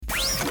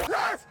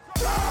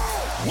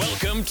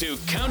Welcome to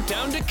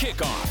Countdown to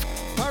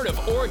Kickoff, part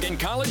of Oregon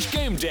College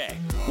Game Day,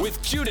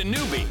 with Judah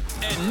Newby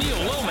and Neil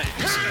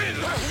Lomax.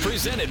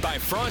 Presented by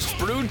Frost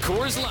Brewed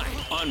Coors Light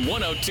on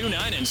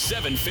 102.9 and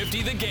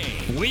 750 The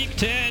Game. Week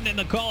 10 in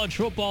the college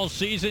football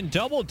season,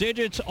 double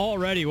digits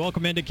already.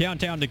 Welcome into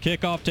Countdown to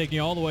Kickoff, taking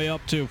you all the way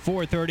up to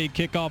 4:30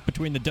 kickoff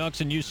between the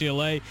Ducks and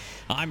UCLA.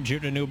 I'm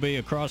Judah Newby.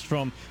 Across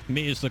from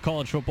me is the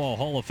College Football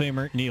Hall of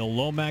Famer Neil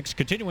Lomax.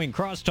 Continuing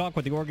crosstalk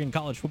with the Oregon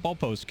College Football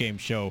Post-Game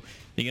Show,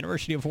 the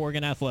University of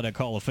Oregon Athletic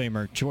Hall of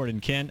Famer Jordan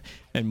Kent,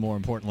 and more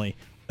importantly,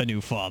 a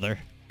new father.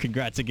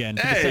 Congrats again.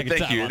 For the second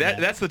thank time you. on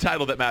That's the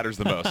title that matters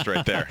the most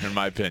right there, in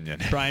my opinion.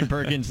 Brian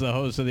Perkins, the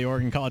host of the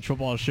Oregon College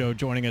Football Show,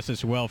 joining us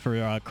as well for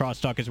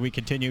Crosstalk as we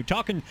continue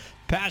talking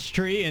pass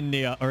tree and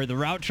the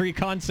route tree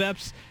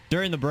concepts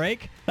during the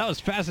break. That was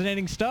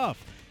fascinating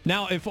stuff.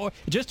 Now,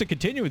 just to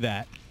continue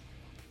that,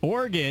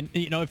 Oregon,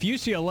 if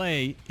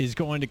UCLA is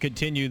going to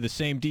continue the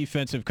same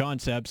defensive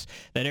concepts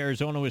that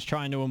Arizona was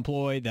trying to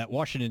employ, that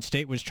Washington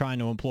State was trying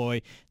to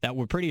employ, that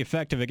were pretty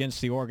effective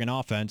against the Oregon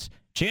offense,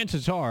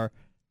 chances are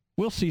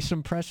we'll see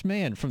some press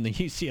man from the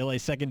UCLA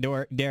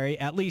secondary,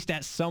 at least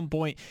at some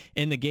point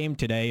in the game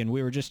today. And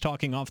we were just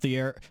talking off the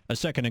air a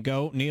second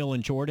ago, Neil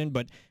and Jordan,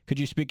 but could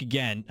you speak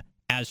again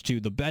as to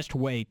the best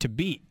way to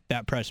beat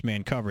that press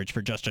man coverage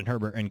for Justin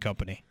Herbert and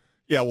company?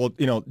 Yeah, well,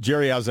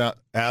 Jerry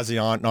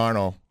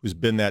Asiano, who's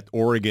been at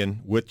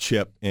Oregon with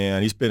Chip,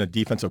 and he's been a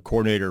defensive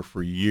coordinator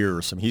for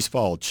years. I mean, he's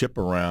followed Chip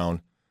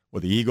around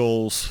with the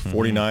Eagles,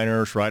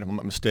 49ers, right, if I'm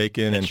not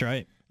mistaken. That's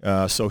right.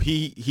 So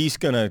he's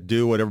going to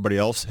do what everybody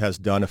else has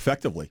done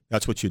effectively.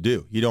 That's what you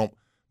do. You don't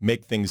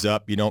make things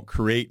up. You don't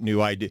create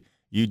new ideas.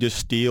 You just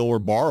steal or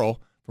borrow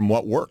from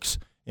what works.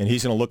 And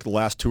he's going to look at the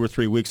last 2 or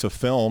 3 weeks of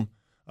film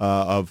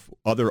of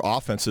other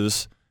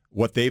offenses,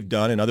 what they've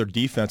done, and other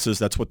defenses.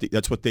 That's what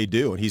they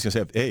do. And he's going to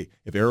say, hey,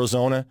 if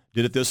Arizona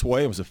did it this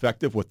way and was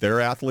effective with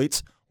their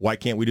athletes, why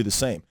can't we do the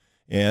same?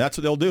 And that's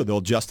what they'll do. They'll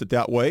adjust it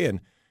that way.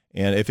 And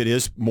if it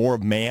is more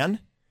of man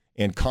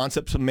and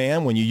concepts of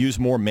man, when you use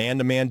more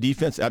man-to-man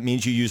defense, that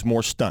means you use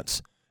more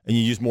stunts and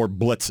you use more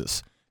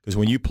blitzes. Because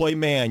when you play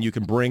man, you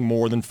can bring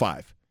more than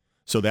 5.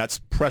 So that's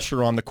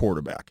pressure on the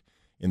quarterback.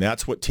 And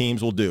that's what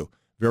teams will do.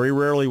 Very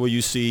rarely will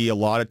you see a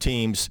lot of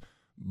teams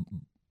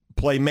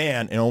play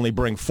man and only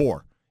bring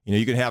 4.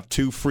 You can have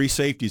 2 free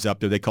safeties up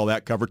there. They call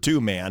that cover 2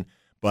 man.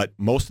 But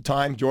most of the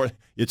time, Jordan,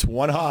 it's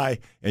one high,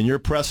 and you're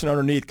pressing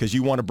underneath because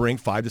you want to bring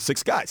 5 to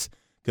 6 guys.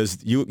 Because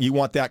you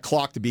want that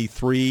clock to be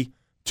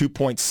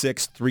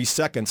 2.6, 3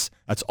 seconds.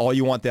 That's all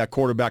you want that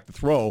quarterback to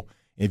throw.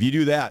 And if you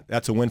do that,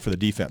 that's a win for the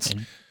defense.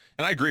 And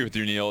I agree with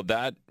you, Neil.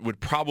 That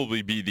would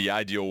probably be the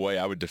ideal way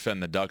I would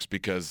defend the Ducks,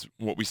 because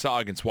what we saw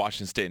against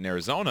Washington State and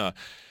Arizona,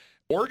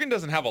 Oregon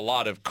doesn't have a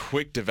lot of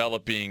quick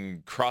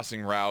developing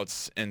crossing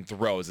routes and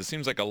throws. It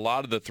seems like a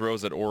lot of the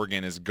throws that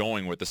Oregon is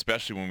going with,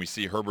 especially when we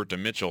see Herbert to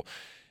Mitchell,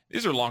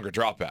 these are longer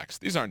dropbacks.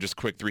 These aren't just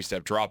quick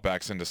 3-step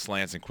dropbacks into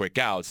slants and quick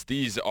outs.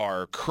 These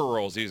are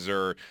curls. These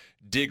are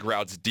dig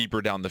routes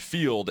deeper down the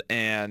field,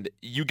 and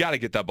you got to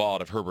get that ball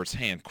out of Herbert's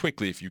hand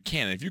quickly if you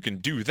can. And if you can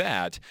do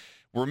that,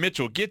 where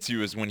Mitchell gets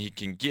you is when he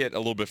can get a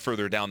little bit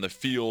further down the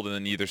field and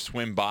then either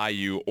swim by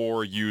you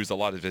or use a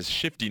lot of his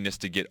shiftiness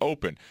to get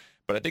open.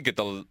 But I think at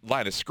the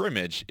line of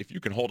scrimmage, if you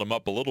can hold him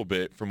up a little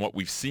bit from what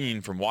we've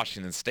seen from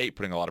Washington State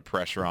putting a lot of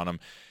pressure on him,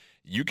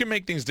 you can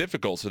make things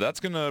difficult. So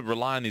that's going to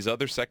rely on these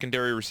other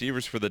secondary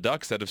receivers for the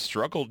Ducks that have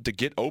struggled to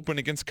get open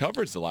against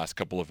coverage the last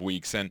couple of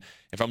weeks. And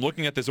if I'm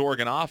looking at this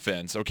Oregon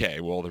offense,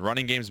 okay, well, the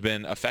running game's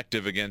been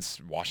effective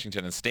against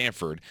Washington and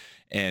Stanford,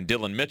 and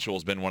Dylan Mitchell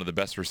has been one of the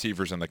best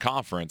receivers in the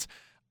conference.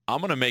 I'm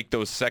going to make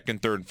those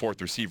second, third, and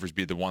fourth receivers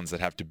be the ones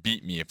that have to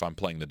beat me if I'm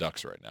playing the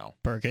Ducks right now.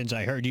 Perkins,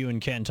 I heard you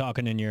and Ken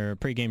talking in your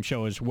pregame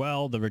show as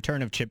well. The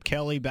return of Chip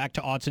Kelly back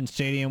to Autzen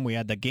Stadium. We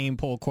had the game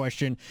poll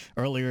question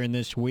earlier in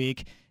this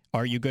week.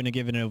 Are you going to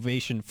give an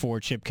ovation for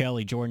Chip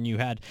Kelly? Jordan, you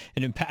had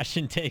an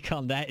impassioned take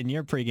on that in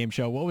your pregame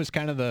show. What was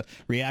kind of the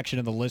reaction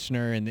of the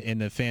listener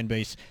and the fan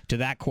base to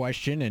that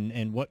question,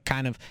 and what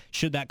kind of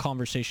should that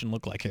conversation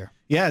look like here?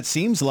 Yeah, it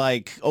seems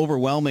like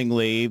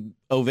overwhelmingly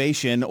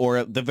ovation, or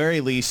at the very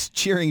least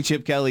cheering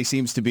Chip Kelly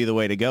seems to be the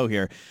way to go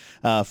here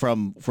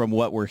from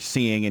what we're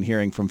seeing and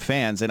hearing from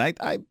fans. And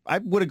I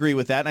would agree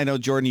with that. And I know,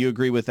 Jordan, you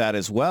agree with that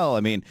as well.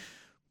 I mean,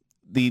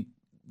 the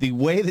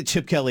way that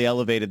Chip Kelly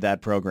elevated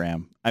that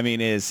program, I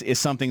mean, is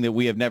something that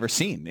we have never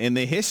seen in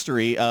the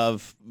history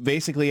of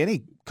basically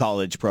any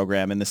college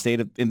program in this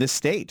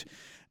state.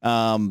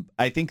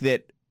 I think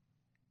that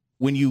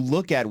when you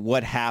look at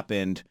what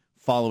happened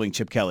following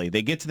Chip Kelly,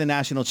 they get to the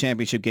national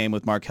championship game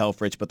with Mark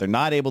Helfrich, but they're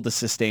not able to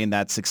sustain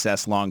that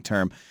success long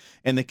term.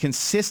 And the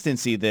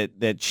consistency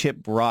that Chip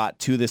brought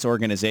to this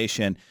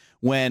organization,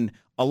 when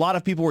a lot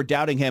of people were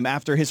doubting him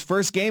after his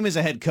first game as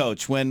a head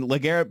coach, when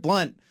LeGarrette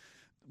Blount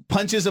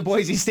punches a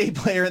Boise State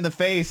player in the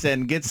face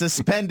and gets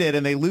suspended,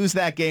 and they lose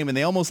that game, and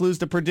they almost lose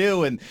to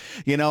Purdue, and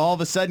all of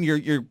a sudden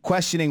you're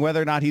questioning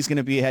whether or not he's going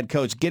to be a head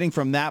coach. Getting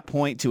from that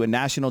point to a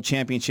national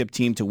championship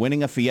team to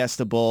winning a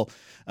Fiesta Bowl,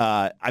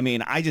 I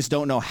mean, I just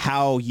don't know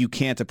how you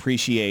can't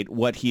appreciate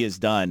what he has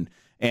done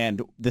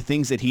and the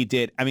things that he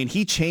did. I mean,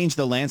 he changed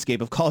the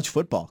landscape of college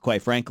football,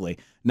 quite frankly,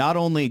 not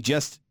only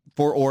just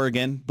for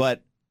Oregon,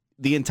 but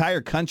the entire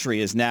country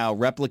is now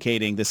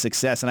replicating the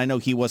success. And I know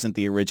he wasn't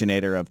the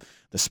originator of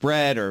the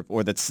spread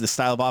or the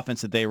style of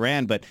offense that they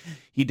ran, but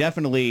he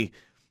definitely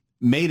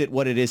made it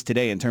what it is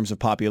today in terms of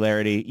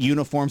popularity.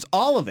 Uniforms,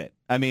 all of it,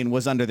 I mean,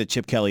 was under the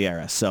Chip Kelly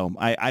era. So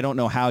I don't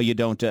know how you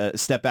don't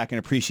step back and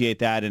appreciate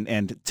that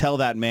and tell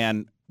that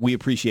man, we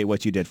appreciate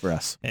what you did for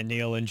us. And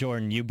Neil and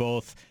Jordan, you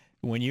both,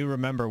 when you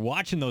remember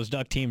watching those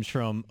Duck teams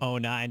from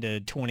 2009 to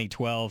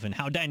 2012 and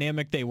how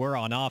dynamic they were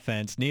on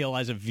offense, Neil,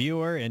 as a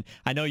viewer, and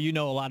I know you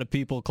know a lot of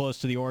people close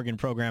to the Oregon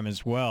program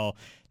as well,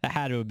 that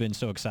had to have been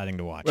so exciting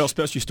to watch. Well,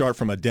 especially start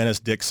from a Dennis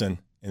Dixon,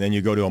 and then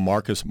you go to a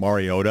Marcus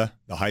Mariota,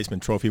 the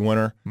Heisman Trophy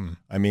winner.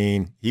 I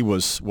mean, he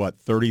was,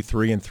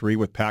 33-3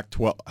 with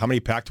Pac-12. How many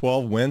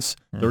Pac-12 wins?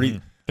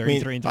 30.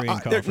 33-3 in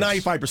conference.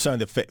 95% of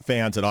the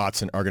fans at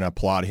Autzen are going to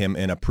applaud him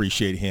and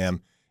appreciate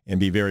him and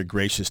be very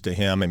gracious to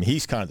him. I mean,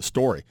 he's kind of the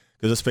story.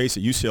 Because let's face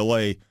it,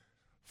 UCLA,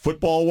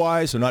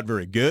 football-wise, they're not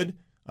very good.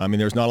 I mean,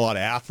 there's not a lot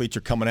of athletes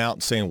are coming out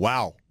and saying,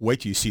 wow,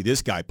 wait till you see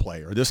this guy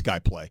play or this guy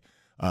play.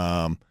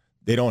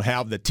 They don't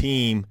have the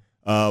team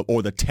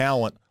or the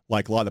talent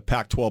like a lot of the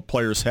Pac-12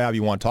 players have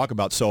you want to talk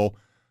about. So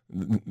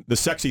the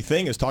sexy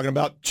thing is talking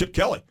about Chip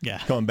Kelly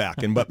coming back.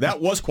 But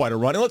that was quite a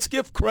run. And let's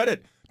give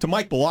credit to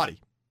Mike Bellotti.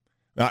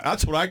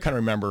 That's what I kind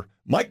of remember.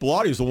 Mike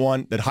Bellotti was the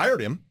one that hired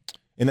him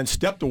and then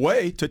stepped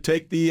away to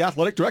take the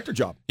athletic director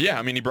job. Yeah,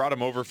 I mean, he brought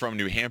him over from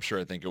New Hampshire,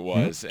 I think it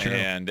was.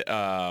 And,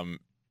 the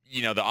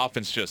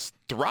offense just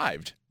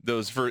thrived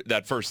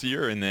that first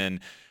year. And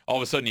then all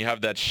of a sudden you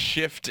have that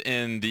shift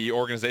in the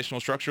organizational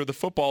structure of the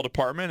football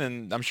department,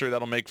 and I'm sure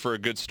that'll make for a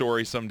good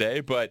story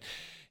someday. But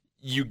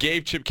you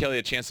gave Chip Kelly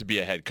a chance to be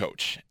a head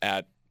coach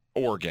at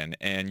Oregon,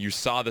 and you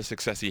saw the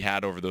success he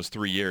had over those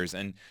 3 years,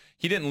 and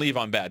he didn't leave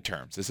on bad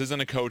terms. This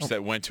isn't a coach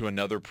that went to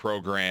another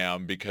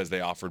program because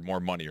they offered more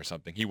money or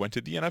something. He went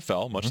to the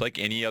NFL, much like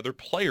any other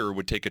player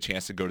would take a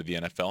chance to go to the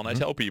NFL. And I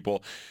tell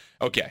people,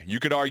 okay, you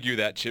could argue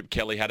that Chip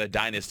Kelly had a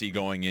dynasty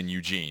going in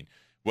Eugene.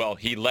 Well,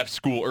 he left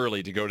school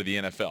early to go to the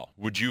NFL.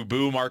 Would you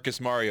boo Marcus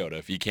Mariota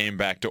if he came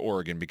back to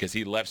Oregon because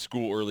he left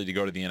school early to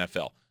go to the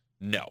NFL?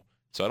 No.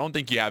 So I don't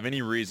think you have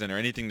any reason or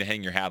anything to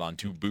hang your hat on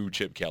to boo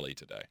Chip Kelly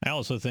today. I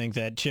also think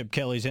that Chip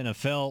Kelly's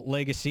NFL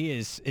legacy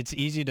it's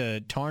easy to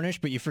tarnish,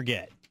 but you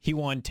forget. He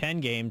won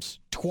 10 games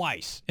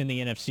twice in the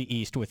NFC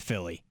East with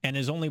Philly, and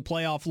his only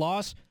playoff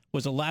loss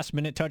was a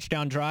last-minute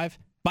touchdown drive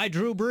by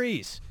Drew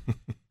Brees.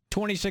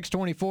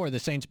 26-24, the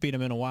Saints beat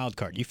him in a wild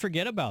card. You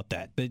forget about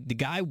that. The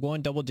guy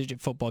won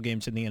double-digit football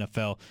games in the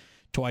NFL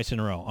twice in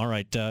a row. All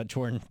right,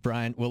 Jordan,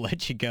 Brian, we'll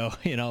let you go.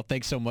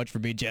 Thanks so much for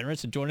being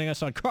generous and joining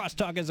us on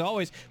Crosstalk as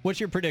always. What's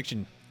your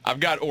prediction? I've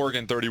got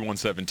Oregon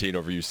 31-17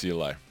 over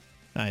UCLA.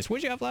 Nice. What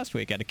did you have last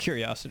week? Out of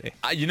curiosity.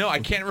 I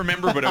can't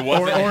remember, but it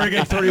wasn't.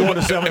 Oregon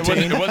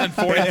 31-17. It wasn't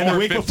 44-15. And the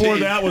week before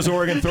that was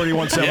Oregon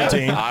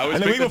 31-17. Yeah,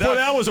 and the week before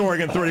that was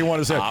Oregon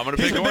 31-17. I'm going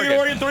to pick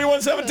Oregon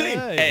 31-17.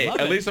 Hey,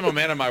 at least I'm a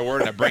man of my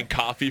word, and I bring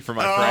coffee for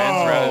my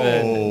friends rather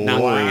than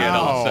not bring it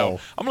all. So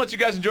I'm going to let you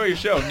guys enjoy your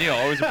show. Neil,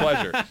 always a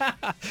pleasure.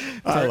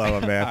 I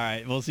love it, man. All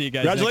right, we'll see you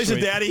guys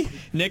Congratulations, next week. Daddy.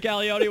 Nick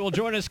Aliotti will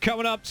join us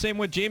coming up. Same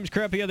with James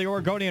Crepea of the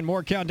Oregonian.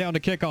 More countdown to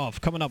kickoff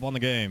coming up on the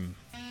game.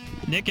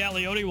 Nick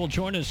Aliotti will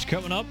join us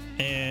coming up,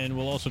 and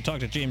we'll also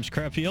talk to James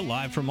Crepea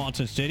live from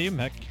Autzen Stadium.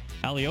 Heck,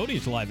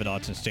 Aliotti's live at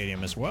Autzen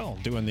Stadium as well,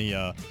 doing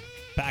the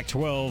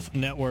Pac-12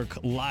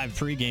 Network live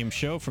pregame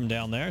show from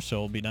down there. So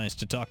it'll be nice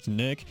to talk to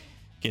Nick,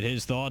 get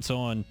his thoughts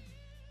on,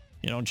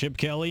 Chip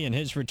Kelly and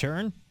his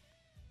return.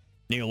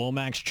 Neil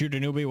Lomax, Judah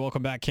Newby,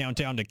 welcome back.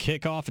 Countdown to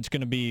kickoff. It's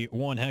going to be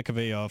one heck of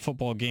a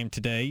football game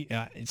today.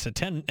 It's a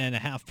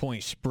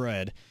 10.5-point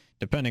spread,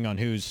 depending on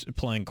who's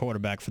playing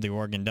quarterback for the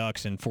Oregon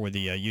Ducks and for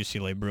the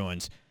UCLA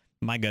Bruins.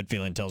 My gut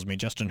feeling tells me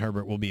Justin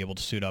Herbert will be able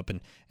to suit up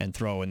and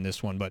throw in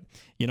this one. But,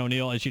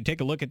 Neil, as you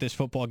take a look at this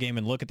football game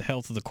and look at the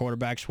health of the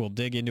quarterbacks, we'll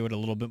dig into it a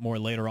little bit more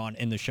later on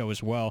in the show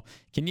as well.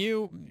 Can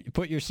you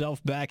put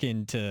yourself back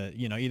into,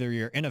 either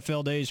your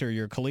NFL days or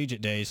your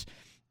collegiate days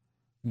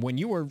when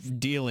you were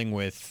dealing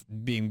with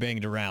being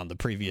banged around the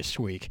previous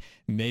week,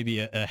 maybe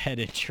a head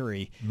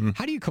injury?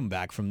 How do you come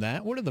back from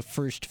that? What are the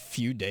first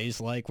few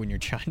days like when you're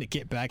trying to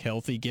get back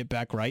healthy, get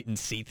back right, and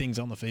see things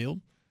on the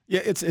field?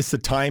 Yeah, it's the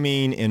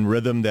timing and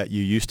rhythm that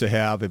you used to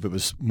have. If it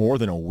was more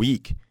than a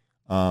week,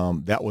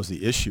 that was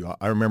the issue.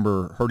 I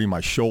remember hurting my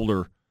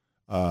shoulder,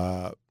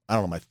 my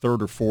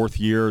third or fourth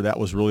year. That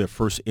was really the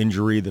first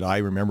injury that I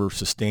remember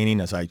sustaining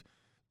as I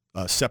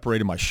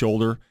separated my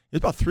shoulder. It was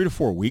about 3 to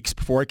 4 weeks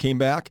before I came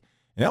back.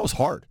 And that was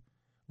hard,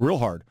 real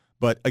hard.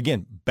 But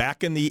again,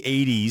 back in the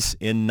 80s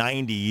and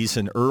 90s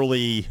and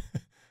early,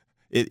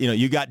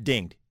 you got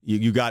dinged.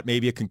 You got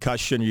maybe a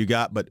concussion,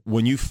 but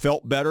when you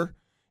felt better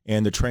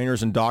and the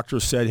trainers and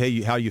doctors said,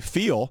 hey, how you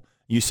feel?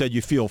 You said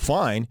you feel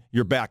fine,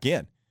 you're back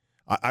in.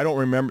 I don't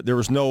remember. There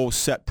was no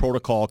set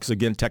protocol because,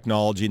 again,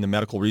 technology and the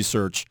medical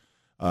research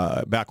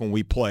back when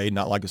we played,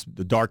 not like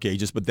the dark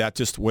ages, but that's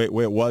just the way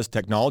it was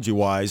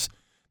technology-wise,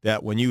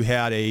 that when you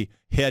had a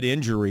head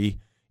injury,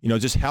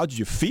 just how did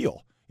you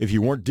feel? If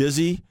you weren't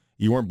dizzy,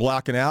 you weren't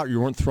blacking out, you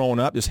weren't throwing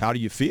up, just how do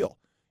you feel?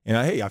 And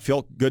I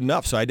felt good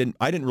enough, so I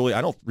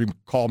don't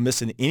recall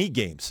missing any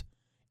games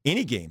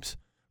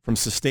from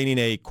sustaining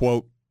a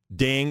quote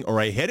ding or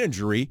a head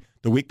injury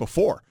the week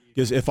before.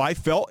 Because if I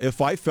felt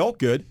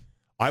good,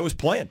 I was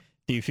playing.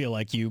 Do you feel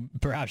like you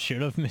perhaps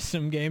should have missed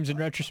some games in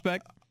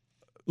retrospect?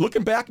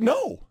 Looking back,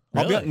 no.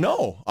 Really?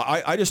 No.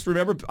 I just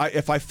remember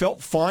if I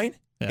felt fine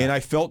and I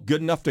felt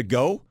good enough to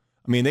go,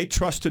 I mean, they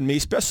trusted me,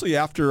 especially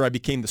after I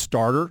became the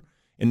starter.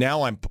 And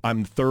now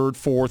I'm third,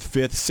 fourth,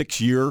 fifth,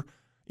 sixth year,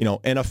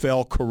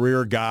 NFL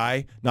career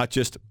guy, not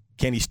just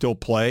can he still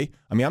play.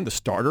 I mean, I'm the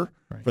starter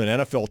for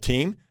an NFL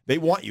team. They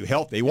want you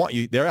healthy. They want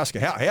you. They're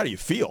asking, how do you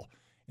feel?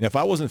 And if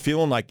I wasn't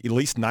feeling like at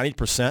least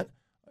 90%,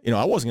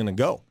 I wasn't going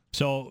to go.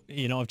 So,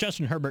 if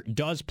Justin Herbert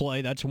does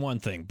play, that's one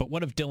thing. But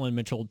what if Dylan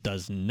Mitchell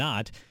does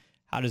not?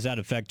 How does that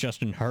affect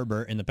Justin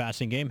Herbert in the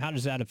passing game? How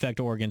does that affect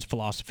Oregon's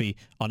philosophy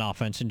on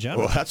offense in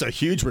general? Well, that's a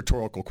huge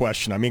rhetorical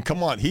question. I mean,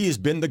 come on. He has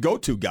been the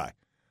go-to guy.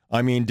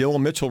 I mean,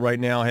 Dylan Mitchell right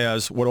now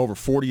has, over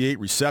 48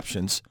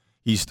 receptions.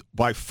 He's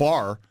by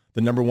far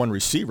the number one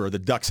receiver the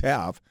Ducks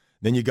have.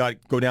 Then you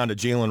got go down to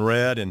Jalen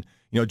Redd, and,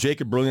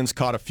 Jacob Brilliant's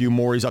caught a few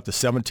more. He's up to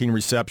 17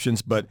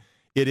 receptions, but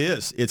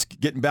it's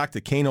getting back to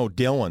Kano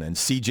Dillon and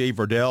C.J.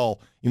 Verdell,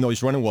 even though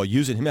he's running well,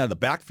 using him out of the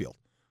backfield,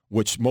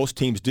 which most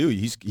teams do.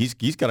 He's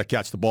got to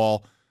catch the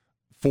ball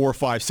 4,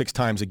 5, 6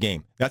 times a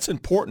game. That's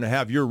important to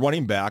have your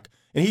running back,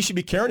 and he should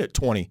be carrying it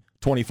 20,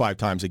 25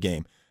 times a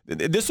game.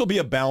 This will be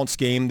a balanced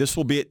game.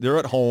 They're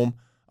at home.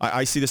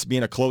 I see this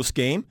being a close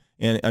game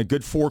and a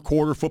good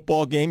 4-quarter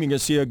football game. You're going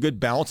to see a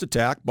good balanced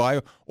attack by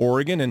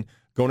Oregon and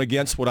going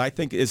against what I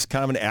think is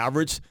kind of an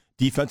average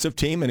defensive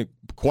team and,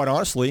 quite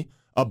honestly,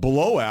 a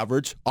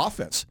below-average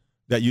offense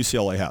that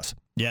UCLA has.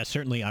 Yeah,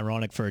 certainly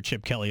ironic for a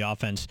Chip Kelly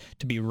offense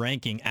to be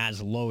ranking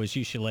as low as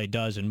UCLA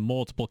does in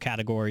multiple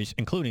categories,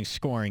 including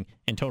scoring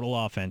and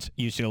total offense.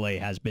 UCLA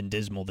has been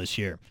dismal this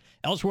year.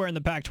 Elsewhere in the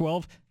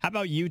Pac-12, how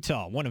about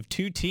Utah? One of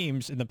 2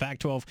 teams in the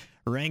Pac-12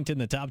 ranked in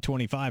the top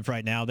 25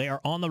 right now. They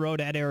are on the road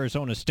at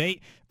Arizona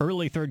State.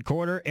 Early third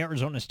quarter,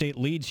 Arizona State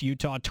leads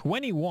Utah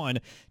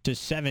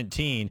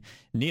 21-17.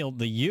 Neil,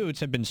 the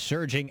Utes have been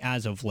surging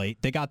as of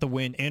late. They got the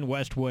win in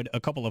Westwood a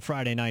couple of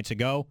Friday nights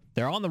ago.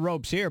 They're on the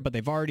ropes here, but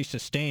they've already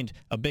sustained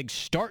a big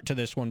start to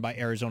this one by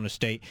Arizona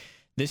State.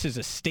 This is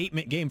a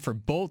statement game for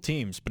both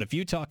teams, but if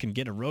Utah can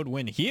get a road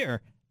win here,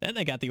 then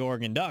they got the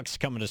Oregon Ducks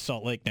coming to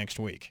Salt Lake next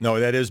week.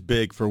 No, that is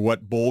big for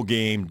what bowl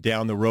game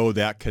down the road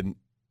that could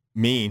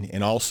mean,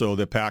 and also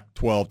the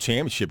Pac-12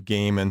 championship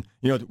game. And,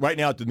 right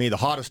now, to me, the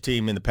hottest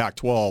team in the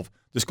Pac-12,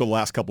 just go the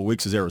last couple of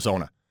weeks, is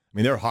Arizona. I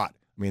mean, they're hot.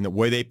 I mean, the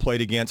way they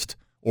played against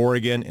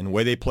Oregon and the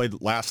way they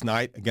played last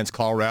night against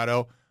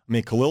Colorado, I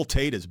mean, Khalil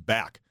Tate is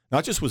back.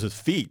 Not just with his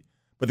feet,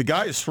 but the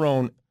guy has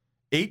thrown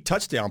 8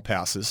 touchdown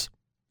passes.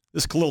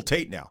 This is Khalil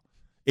Tate now.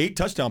 8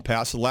 touchdown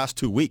passes the last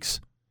 2 weeks.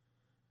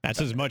 That's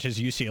as much as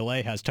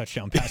UCLA has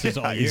touchdown passes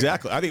all year.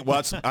 Exactly. I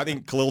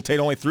think Khalil Tate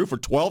only threw for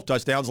 12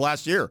 touchdowns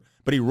last year,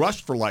 but he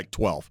rushed for like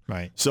 12.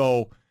 Right.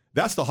 So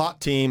that's the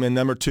hot team, and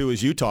number 2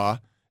 is Utah,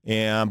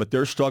 but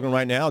they're struggling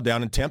right now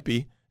down in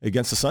Tempe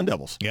against the Sun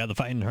Devils. Yeah, the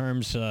Fighting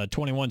Herms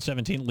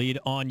 21-17 lead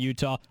on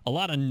Utah. A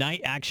lot of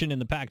night action in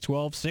the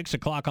Pac-12, 6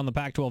 o'clock on the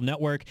Pac-12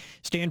 network.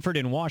 Stanford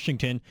and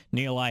Washington.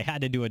 Neil, I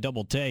had to do a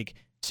double take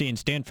seeing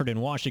Stanford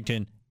and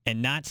Washington and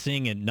not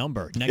seeing a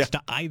number next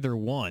to either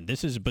one.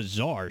 This is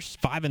bizarre.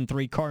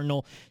 5-3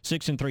 Cardinal,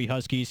 6-3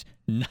 Huskies.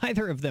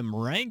 Neither of them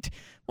ranked.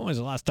 When was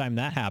the last time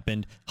that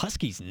happened?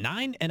 Huskies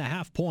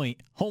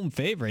 9.5-point home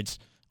favorites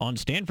on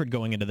Stanford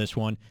going into this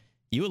one.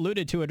 You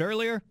alluded to it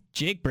earlier.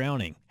 Jake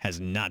Browning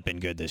has not been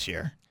good this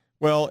year.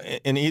 Well,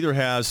 and either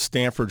has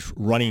Stanford's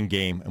running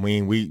game. I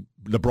mean,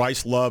 the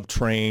Bryce Love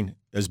train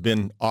has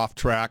been off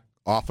track,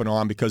 off and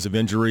on because of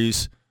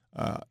injuries.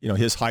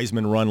 His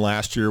Heisman run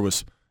last year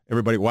was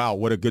everybody, wow,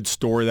 what a good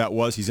story that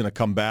was. He's going to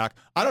come back.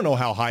 I don't know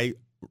how high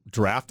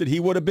drafted he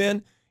would have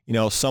been.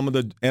 Some of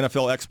the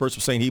NFL experts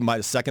were saying he might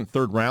have second,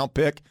 third round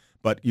pick,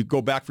 but you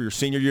go back for your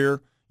senior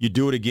year, you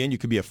do it again, you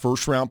could be a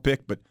first round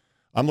pick, but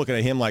I'm looking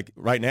at him like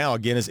right now,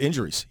 again, his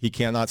injuries. He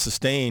cannot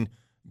sustain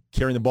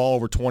carrying the ball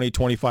over 20,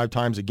 25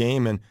 times a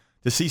game. And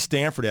to see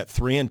Stanford at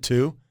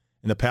 3-2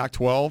 in the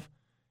Pac-12,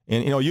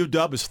 and,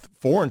 UW is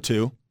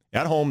 4-2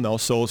 at home, though,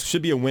 so it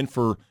should be a win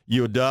for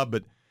UW,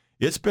 but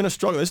it's been a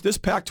struggle. This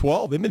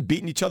Pac-12, they've been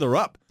beating each other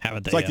up.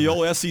 Haven't they? It's like the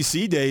old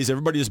SEC days.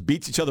 Everybody just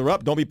beats each other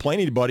up. Don't be playing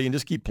anybody and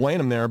just keep playing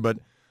them there. But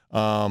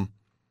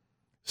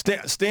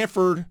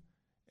Stanford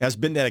has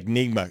been that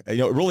enigma.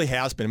 It really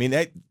has been. I mean,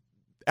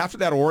 after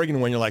that Oregon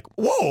win, you're like,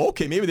 whoa,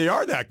 okay, maybe they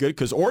are that good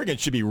because Oregon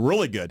should be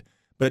really good.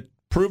 But it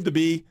proved to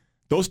be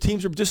those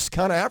teams are just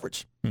kind of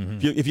average.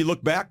 Mm-hmm. If you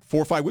look back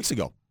 4 or 5 weeks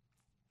ago.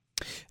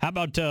 How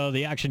about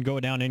the action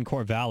going down in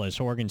Corvallis,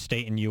 Oregon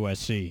State and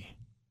USC?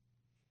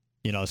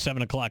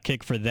 7 o'clock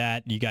kick for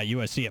that. You got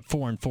USC at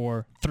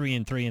 4-4,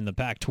 3-3 in the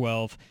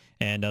Pac-12,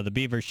 and the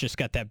Beavers just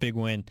got that big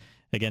win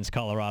against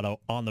Colorado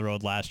on the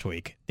road last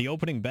week. The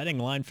opening betting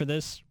line for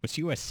this was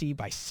USC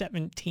by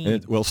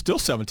 17. Still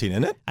 17,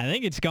 isn't it? I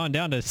think it's gone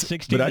down to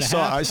 16. But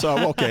I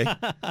saw. Okay.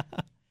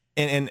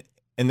 and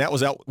that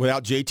was out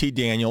without JT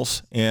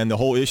Daniels and the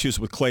whole issues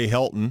with Clay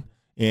Helton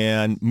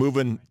and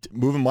moving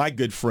my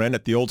good friend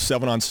at the old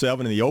 7-on-7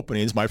 in the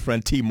openings, my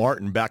friend T.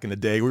 Martin back in the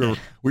day. We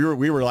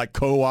were like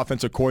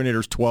co-offensive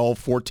coordinators 12,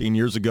 14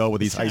 years ago with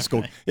these high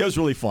school. It was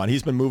really fun.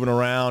 He's been moving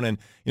around, and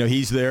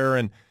he's there,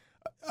 and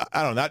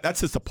I don't know.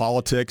 That's just the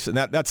politics, and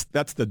that's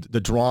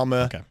the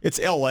drama. Okay. It's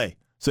L.A.,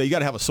 so you got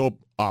to have a soap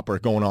opera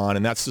going on,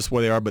 and that's just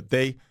where they are. But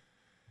they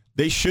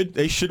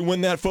should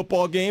win that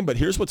football game. But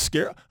here's what's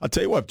scary. I'll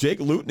tell you what. If Jake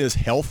Luton is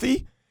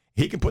healthy,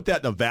 he can put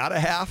that Nevada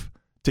half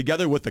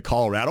together with the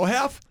Colorado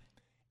half,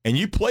 and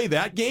you play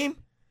that game,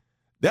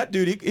 that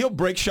dude, he'll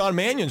break Sean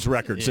Mannion's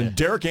records. Yeah. And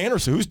Derek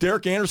Anderson, who's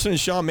Derek Anderson and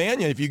Sean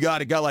Mannion if you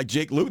got a guy like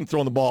Jake Luton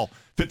throwing the ball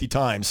 50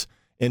 times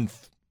and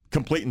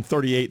completing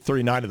 38,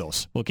 39 of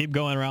those. We'll keep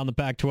going around the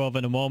Pac-12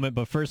 in a moment,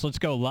 but first let's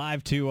go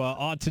live to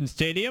Autzen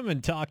Stadium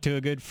and talk to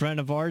a good friend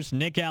of ours,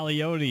 Nick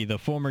Aliotti, the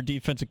former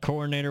defensive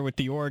coordinator with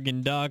the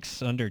Oregon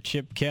Ducks under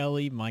Chip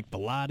Kelly, Mike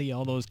Bellotti,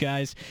 all those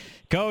guys.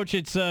 Coach,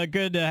 it's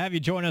good to have you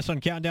join us on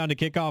Countdown to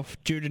Kickoff.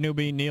 Judah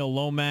Newby, Neil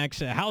Lomax.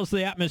 How's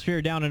the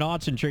atmosphere down in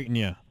Autzen treating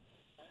you?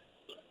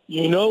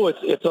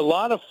 It's a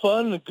lot of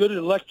fun, good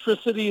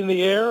electricity in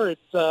the air.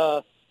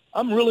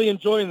 I'm really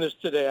enjoying this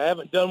today. I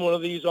haven't done one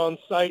of these on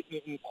site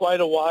in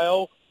quite a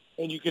while,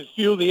 and you can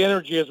feel the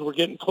energy as we're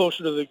getting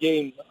closer to the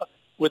game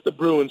with the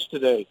Bruins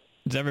today.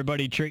 Is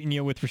everybody treating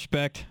you with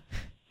respect?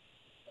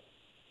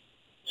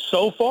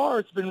 So far,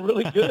 it's been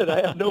really good.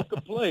 I have no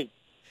complaint.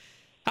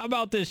 How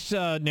about this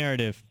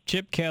narrative?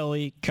 Chip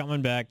Kelly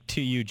coming back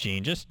to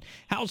Eugene. Just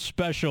how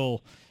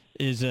special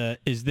is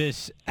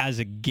this as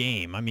a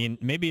game? I mean,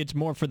 maybe it's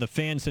more for the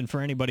fans than for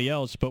anybody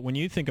else, but when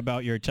you think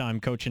about your time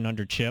coaching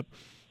under Chip,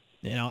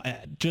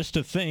 just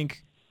to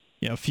think,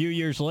 a few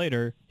years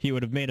later, he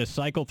would have made a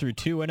cycle through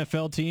 2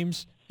 NFL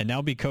teams and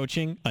now be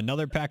coaching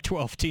another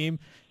Pac-12 team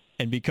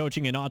and be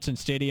coaching in Autzen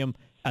Stadium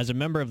as a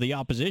member of the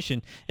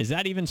opposition. Is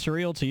that even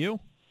surreal to you?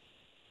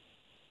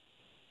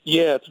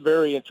 Yeah, it's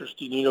very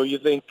interesting. You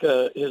think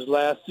his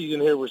last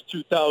season here was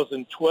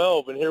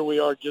 2012, and here we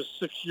are just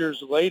 6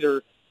 years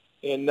later,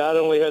 and not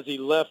only has he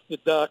left the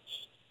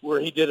Ducks, where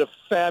he did a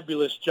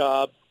fabulous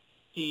job,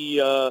 he,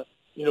 been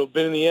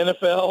in the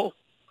NFL,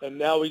 and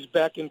now he's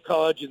back in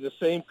college in the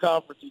same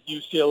conference at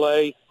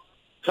UCLA,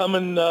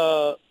 coming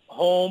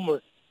home,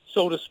 or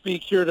so to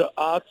speak, here to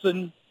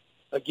Autzen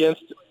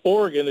against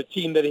Oregon, a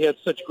team that he had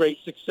such great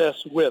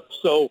success with.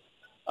 So,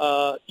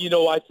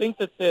 I think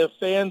that the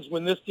fans,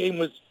 when this game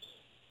was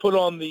put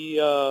on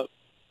the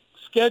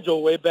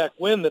schedule way back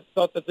when, that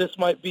thought that this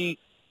might be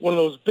one of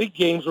those big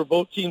games where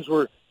both teams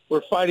were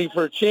fighting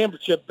for a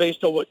championship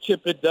based on what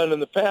Chip had done in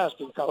the past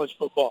in college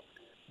football.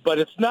 But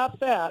it's not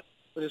that.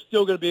 But it's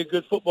still going to be a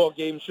good football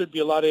game. Should be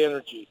a lot of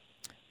energy.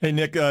 Hey,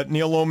 Nick,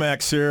 Neil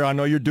Lomax here. I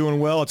know you're doing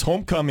well. It's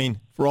homecoming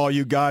for all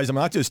you guys. I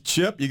mean, not just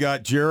Chip. You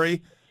got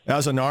Jerry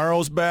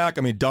Azanaro's back.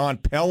 I mean, Don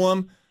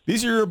Pelham.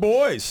 These are your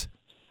boys.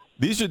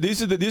 This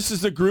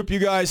is the group you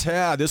guys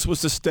had. This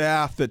was the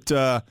staff that,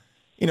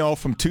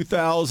 from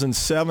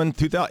 2007,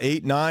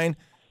 2008, 9.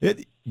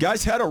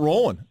 Guys had it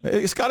rolling.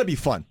 It's got to be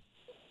fun.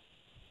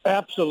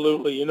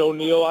 Absolutely.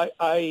 Neil,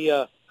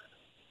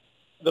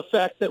 the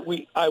fact that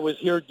I was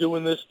here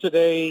doing this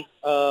today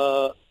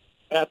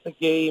at the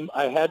game,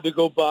 I had to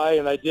go by,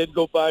 and I did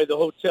go by the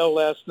hotel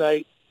last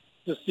night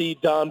to see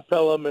Don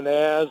Pelham and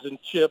Az and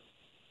Chip.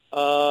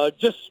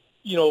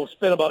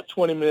 Spent about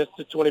 20 minutes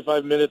to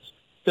 25 minutes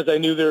because I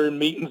knew they were in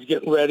meetings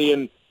getting ready,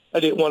 and I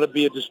didn't want to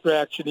be a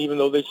distraction even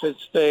though they said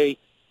stay.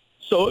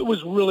 So it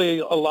was really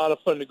a lot of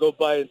fun to go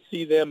by and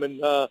see them, and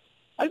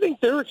I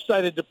think they're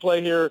excited to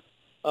play here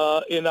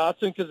in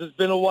Autzen because it's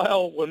been a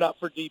while, well, not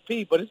for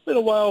DP, but it's been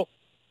a while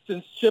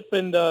since Chip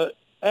and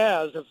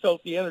Az have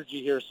felt the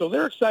energy here. So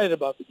they're excited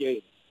about the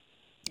game.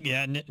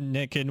 Yeah,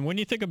 Nick, and when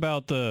you think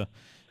about the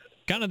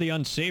kind of the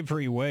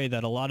unsavory way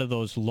that a lot of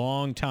those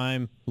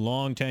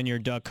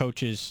long-tenured Duck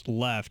coaches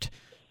left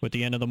with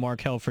the end of the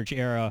Mark Helfrich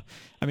era,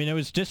 I mean, it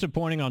was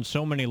disappointing on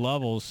so many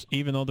levels,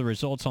 even though the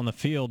results on the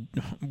field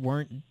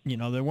weren't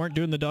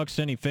doing the Ducks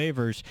any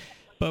favors.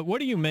 But what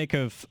do you make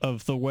of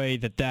the way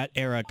that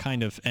era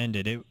kind of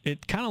ended?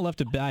 It kind of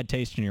left a bad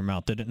taste in your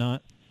mouth, did it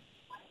not?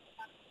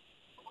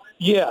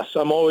 Yes,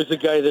 I'm always a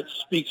guy that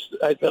speaks,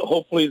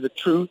 hopefully, the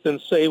truth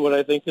and say what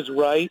I think is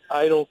right.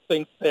 I don't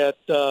think that,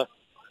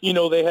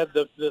 they had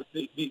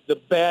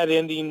the bad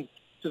ending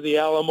to the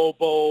Alamo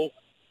Bowl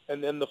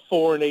and then the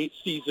 4-8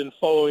 season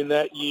following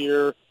that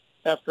year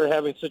after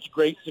having such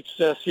great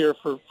success here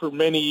for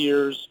many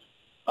years.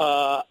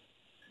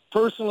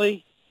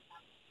 Personally,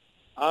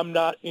 I'm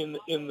not in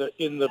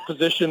the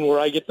position where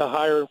I get to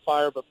hire and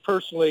fire, but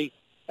personally,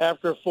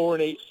 after a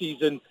 4-8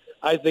 season,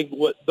 I think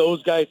what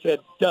those guys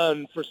had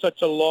done for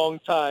such a long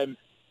time,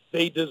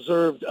 they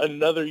deserved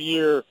another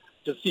year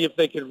to see if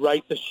they could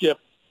right the ship,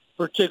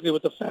 particularly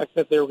with the fact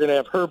that they were going to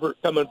have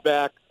Herbert coming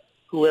back,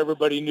 who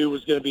everybody knew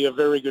was going to be a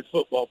very good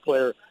football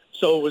player.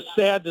 So it was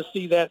sad to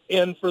see that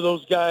end for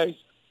those guys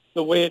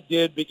the way it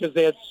did because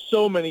they had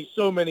so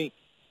many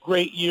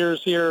great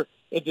years here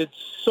and did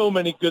so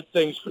many good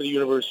things for the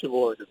University of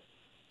Oregon.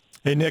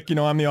 Hey, Nick,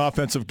 I'm the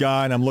offensive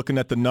guy, and I'm looking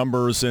at the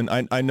numbers, and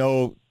I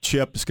know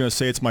Chip is going to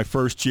say it's my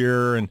first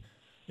year, and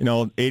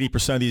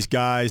 80% of these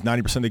guys,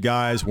 90% of the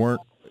guys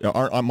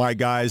aren't my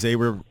guys. They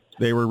were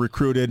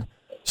recruited,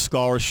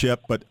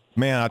 scholarship, but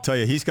man, I tell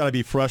you, he's got to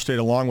be frustrated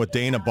along with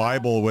Dana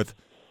Bible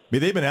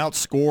they've been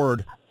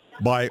outscored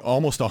by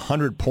almost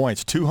 100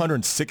 points,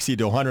 260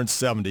 to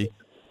 170.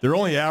 They're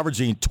only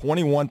averaging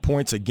 21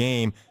 points a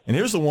game, and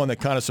here's the one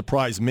that kind of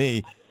surprised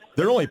me.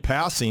 They're only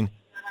passing.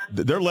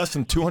 They're less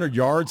than 200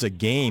 yards a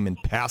game in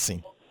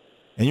passing,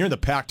 and you're in the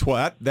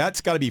Pac-12. That's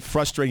got to be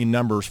frustrating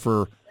numbers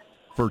for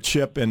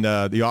Chip and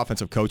the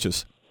offensive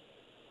coaches.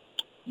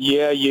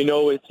 Yeah,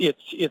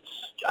 it's.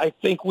 I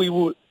think we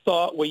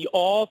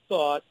all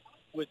thought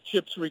with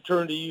Chip's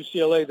return to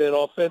UCLA that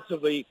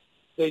offensively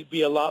they'd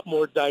be a lot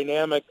more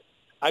dynamic.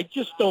 I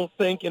just don't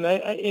think, and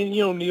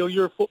Neil,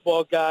 you're a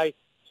football guy.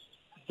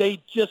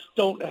 They just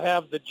don't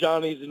have the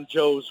Johnnies and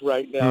Joes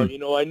right now.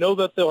 I know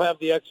that they'll have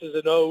the X's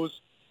and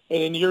O's.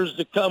 And in years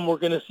to come, we're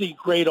going to see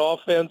great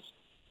offense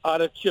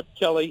out of Chip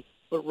Kelly.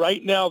 But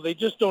right now, they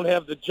just don't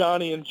have the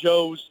Johnny and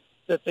Joes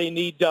that they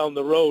need down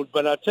the road.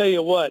 But I'll tell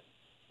you what,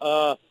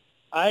 I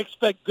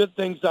expect good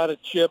things out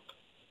of Chip.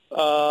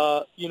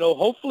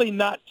 Hopefully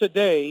not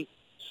today,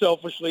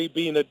 selfishly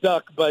being a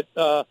Duck. But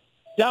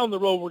down the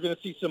road, we're going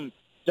to see some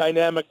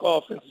dynamic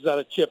offenses out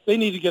of Chip. They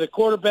need to get a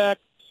quarterback.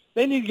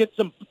 They need to get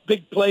some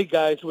big play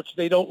guys, which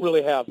they don't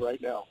really have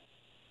right now.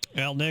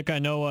 Well, Nick, I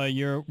know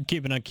you're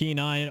keeping a keen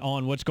eye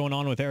on what's going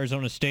on with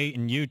Arizona State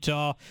and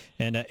Utah,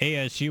 and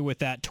ASU with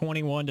that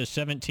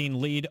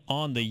 21-17 lead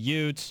on the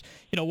Utes.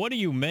 What do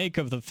you make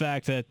of the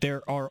fact that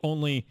there are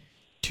only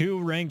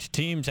 2 ranked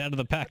teams out of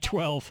the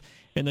Pac-12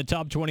 in the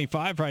top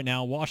 25 right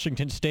now,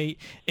 Washington State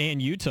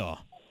and Utah?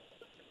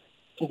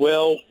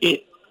 Well,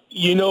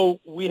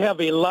 we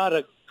have a lot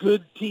of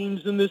good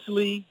teams in this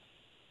league.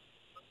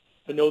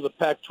 I know the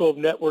Pac-12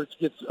 networks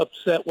gets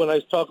upset when I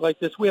talk like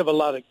this. We have a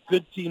lot of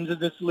good teams in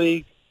this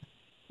league.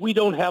 We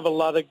don't have a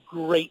lot of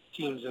great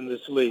teams in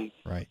this league.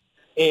 Right.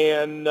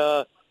 And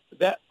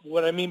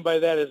what I mean by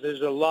that is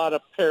there's a lot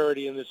of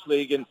parity in this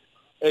league. And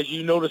as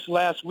you noticed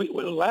last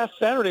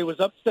Saturday was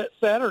upset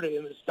Saturday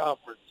in this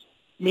conference.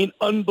 I mean,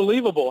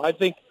 unbelievable. I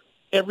think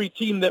every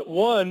team that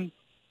won,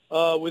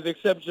 with the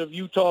exception of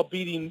Utah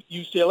beating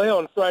UCLA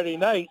on Friday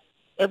night,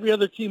 every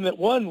other team that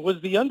won was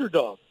the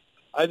underdog.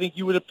 I think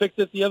you would have picked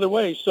it the other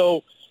way.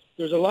 So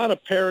there's a lot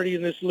of parity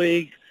in this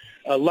league,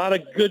 a lot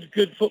of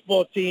good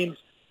football teams.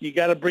 You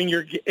got to bring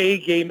your A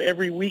game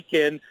every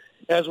weekend.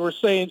 As we're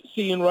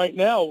seeing right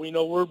now,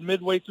 we're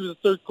midway through the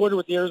third quarter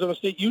with the Arizona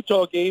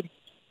State-Utah game.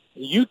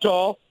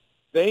 Utah,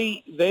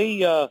 they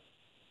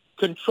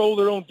control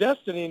their own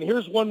destiny, and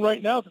here's one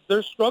right now that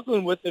they're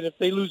struggling with, and if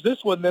they lose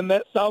this one, then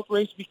that South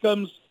race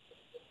becomes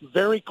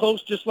very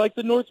close, just like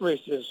the North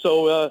race is.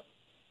 So,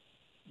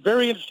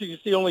 very interesting to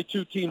see only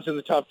 2 teams in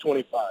the top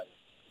 25.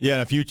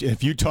 Yeah,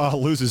 if Utah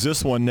loses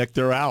this one, Nick,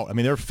 they're out. I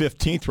mean, they're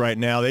 15th right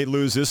now. They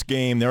lose this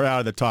game, they're out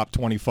of the top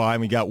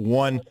 25. We got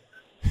one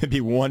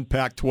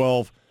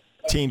Pac-12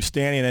 team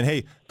standing. And,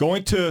 hey,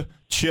 going to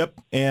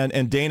Chip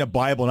and Dana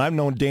Bible, and I've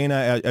known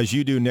Dana, as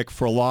you do, Nick,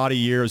 for a lot of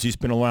years. He's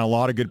been around a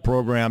lot of good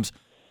programs.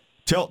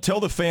 Tell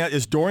the fan,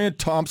 is Dorian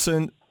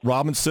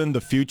Thompson-Robinson the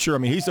future? I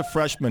mean, he's a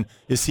freshman.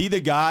 Is he the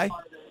guy?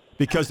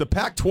 Because the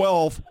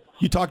Pac-12 –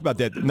 you talked about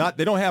that.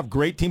 They don't have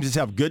great teams; they just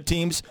have good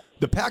teams.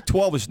 The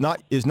Pac-12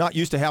 is not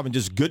used to having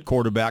just good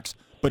quarterbacks,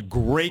 but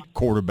great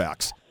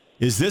quarterbacks.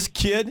 Is this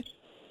kid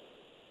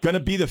going to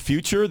be the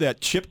future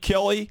that Chip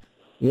Kelly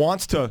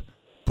wants to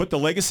put the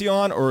legacy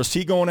on, or is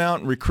he going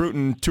out and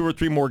recruiting 2 or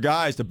 3 more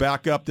guys to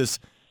back up this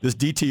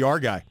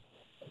DTR guy?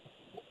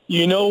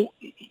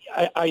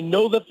 I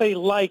know that they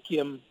like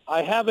him.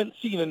 I haven't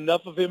seen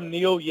enough of him,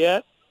 Neil,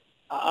 yet.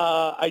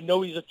 I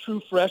know he's a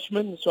true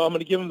freshman, so I'm going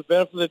to give him the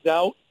benefit of the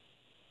doubt.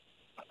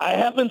 I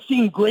haven't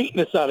seen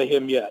greatness out of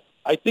him yet.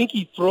 I think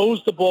he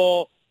throws the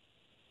ball,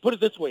 put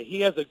it this way,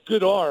 he has a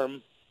good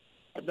arm.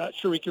 I'm not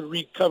sure he can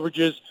read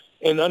coverages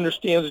and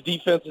understands the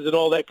defenses and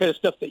all that kind of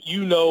stuff that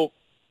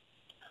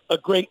a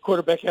great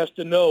quarterback has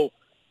to know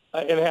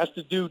and has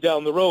to do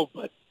down the road.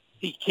 But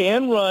he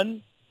can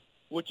run,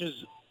 which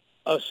is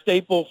a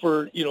staple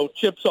for,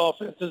 Chip's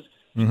offenses.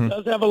 Mm-hmm. He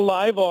does have a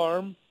live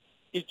arm.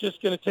 It's just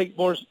going to take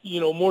more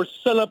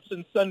sun-ups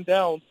and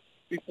sun-downs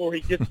before he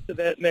gets to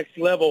that next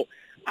level.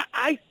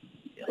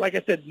 Like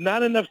I said,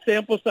 not enough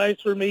sample size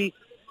for me.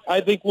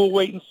 I think we'll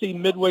wait and see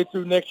midway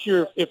through next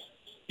year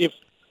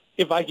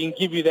if I can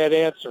give you that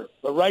answer.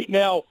 But right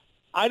now,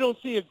 I don't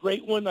see a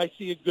great one. I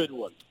see a good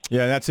one.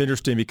 Yeah, that's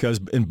interesting because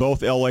in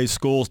both L.A.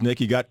 schools, Nick,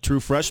 you got true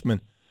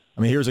freshmen.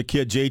 I mean, here's a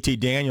kid, J.T.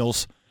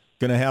 Daniels,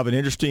 going to have an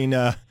interesting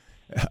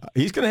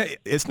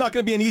it's not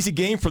going to be an easy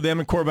game for them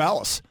in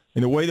Corvallis.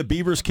 In the way the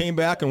Beavers came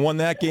back and won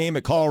that game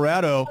at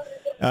Colorado,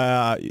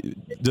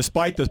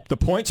 despite the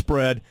point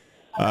spread,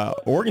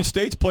 Oregon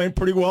State's playing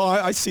pretty well.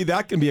 I see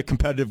that can be a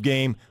competitive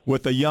game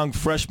with a young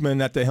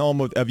freshman at the helm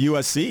of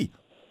USC.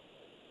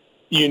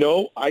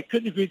 I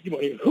couldn't agree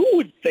with you. Who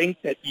would think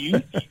that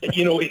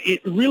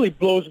it really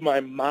blows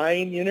my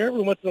mind.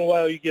 Every once in a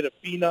while you get a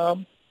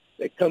phenom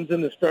that comes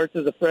in and starts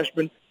as a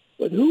freshman.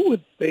 But who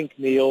would think,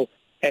 Neil,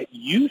 at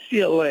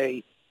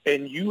UCLA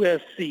and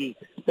USC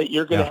that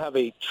you're going to have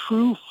a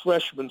true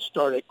freshman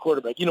start at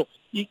quarterback? You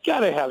got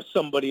to have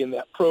somebody in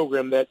that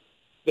program that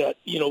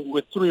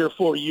with 3 or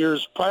 4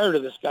 years prior to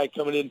this guy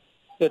coming in,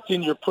 that's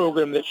in your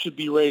program that should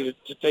be ready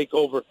to take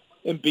over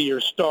and be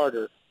your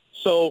starter.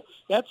 So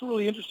that's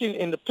really interesting.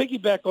 And to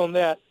piggyback on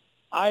that,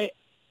 I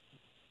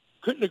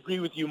couldn't agree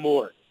with you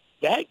more.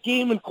 That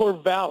game in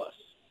Corvallis,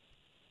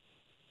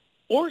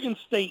 Oregon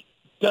State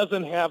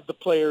doesn't have the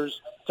players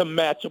to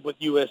match up with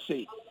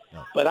USC.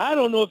 No. But I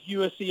don't know if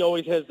USC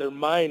always has their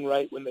mind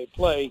right when they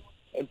play,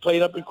 and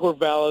played up in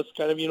Corvallis,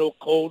 kind of,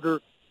 colder,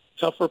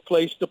 tougher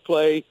place to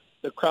play.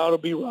 The crowd will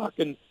be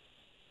rocking.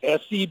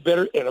 SC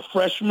better, and a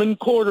freshman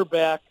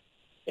quarterback,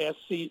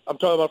 SC, I'm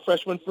talking about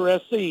freshman for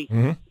SC,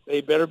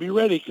 They better be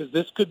ready because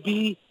this could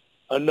be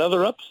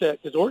another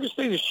upset because Oregon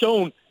State has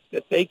shown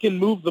that they can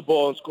move the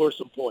ball and score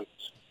some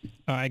points.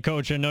 All right,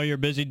 Coach, I know you're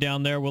busy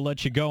down there. We'll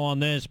let you go on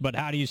this, but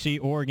how do you see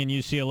Oregon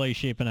UCLA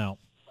shaping out?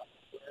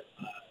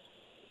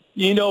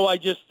 I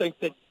just think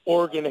that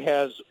Oregon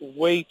has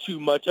way too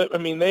much. I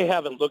mean, they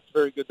haven't looked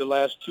very good the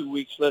last 2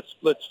 weeks.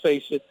 Let's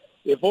face it.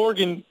 If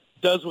Oregon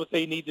does what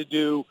they need to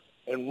do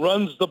and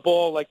runs the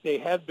ball like they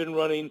had been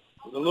running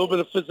with a little bit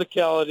of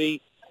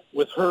physicality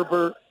with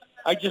Herbert,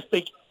 I just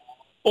think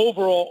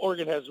overall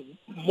Oregon has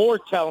more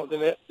talent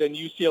than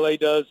UCLA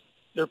does.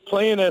 They're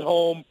playing at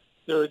home.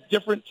 They're a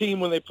different team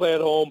when they play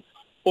at home.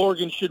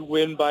 Oregon should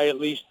win by at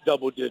least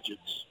double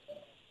digits.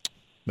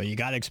 But you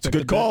got to expect it's a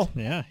good call. Best.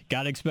 Yeah,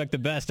 got to expect the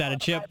best out of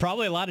Chip.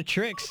 Probably a lot of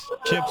tricks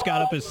Chip's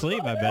got up his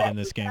sleeve, I bet, in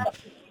this game.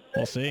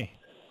 We'll see.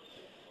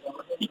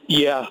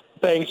 Yeah,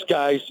 thanks,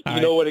 guys. All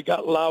you know what? It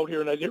got loud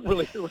here, and I didn't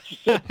really hear what you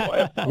said.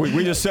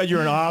 we just said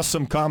you're an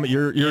awesome comment.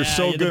 You're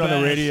so good on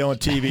the radio and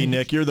TV,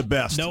 Nick. You're the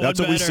best. That's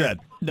what we said.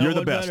 You're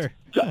the best.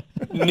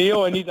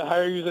 Neil, I need to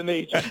hire you as an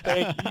agent.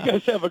 Thank you. You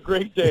guys have a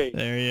great day.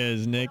 There he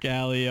is, Nick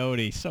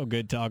Aliotti. So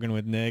good talking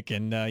with Nick,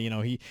 and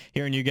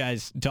hearing you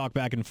guys talk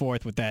back and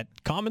forth with that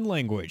common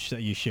language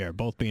that you share,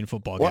 both being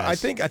football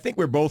guys. Well, I think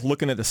we're both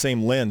looking at the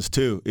same lens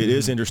too. It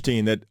is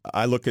interesting that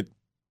I look at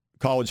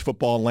college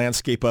football and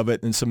landscape of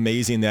it, and it's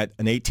amazing that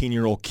an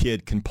 18-year-old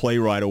kid can play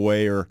right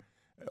away, or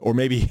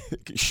maybe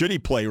should he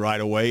play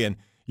right away? And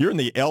you're in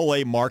the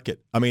L.A.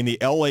 market. I mean,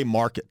 the L.A.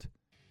 market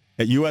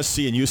at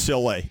USC and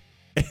UCLA.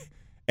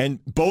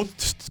 And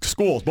both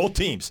schools, both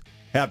teams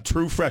have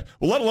true fresh.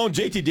 Well, let alone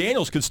JT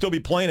Daniels could still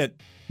be playing at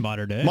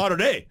Mater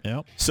Dei.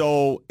 Yep.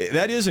 So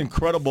that is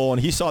incredible,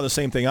 and he saw the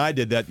same thing I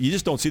did. That you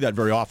just don't see that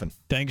very often.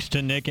 Thanks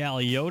to Nick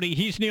Aliotti.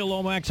 He's Neil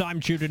Lomax. I'm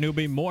Judah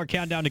Newby. More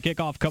Countdown to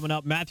Kickoff coming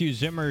up. Matthew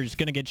Zimmer is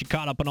going to get you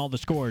caught up on all the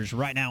scores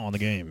right now on the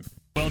game.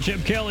 Well,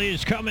 Chip Kelly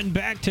is coming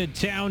back to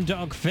town.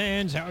 Duck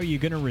fans, how are you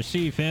going to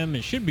receive him?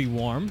 It should be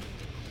warm.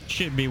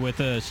 Should be with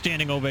a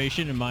standing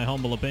ovation, in my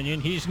humble opinion.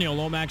 He's Neil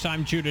Lomax.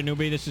 I'm Judah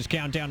Newby. This is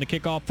Countdown to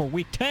Kickoff for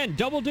Week 10.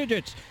 Double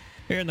digits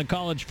here in the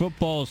college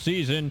football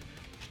season.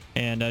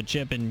 And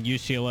Chip and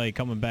UCLA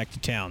coming back to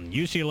town.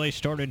 UCLA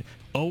started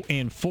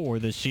 0-4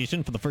 this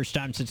season for the first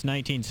time since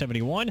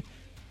 1971.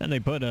 Then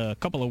they put a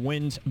couple of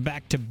wins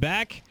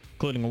back-to-back,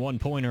 including a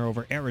one-pointer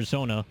over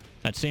Arizona,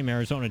 that same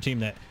Arizona team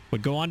that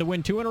would go on to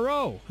win 2 in a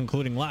row,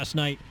 including last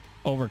night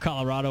over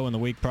Colorado and the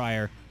week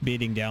prior,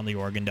 beating down the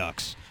Oregon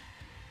Ducks.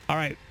 All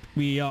right.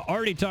 We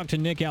already talked to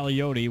Nick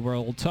Aliotti.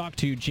 We'll talk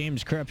to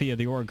James Crepea of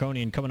the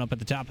Oregonian coming up at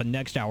the top of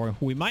next hour.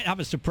 We might have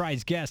a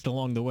surprise guest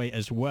along the way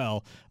as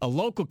well. A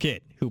local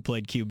kid who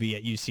played QB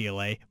at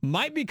UCLA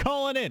might be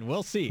calling in.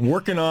 We'll see.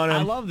 Working on him.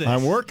 I love this.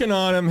 I'm working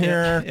on him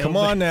here. Come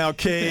on now,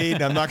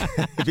 Cade. I'm not.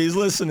 If he's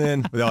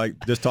listening, I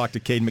just talked to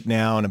Cade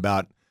McNown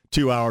about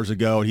 2 hours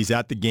ago. He's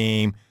at the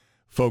game.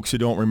 Folks who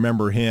don't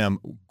remember him,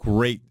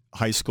 great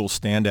high school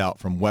standout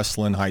from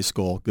Westland High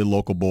School. Good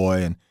local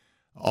boy and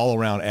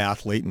all-around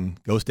athlete,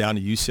 and goes down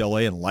to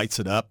UCLA and lights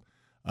it up.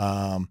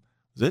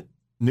 Is it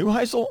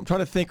Neuheisel? I'm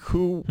trying to think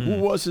who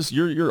was this.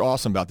 You're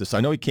awesome about this.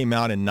 I know he came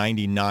out in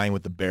 '99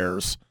 with the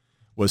Bears.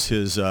 Was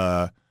his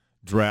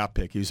draft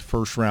pick. He was a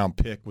first-round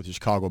pick with the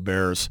Chicago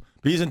Bears.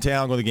 But he's in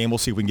town going to the game. We'll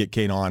see if we can get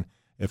Kate on,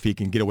 if he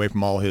can get away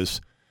from all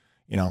his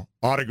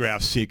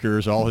autograph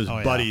seekers, all his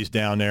buddies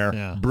down there.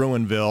 Yeah.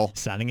 Bruinville.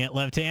 Signing it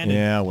left-handed.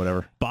 Yeah,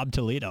 whatever. Bob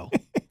Toledo.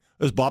 It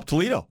was Bob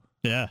Toledo.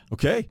 Yeah.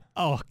 Okay.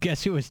 Oh,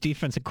 guess who was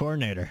defensive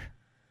coordinator?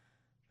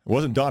 It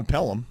wasn't Don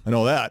Pelham. I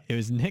know that. It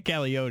was Nick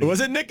Aliotti. Was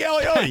it Nick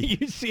Aliotti?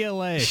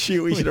 UCLA.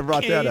 Shoot, we should have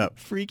brought that up.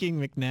 Freaking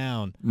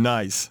McNown.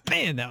 Nice.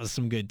 Man, that was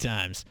some good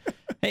times.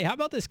 Hey, how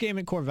about this game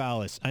in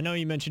Corvallis? I know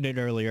you mentioned it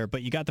earlier,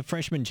 but you got the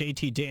freshman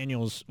JT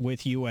Daniels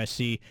with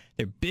USC.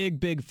 They're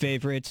big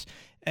favorites.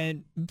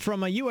 And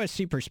from a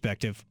USC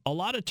perspective, a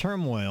lot of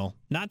turmoil,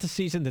 not the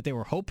season that they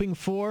were hoping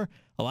for,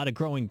 a lot of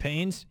growing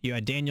pains. You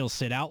had Daniels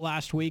sit out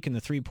last week in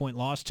the 3-point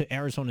loss to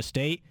Arizona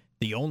State,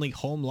 the only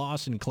home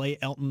loss in Clay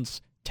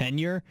Elton's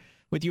tenure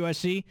with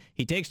USC.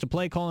 He takes the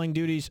play calling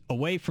duties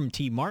away from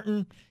T.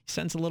 Martin. He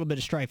sends a little bit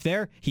of strife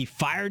there. He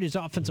fired his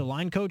offensive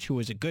line coach, who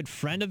was a good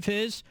friend of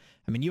his.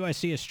 I mean,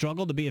 USC has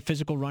struggled to be a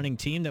physical running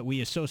team that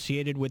we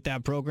associated with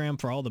that program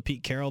for all the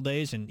Pete Carroll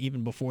days and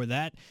even before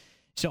that.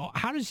 So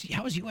how is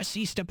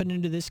USC stepping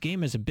into this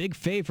game as a big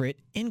favorite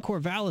in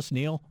Corvallis,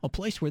 Neil, a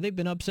place where they've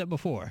been upset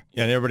before?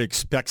 Yeah, and everybody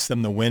expects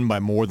them to win by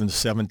more than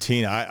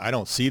 17. I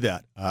don't see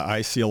that.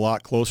 I see a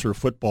lot closer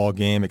football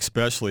game,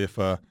 especially if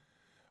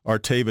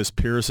Artavis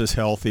Pierce is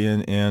healthy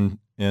and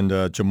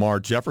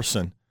Jamar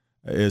Jefferson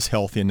is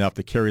healthy enough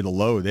to carry the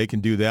load. They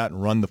can do that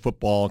and run the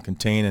football and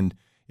contain. And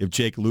if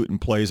Jake Luton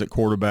plays at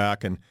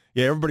quarterback, and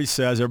yeah,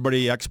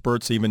 everybody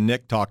experts, even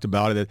Nick talked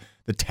about it, that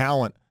the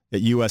talent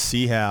that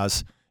USC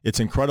has, it's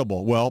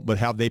incredible. Well, but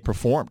have they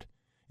performed?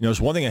 You know,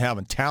 there's one thing of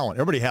having talent.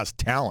 Everybody has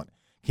talent.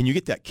 Can you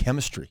get that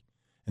chemistry?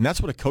 And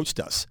that's what a coach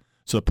does.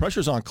 So the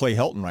pressure's on Clay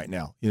Helton right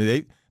now. You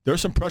know,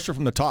 there's some pressure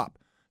from the top.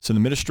 So the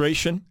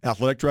administration,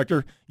 athletic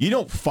director, you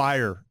don't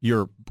fire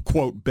your,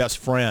 quote, best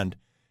friend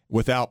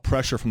without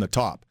pressure from the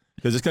top,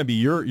 because it's going to be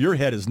your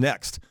head is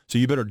next. So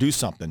you better do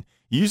something.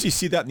 You usually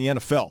see that in the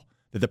NFL,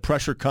 that the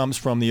pressure comes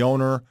from the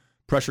owner,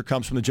 pressure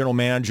comes from the general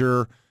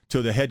manager,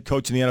 to the head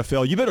coach in the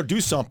NFL. You better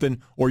do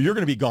something or you're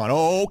going to be gone.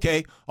 Oh,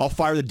 okay, I'll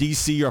fire the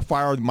DC or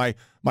fire my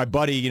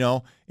buddy, you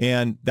know,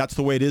 and that's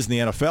the way it is in the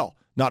NFL.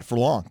 Not for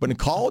long. But in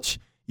college,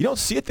 you don't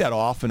see it that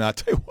often. I'll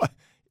tell you what,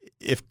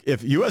 if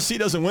USC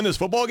doesn't win this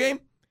football game,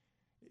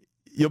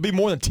 you'll be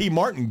more than T.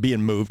 Martin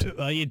being moved.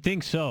 You'd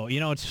think so. You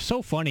know, it's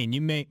so funny, and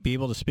you may be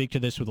able to speak to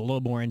this with a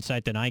little more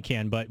insight than I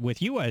can, but with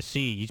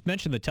USC, you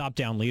mentioned the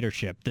top-down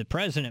leadership. The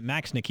president,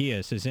 Max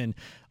Nikias, is in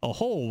a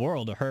whole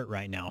world of hurt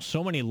right now.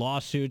 So many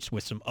lawsuits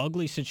with some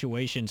ugly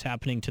situations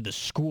happening to the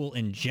school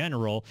in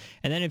general.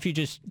 And then if you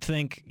just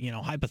think, you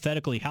know,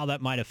 hypothetically how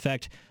that might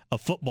affect a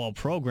football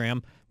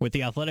program with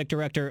the athletic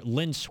director,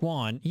 Lynn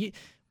Swann.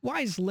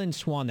 Why is Lynn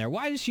Swann there?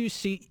 Why does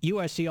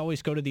USC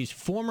always go to these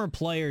former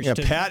players? Yeah,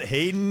 Pat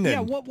Hayden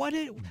and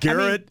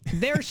Garrett. I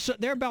mean,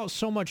 they're about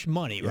so much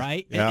money,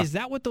 right? Yeah. Is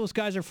that what those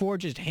guys are for?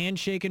 Just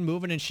handshaking,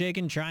 moving and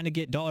shaking, trying to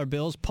get dollar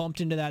bills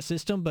pumped into that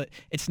system, but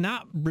it's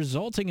not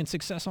resulting in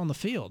success on the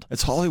field.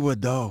 It's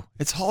Hollywood, though.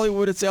 It's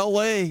Hollywood. It's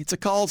L.A. It's a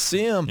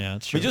Coliseum. Yeah,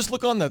 that's true. You just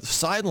look on the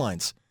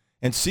sidelines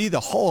and see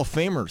the Hall of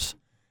Famers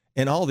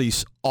and all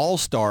these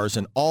all-stars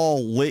and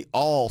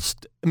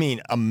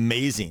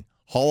amazing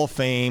Hall of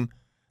Fame.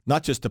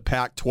 Not just the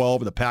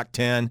Pac-12 or the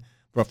Pac-10,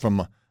 but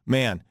from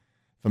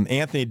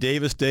Anthony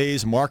Davis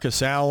days,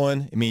 Marcus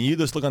Allen. I mean, you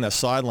just look on that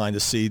sideline to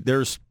see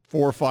there's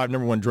 4 or 5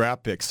 number 1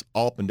 draft picks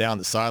all up and down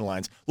the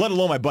sidelines, let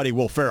alone my buddy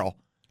Will Ferrell.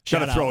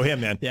 Got to throw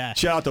him in. Yeah.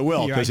 Shout out to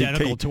Will, because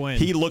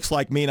he looks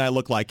like me and I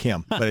look like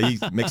him, but he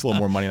makes a little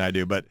more money than I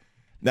do. But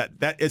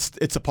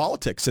it's a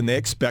politics, and they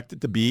expect it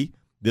to be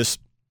this.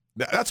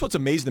 That's what's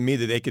amazing to me,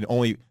 that they can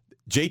only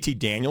JT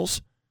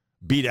Daniels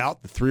beat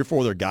out the 3 or 4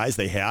 of their guys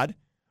they had.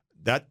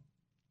 That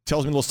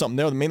tells me a little something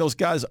there. Maybe those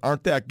guys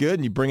aren't that good,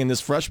 and you bring in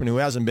this freshman who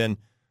hasn't been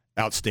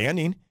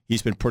outstanding.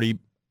 He's been pretty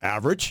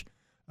average.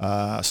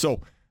 So,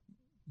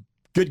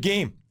 good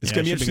game. It's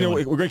going to be interesting.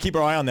 We're going to keep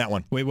our eye on that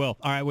one. We will.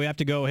 All right, we have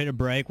to go hit a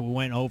break. We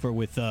went over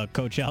with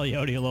Coach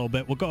Aliotti a little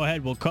bit. We'll go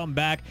ahead. We'll come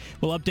back.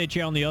 We'll update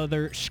you on the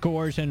other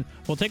scores, and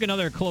we'll take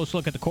another close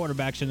look at the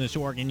quarterbacks in this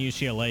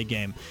Oregon-UCLA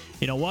game.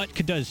 You know, what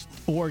does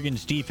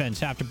Oregon's defense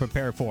have to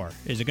prepare for?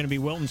 Is it going to be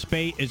Wilton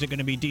Speight? Is it going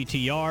to be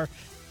DTR?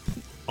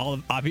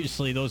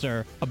 Obviously, those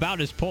are about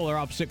as polar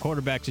opposite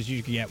quarterbacks as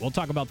you can get. We'll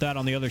talk about that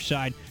on the other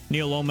side.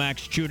 Neil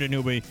Lomax, Judah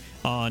Newby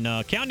on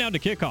Countdown to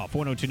Kickoff,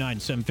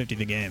 102.9, 750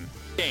 The Game.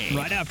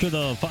 Right after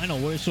the final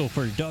whistle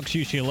for Ducks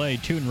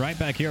UCLA, tune right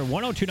back here,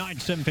 102.9,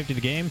 750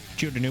 The Game.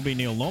 Judah Newby,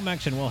 Neil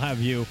Lomax, and we'll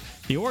have you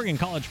the Oregon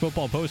College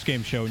Football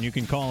postgame show, and you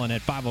can call in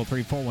at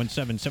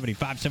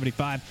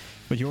 503-417-7575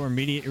 with your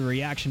immediate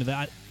reaction to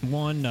that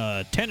one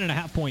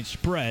 10.5-point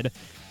spread.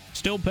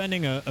 Still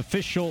pending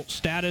official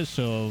status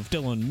of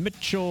Dylan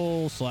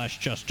Mitchell /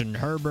 Justin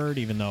Herbert,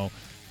 even though,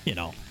 you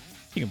know,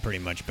 you can pretty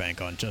much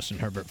bank on Justin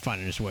Herbert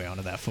finding his way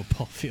onto that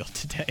football field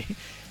today.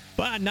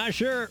 But not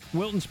sure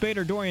Wilton Speight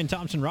or Dorian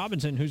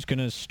Thompson-Robinson who's going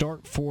to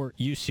start for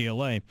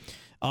UCLA.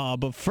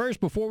 But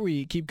first, before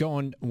we keep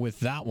going with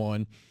that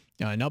one,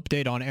 an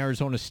update on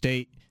Arizona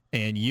State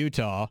and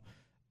Utah.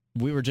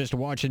 We were just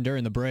watching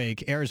during the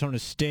break. Arizona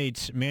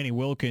State's Manny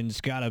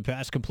Wilkins got a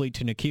pass complete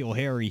to N'Keal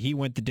Harry. He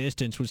went the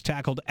distance, was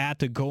tackled at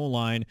the goal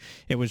line.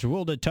 It was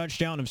ruled a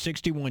touchdown of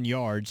 61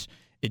 yards.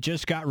 It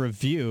just got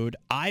reviewed.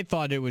 I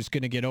thought it was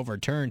going to get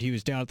overturned. He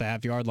was down at the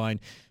half-yard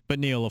line. But,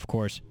 Neil, of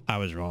course, I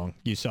was wrong.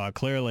 You saw it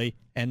clearly.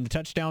 And the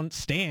touchdown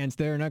stands.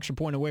 They're an extra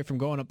point away from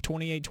going up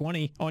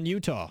 28-20 on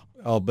Utah.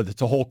 Oh, but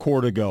it's a whole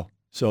quarter to go.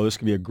 So this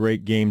can be a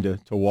great game to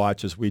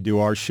watch as we do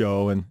our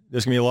show. And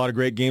there's going to be a lot of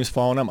great games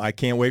following them. I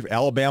can't wait for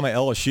Alabama,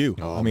 LSU.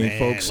 Oh, I mean, man,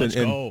 folks, let's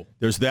and go.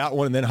 There's that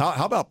one. And then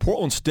how about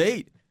Portland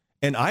State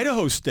and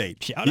Idaho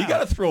State? Shout you out. got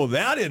to throw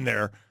that in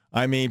there.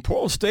 I mean,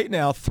 Portland State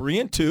now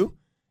 3-2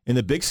 in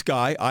the Big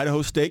Sky.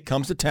 Idaho State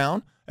comes to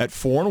town at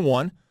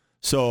 4-1.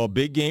 So a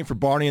big game for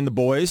Barney and the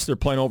boys. They're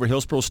playing over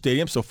Hillsborough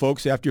Stadium. So,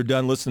 folks, after you're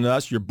done listening to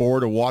us, you're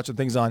bored of watching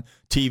things on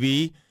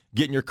TV,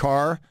 get in your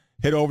car,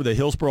 head over to the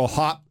Hillsborough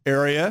Hop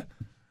area,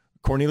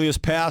 Cornelius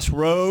Pass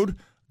Road,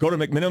 go to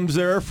McMinim's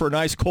there for a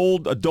nice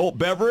cold adult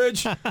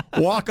beverage,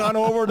 walk on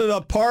over to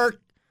the park,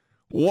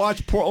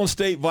 Watch Portland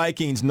State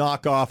Vikings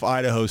knock off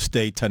Idaho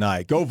State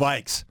tonight. Go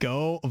Vikes.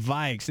 Go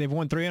Vikes. They've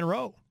won 3 in a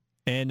row.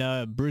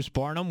 And Bruce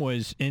Barnum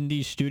was in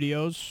these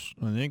studios,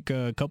 I think,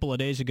 a couple of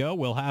days ago.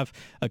 We'll have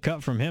a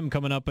cut from him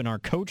coming up in our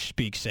Coach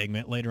Speak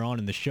segment later on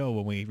in the show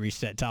when we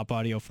reset top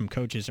audio from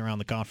coaches around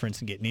the conference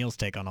and get Neil's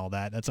take on all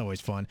that. That's always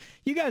fun.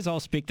 You guys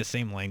all speak the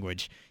same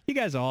language. You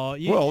guys all...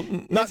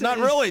 not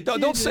really.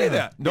 Don't say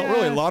that. Don't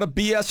really. A lot of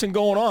BSing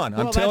going on.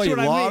 I'm telling you,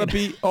 a lot of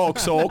B... Oh,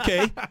 so,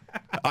 okay.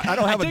 I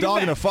don't have a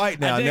dog in a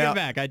fight now. I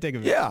take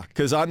it back. Yeah,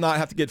 because I'm not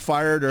have to get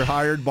fired or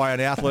hired by an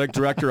athletic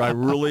director. I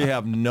really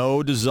have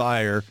no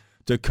desire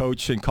to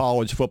coach in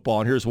college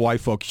football. And here's why,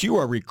 folks. You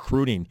are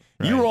recruiting.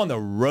 Right. You're on the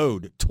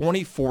road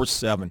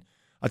 24/7.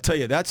 I tell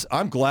you,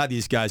 I'm glad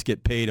these guys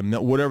get paid and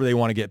whatever they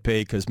want to get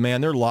paid because,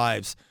 man, their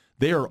lives,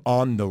 they are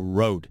on the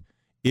road.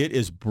 It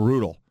is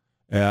brutal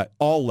at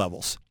all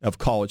levels of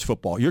college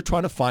football. You're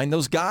trying to find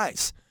those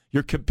guys.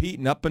 You're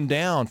competing up and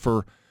down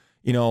for,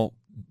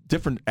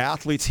 different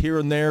athletes here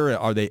and there.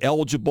 Are they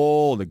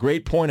eligible? The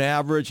grade point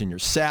average and your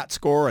SAT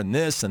score and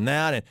this and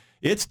that. And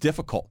it's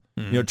difficult.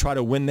 Try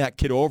to win that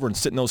kid over and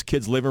sit in those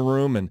kids' living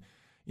room and,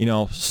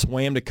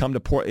 sway him to come to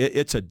port.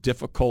 It's a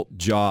difficult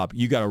job.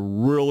 You got to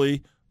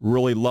really,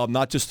 really love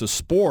not just the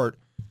sport,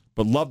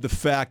 but love the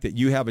fact that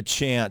you have a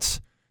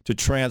chance to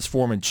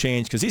transform and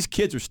change because these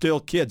kids are still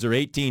kids. They're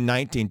 18,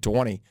 19,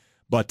 20,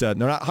 but they're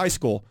not high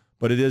school,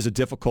 but it is a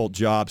difficult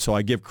job. So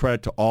I give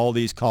credit to all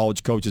these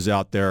college coaches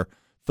out there.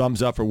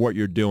 Thumbs up for what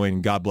you're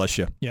doing. God bless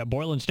you. Yeah,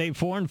 Boylan State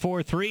 4-4,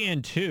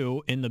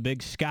 3-2 in the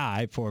Big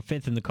Sky for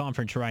 5th in the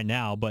conference right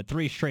now, but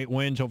 3 straight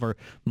wins over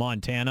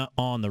Montana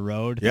on the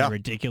road. Yeah. A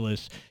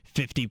ridiculous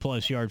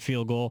 50-plus yard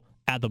field goal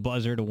at the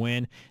buzzer to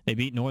win. They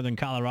beat Northern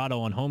Colorado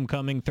on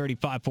homecoming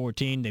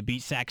 35-14. They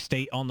beat Sac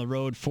State on the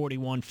road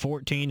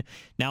 41-14.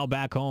 Now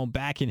back home,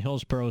 back in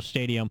Hillsborough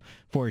Stadium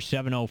for a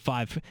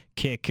 7:05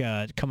 kick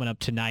coming up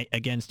tonight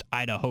against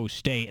Idaho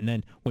State. And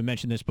then we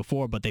mentioned this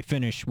before, but they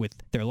finish with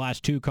their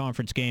last 2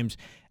 conference games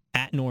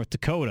at North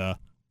Dakota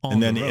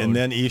on the road. And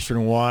then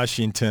Eastern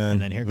Washington.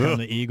 And then here come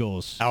the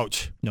Eagles.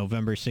 Ouch.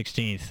 November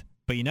 16th.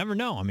 But you never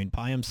know. I mean,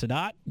 Payam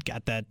Sadat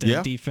got that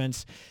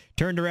defense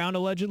turned around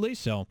allegedly,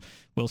 so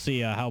we'll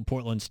see how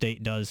Portland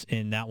State does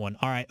in that one.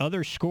 All right,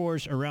 other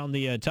scores around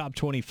the top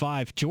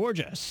 25.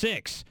 Georgia,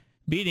 6,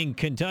 beating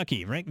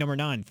Kentucky, ranked number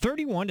 9,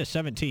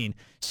 31-17.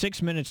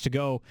 6 minutes to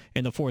go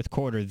in the fourth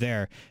quarter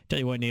there. Tell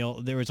you what,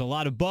 Neil, there was a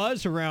lot of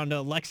buzz around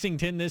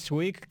Lexington this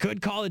week.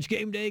 Could College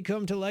Game Day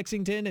come to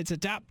Lexington? It's a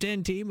top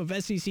 10 team of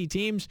SEC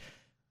teams.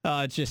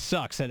 It just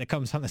sucks that it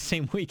comes on the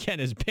same weekend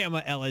as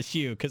Bama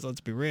LSU, because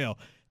let's be real,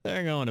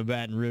 they're going to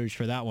Baton Rouge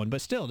for that one. But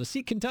still, to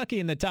see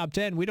Kentucky in the top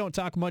 10, we don't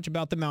talk much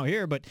about them out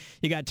here, but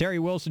you got Terry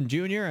Wilson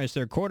Jr. as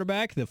their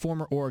quarterback, the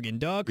former Oregon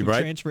Duck, who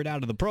transferred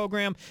out of the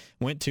program,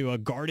 went to a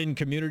Garden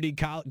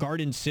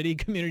City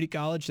Community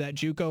College, that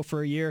JUCO,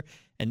 for a year,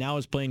 and now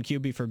is playing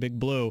QB for Big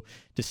Blue.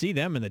 To see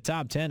them in the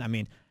top 10, I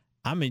mean,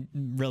 I'm a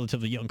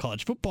relatively young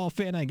college football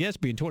fan, I guess,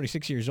 being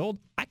 26 years old.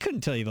 I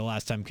couldn't tell you the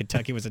last time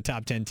Kentucky was a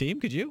top 10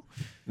 team. Could you?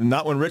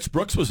 Not when Rich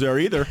Brooks was there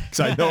either, because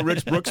I know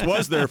Rich Brooks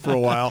was there for a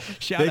while.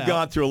 They've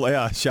gone through,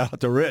 shout out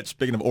to Rich,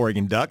 speaking of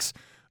Oregon Ducks.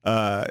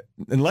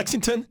 In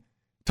Lexington,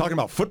 talking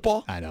about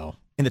football. I know.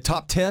 In the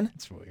top 10?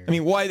 That's weird. I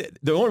mean, why?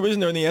 The only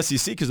reason they're in the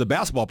SEC because of the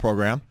basketball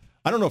program.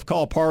 I don't know if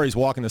Calipari's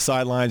walking the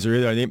sidelines or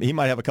either. He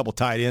might have a couple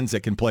tight ends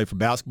that can play for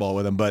basketball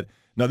with him, but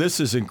no, this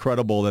is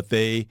incredible that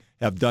they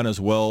have done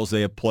as well as they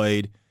have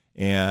played.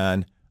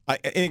 And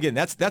again,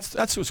 that's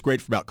what's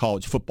great about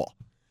college football.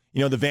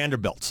 The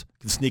Vanderbilts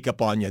can sneak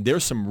up on you.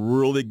 There's some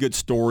really good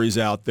stories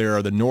out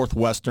there. The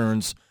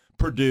Northwesterns,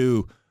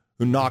 Purdue,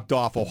 who knocked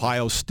off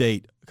Ohio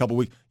State a couple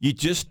weeks. You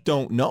just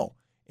don't know.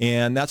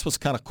 And that's what's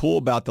kind of cool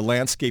about the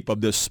landscape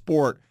of this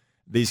sport.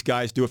 These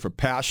guys do it for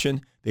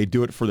passion. They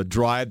do it for the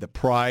drive, the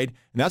pride.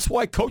 And that's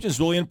why coaching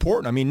is really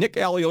important. I mean, Nick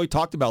Alioli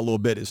talked about a little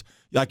bit is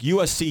like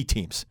USC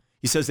teams.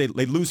 He says they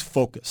lose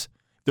focus.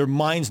 Their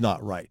mind's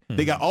not right.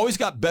 They always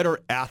got better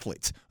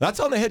athletes. That's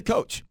on the head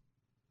coach.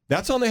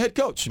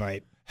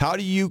 Right. How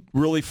do you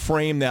really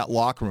frame that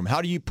locker room?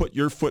 How do you put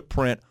your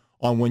footprint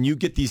on when you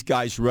get these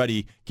guys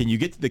ready? Can you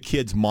get to the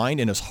kid's mind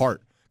and his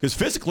heart? Because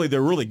physically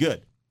they're really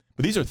good,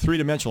 but these are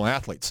three-dimensional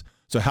athletes.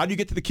 So how do you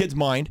get to the kid's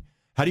mind?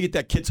 How do you get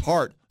that kid's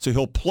heart so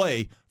he'll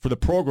play for the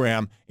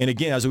program? And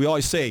again, as we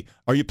always say,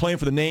 are you playing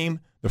for the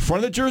name, the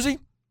front of the jersey,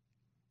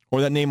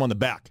 or that name on the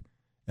back?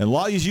 And a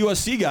lot of these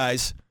USC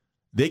guys,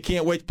 they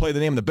can't wait to play the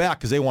name on the back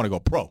because they want to go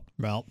pro.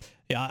 Well,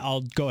 yeah,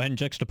 I'll go ahead and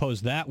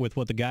juxtapose that with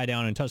what the guy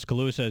down in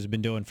Tuscaloosa has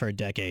been doing for a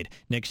decade,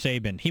 Nick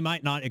Saban. He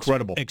might not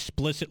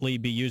explicitly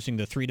be using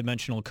the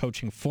three-dimensional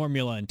coaching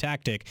formula and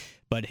tactic,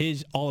 but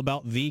he's all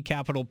about the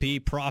capital P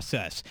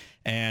process.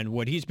 And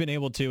what he's been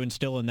able to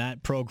instill in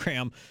that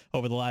program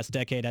over the last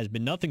decade has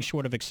been nothing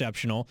short of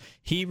exceptional.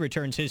 He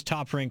returns his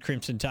top-ranked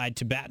Crimson Tide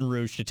to Baton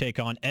Rouge to take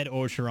on Ed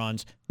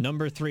Orgeron's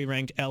number 3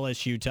 ranked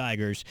LSU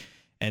Tigers.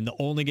 And the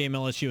only game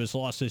LSU has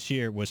lost this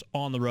year was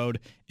on the road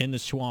in the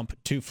Swamp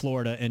to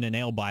Florida in a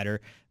nail-biter.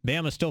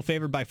 Bama's still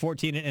favored by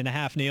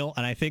 14.5, Neil,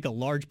 and I think a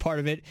large part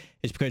of it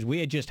is because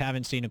we just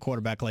haven't seen a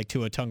quarterback like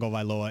Tua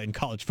Tagovailoa in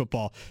college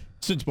football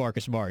since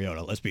Marcus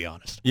Mariota, let's be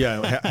honest.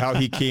 Yeah, how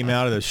he came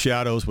out of the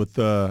shadows with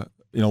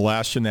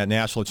last year in that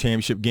national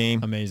championship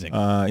game. Amazing.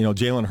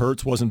 Jalen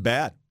Hurts wasn't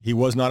bad. He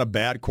was not a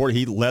bad quarterback.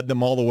 He led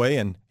them all the way,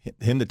 and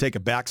him to take a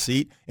back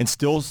seat and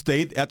still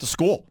stayed at the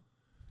school.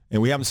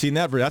 And we haven't seen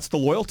that. That's the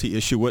loyalty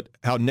issue with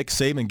how Nick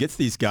Saban gets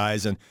these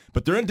guys.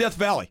 But they're in Death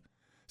Valley.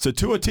 So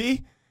to a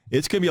T,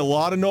 it's going to be a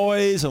lot of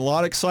noise and a lot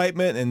of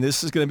excitement, and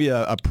this is going to be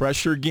a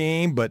pressure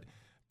game. But,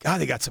 God,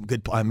 they got some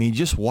good – I mean,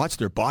 just watch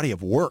their body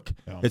of work.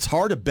 Yeah. It's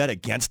hard to bet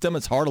against them.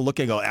 It's hard to look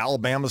and go,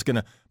 Alabama's going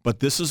to – but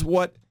this is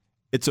what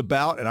it's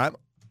about, and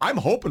I'm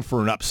hoping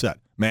for an upset,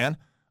 man.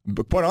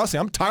 But quite honestly,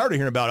 I'm tired of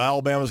hearing about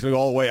Alabama's going to go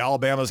all the way.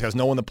 Alabama has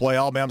no one to play.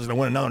 Alabama's going to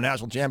win another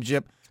national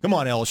championship. Come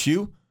on,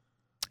 LSU.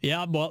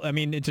 Yeah, well, I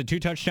mean, it's a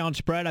 2-touchdown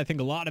spread. I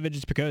think a lot of it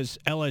is because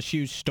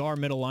LSU's star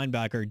middle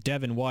linebacker,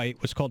 Devin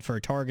White, was called for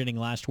a targeting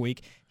last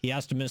week. He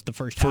has to miss the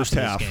first half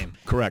of this game.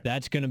 Correct.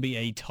 That's going to be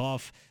a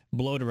tough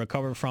blow to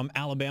recover from.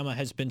 Alabama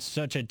has been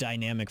such a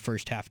dynamic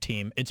first-half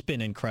team. It's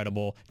been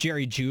incredible.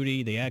 Jerry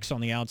Jeudy, the X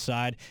on the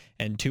outside,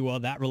 and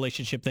Tua, that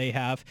relationship they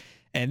have.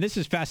 And this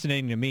is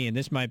fascinating to me, and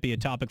this might be a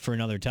topic for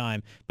another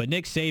time, but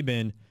Nick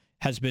Saban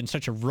has been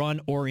such a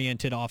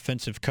run-oriented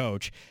offensive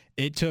coach.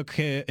 It took,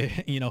 he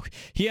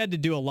had to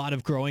do a lot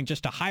of growing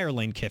just to hire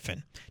Lane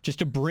Kiffin, just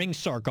to bring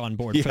Sark on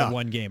board for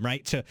one game,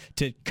 right?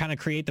 To kind of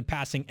create the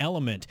passing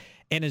element.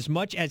 And as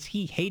much as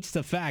he hates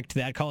the fact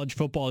that college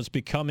football is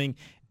becoming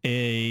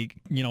a,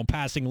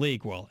 passing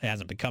league, well, it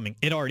hasn't becoming,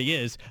 it already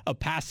is a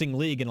passing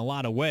league in a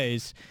lot of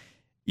ways,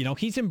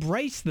 he's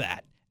embraced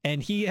that.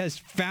 And he has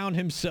found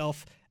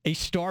himself a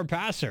star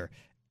passer.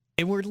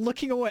 And we're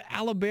looking at what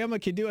Alabama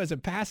can do as a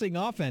passing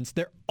offense.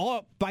 They're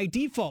all, by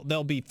default,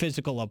 they'll be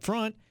physical up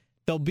front.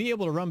 They'll be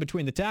able to run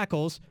between the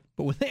tackles.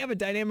 But when they have a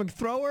dynamic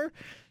thrower,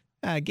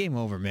 game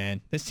over,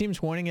 man. This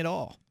team's winning it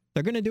all.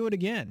 They're going to do it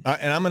again.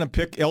 And I'm going to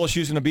pick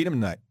LSU's going to beat them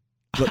tonight.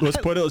 Let's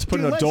put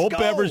an adult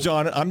beverage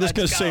on it. I'm just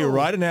going to say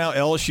right now,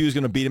 LSU is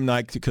going to beat them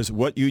tonight because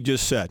what you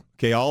just said.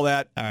 Okay, all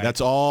that. Right. That's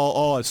all.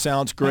 Oh, it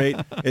sounds great.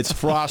 It's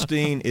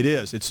frosting. It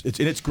is.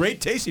 It's great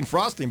tasting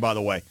frosting, by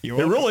the way. It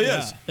really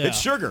is. Yeah. It's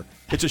sugar.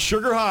 It's a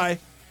sugar high,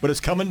 but it's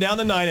coming down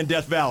the 9 in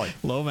Death Valley.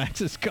 Lomax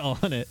is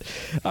calling it.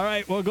 All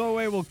right, we'll go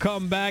away. We'll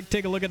come back,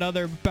 take a look at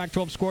other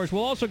Pac-12 scores.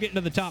 We'll also get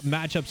into the top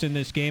matchups in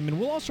this game, and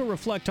we'll also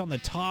reflect on the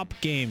top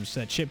games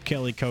that Chip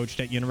Kelly coached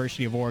at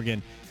University of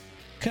Oregon.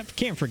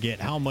 Can't forget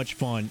how much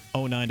fun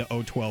 09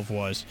 to 012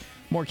 was.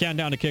 More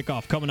Countdown to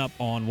Kickoff coming up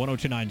on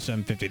 102.9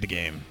 750 The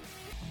Game.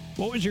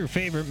 What was your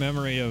favorite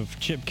memory of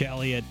Chip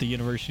Kelly at the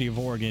University of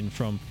Oregon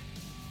from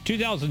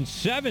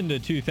 2007 to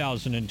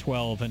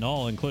 2012 and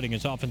all, including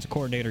his offensive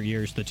coordinator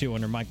years, the two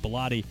under Mike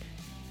Bellotti,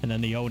 and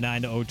then the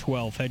 09 to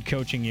 012 head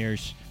coaching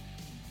years?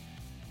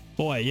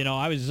 Boy,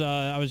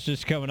 I was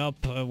just coming up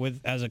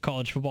as a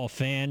college football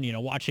fan,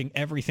 watching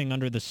everything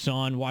under the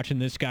sun, watching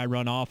this guy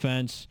run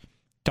offense,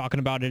 talking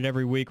about it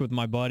every week with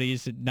my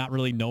buddies, not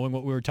really knowing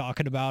what we were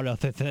talking about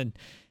other than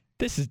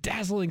this is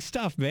dazzling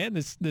stuff, man.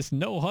 This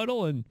no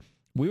huddle, and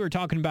we were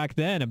talking back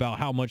then about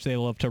how much they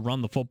love to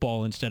run the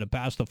football instead of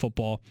pass the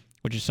football,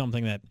 which is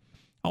something that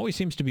always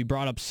seems to be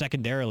brought up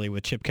secondarily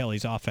with Chip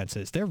Kelly's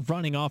offenses. They're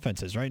running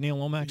offenses, right, Neil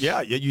Lomax?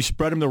 Yeah, you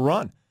spread him to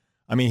run.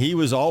 I mean, he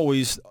was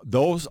always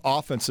those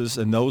offenses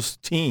and those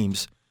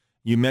teams.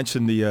 You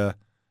mentioned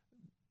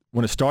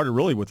when it started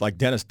really with like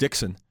Dennis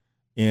Dixon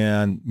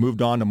and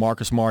moved on to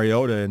Marcus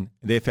Mariota, and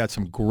they've had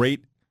some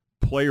great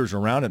players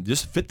around him.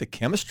 Just fit the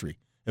chemistry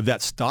of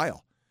that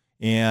style.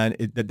 And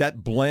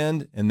that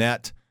blend and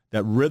that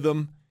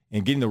rhythm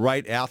and getting the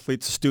right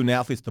athletes, the student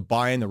athletes to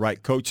buy in, the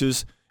right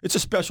coaches, it's a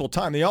special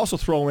time. They also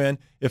throw in,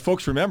 if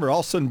folks remember, all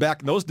of a sudden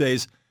back in those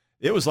days,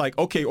 it was like,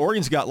 okay,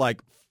 Oregon's got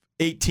like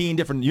 18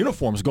 different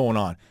uniforms going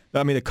on.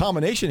 I mean, the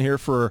combination here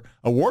for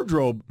a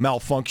wardrobe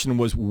malfunction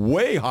was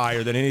way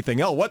higher than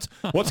anything else.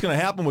 What's going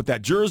to happen with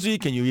that jersey?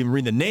 Can you even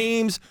read the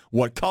names?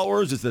 What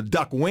colors? Is the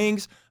duck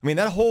wings? I mean,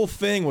 that whole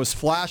thing was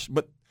flash,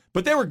 but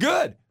they were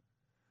good.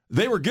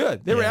 They were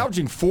good. They were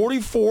averaging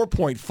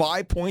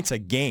 44.5 points a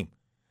game.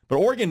 But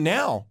Oregon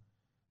now,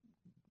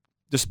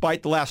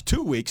 despite the last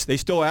 2 weeks, they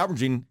still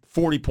averaging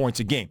 40 points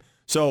a game.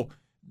 So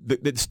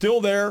it's still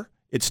there.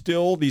 It's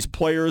still, these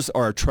players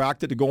are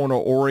attracted to going to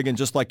Oregon,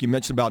 just like you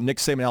mentioned about Nick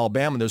Saban,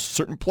 Alabama. There's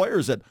certain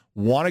players that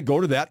want to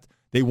go to that.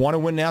 They want to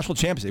win national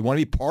championships. They want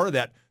to be part of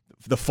that,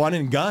 the fun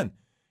and gun.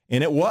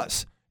 And it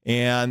was.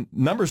 And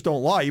numbers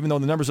don't lie, even though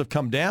the numbers have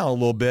come down a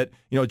little bit.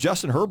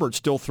 Justin Herbert's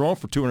still throwing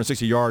for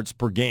 260 yards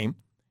per game.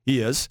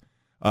 He is.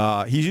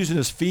 He's using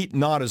his feet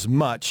not as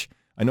much.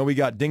 I know he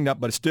got dinged up,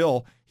 but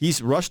still, he's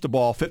rushed the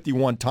ball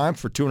 51 times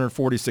for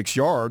 246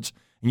 yards.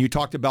 And you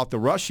talked about the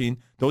rushing.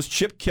 Those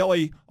Chip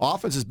Kelly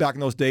offenses back in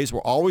those days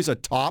were always a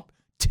top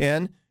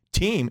 10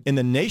 team in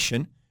the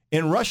nation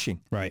in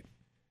rushing. Right.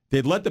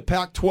 They'd led the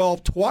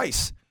Pac-12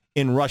 twice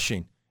in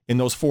rushing in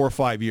those 4 or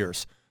 5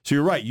 years. So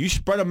you're right. You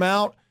spread them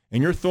out,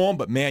 and you're throwing,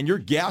 but, man, you're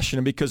gashing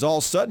them because all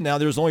of a sudden now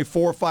there's only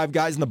 4 or 5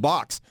 guys in the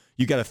box.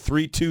 You got a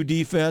 3-2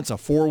 defense, a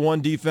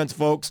 4-1 defense,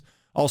 folks.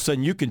 All of a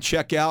sudden you can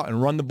check out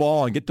and run the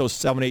ball and get those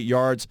 7-8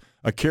 yards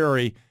a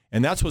carry,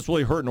 and that's what's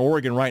really hurting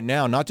Oregon right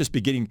now, not just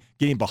be getting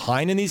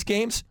behind in these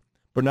games,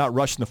 but not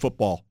rushing the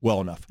football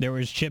well enough. There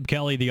was Chip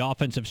Kelly, the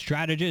offensive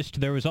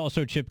strategist. There was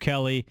also Chip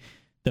Kelly,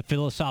 the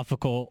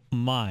philosophical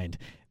mind.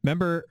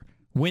 Remember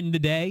win the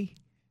day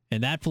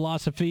and that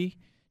philosophy?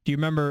 Do you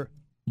remember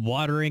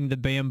watering the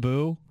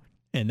bamboo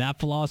and that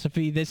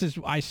philosophy?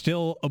 I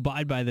still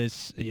abide by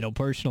this,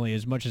 personally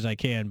as much as I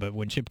can. But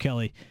when Chip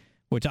Kelly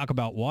would talk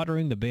about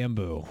watering the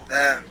bamboo.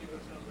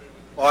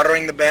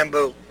 Watering the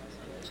bamboo.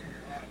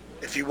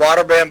 If you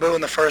water bamboo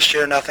in the first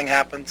year, nothing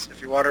happens.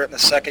 If you water it in the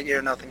second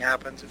year, nothing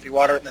happens. If you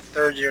water it in the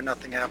third year,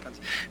 nothing happens.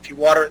 If you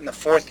water it in the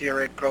fourth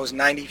year, it grows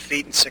 90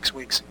 feet in 6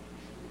 weeks.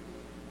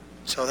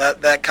 So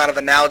that kind of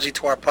analogy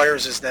to our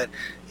players is that,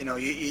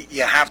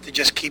 you have to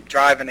just keep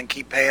driving and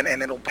keep paying,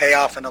 and it'll pay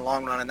off in the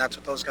long run, and that's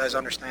what those guys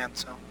understand.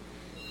 So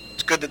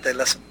it's good that they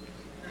listen.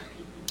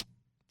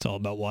 It's all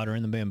about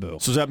watering the bamboo.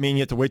 So does that mean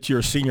you have to wait till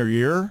your senior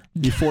year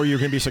before you're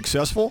going to be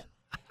successful?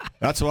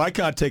 That's what I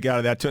kind of take out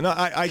of that, too. No,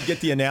 I get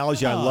the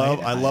analogy. I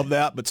love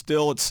that, but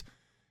still it's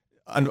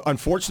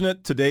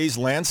unfortunate today's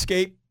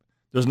landscape.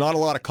 There's not a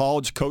lot of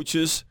college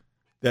coaches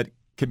that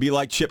can be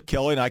like Chip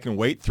Kelly, and I can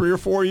wait 3 or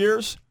 4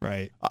 years.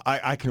 Right.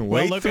 I can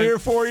wait 3 or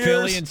 4 years.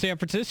 Philly and San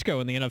Francisco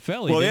in the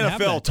NFL. Well, the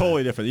NFL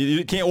totally different.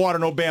 You can't water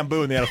no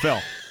bamboo in the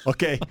NFL.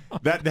 Okay,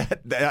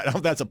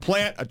 that's a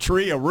plant, a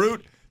tree, a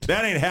root.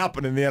 That ain't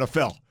happening in the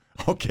NFL.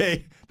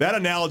 Okay, that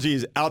analogy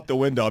is out the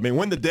window. I mean,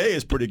 win the day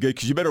is pretty good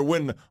because you better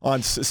win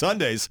on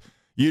Sundays.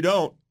 You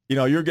don't.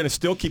 You're going to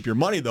still keep your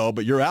money though,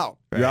 but you're out.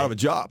 Right. You're out of a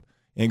job,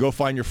 and go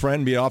find your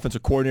friend, be an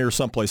offensive coordinator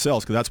someplace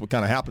else because that's what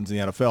kind of happens in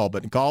the NFL.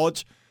 But in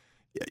college,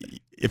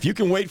 if you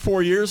can wait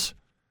 4 years,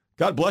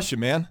 God bless you,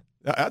 man.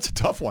 That's a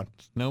tough one.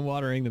 No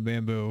watering the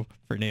bamboo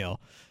for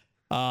Neil.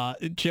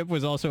 Chip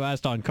was also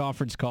asked on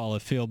conference call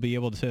if he'll be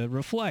able to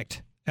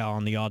reflect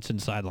on the Autzen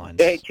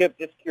sidelines. Hey, Chip,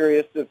 just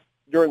curious if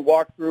during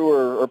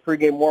walkthrough or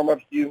pregame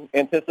warm-ups, do you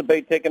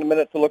anticipate taking a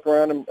minute to look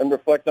around and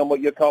reflect on what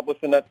you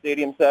accomplished in that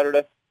stadium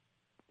Saturday?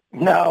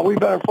 No, we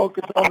better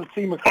focus on the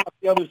team across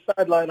the other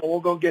sideline, or we'll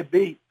go get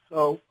beat.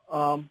 So,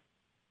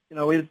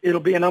 it'll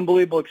be an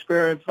unbelievable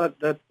experience.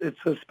 That it's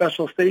a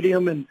special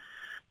stadium and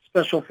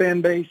special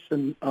fan base,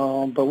 and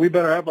but we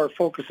better have our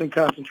focus and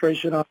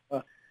concentration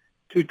on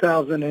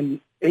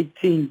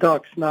 2018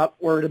 Ducks, not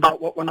worried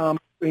about what went on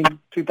between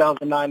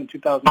 2009 and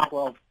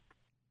 2012.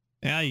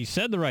 Yeah, you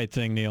said the right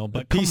thing, Neil,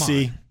 but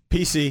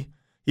PC.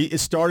 It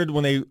started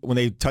when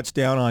they touched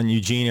down on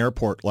Eugene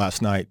Airport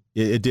last night.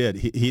 It did.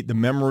 The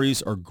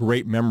memories are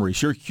great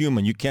memories. You're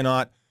human. You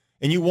cannot,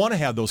 and you want to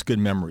have those good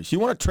memories. You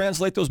want to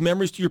translate those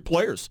memories to your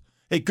players.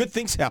 Hey, good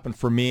things happen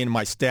for me and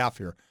my staff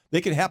here. They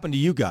can happen to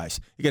you guys.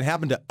 It can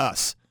happen to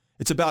us.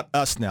 It's about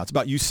us now. It's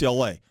about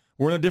UCLA.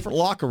 We're in a different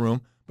locker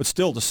room, but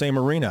still the same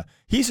arena.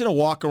 He's going to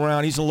walk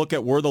around. He's going to look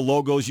at where the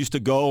logos used to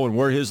go and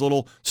where his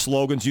little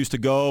slogans used to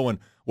go and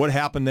what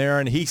happened there.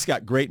 And he's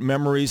got great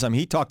memories. I mean,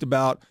 he talked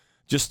about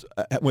just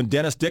when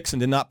Dennis Dixon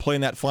did not play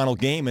in that final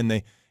game and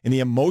the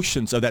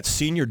emotions of that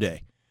senior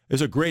day.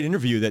 There's a great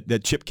interview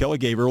that Chip Kelly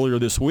gave earlier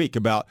this week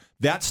about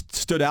that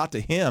stood out to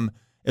him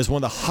as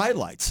one of the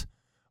highlights.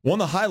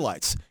 One of the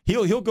highlights.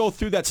 He'll go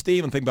through that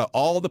stadium and think about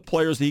all the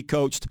players that he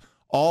coached,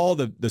 all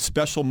the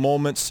special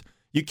moments.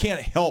 You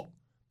can't help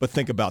but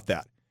think about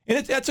that.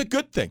 And that's a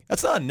good thing.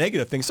 That's not a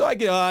negative thing. So we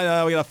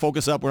got to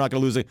focus up. We're not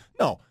going to lose it.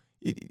 No.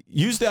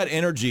 Use that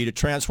energy to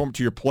transform it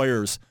to your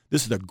players.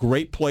 This is a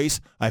great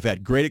place. I've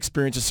had great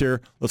experiences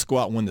here. Let's go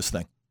out and win this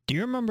thing. Do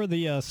you remember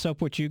the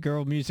Sup With You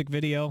Girl music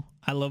video,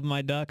 I Love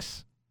My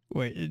Ducks?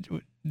 Wait,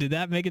 did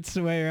that make its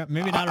way around?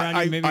 Maybe not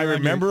around you, maybe I around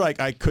remember you.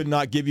 I could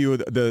not give you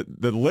the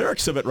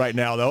lyrics of it right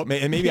now, though,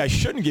 and maybe I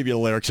shouldn't give you the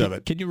lyrics of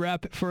it. Can you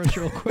rap it for us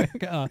real quick?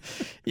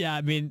 Yeah,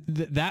 I mean,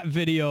 that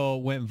video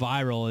went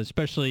viral,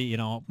 especially,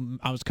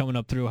 I was coming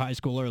up through high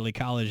school, early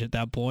college at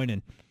that point,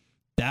 and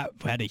that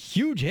had a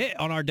huge hit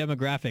on our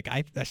demographic.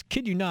 I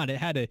kid you not, it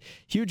had a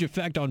huge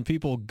effect on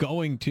people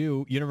going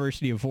to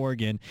University of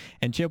Oregon,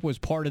 and Chip was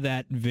part of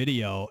that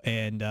video,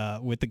 and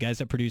with the guys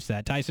that produced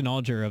that. Tyson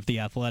Alger of The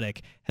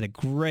Athletic had a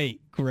great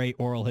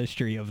oral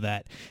history of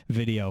that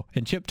video,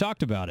 and Chip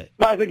talked about it.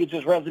 I think it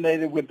just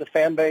resonated with the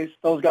fan base.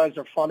 Those guys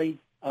are funny.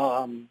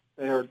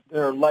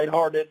 They're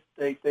lighthearted.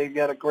 They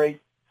got a great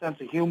sense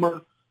of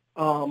humor.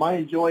 I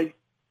enjoyed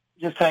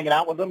just hanging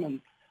out with them and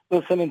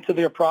listening to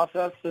their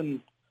process, and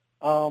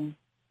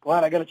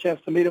glad I got a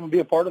chance to meet him and be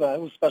a part of that.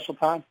 It was a special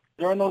time.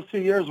 During those 2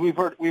 years, we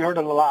heard it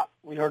a lot.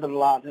 We heard it a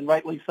lot, and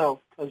rightly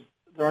so, because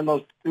during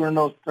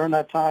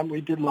that time,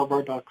 we did love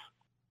our Ducks.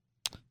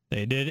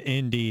 They did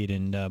indeed,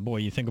 and boy,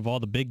 you think of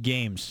all the big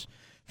games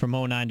from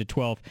 09 to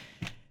 12,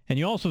 and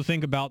you also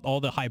think about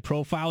all the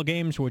high-profile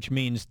games, which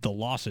means the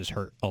losses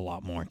hurt a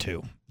lot more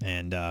too.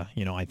 And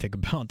I think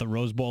about the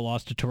Rose Bowl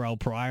loss to Terrell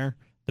Pryor,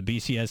 the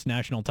BCS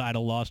national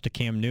title loss to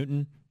Cam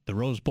Newton, the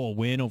Rose Bowl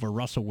win over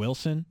Russell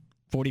Wilson,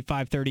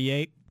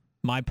 45-38,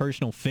 my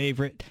personal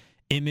favorite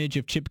image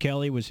of Chip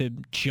Kelly was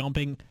him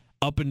jumping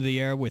up into the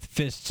air with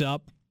fists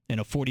up in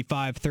a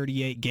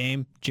 45-38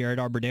 game. Jared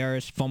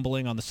Arboderis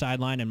fumbling on the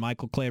sideline and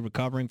Michael Clay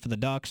recovering for the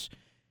Ducks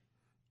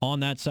on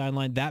that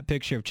sideline. That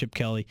picture of Chip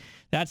Kelly,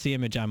 that's the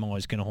image I'm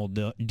always going to hold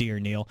dear,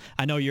 Neil.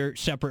 I know you're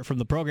separate from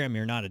the program.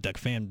 You're not a Duck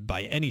fan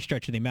by any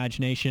stretch of the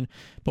imagination.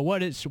 But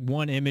what is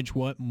one image,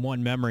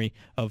 one memory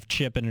of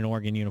Chip in an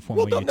Oregon uniform?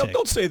 Well,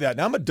 don't say that.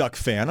 Now, I'm a Duck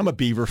fan. I'm a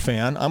Beaver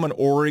fan. I'm an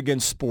Oregon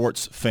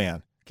sports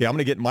fan. Okay, I'm going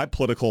to get in my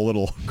political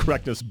little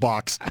correctness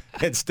box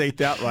and state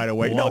that right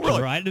away. No,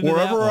 really. Right into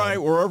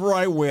wherever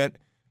I went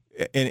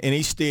in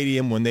any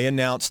stadium when they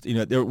announced,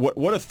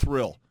 what a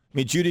thrill. I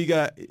mean, Judy,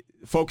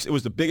 folks, it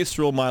was the biggest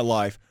thrill of my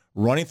life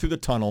running through the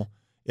tunnel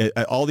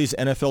at all these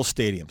NFL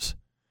stadiums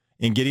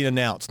and getting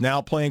announced. Now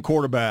playing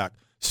quarterback,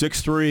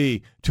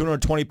 6'3",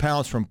 220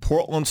 pounds from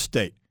Portland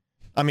State.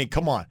 I mean,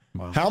 come on.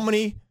 Wow. How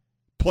many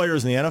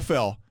players in the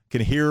NFL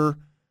can hear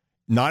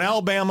not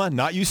Alabama,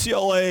 not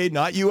UCLA,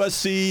 not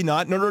USC,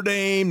 not Notre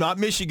Dame, not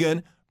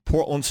Michigan,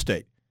 Portland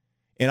State?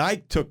 And I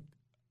took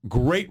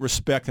great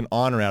respect and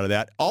honor out of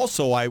that.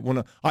 Also,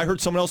 when I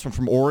heard someone else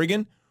from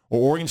Oregon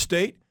or Oregon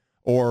State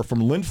or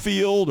from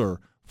Linfield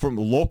or from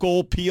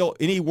local PO,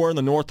 anywhere in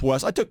the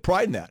Northwest, I took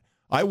pride in that.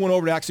 I went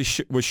over to actually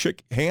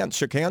shook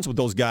hands with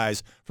those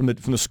guys from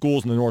the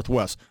schools in the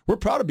Northwest. We're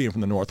proud of being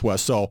from the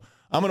Northwest. So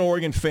I'm an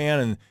Oregon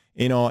fan,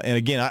 and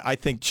again, I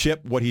think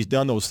Chip, what he's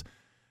done,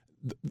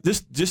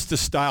 just the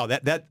style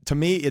that to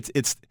me,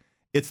 it's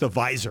the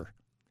visor.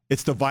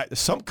 It's the visor.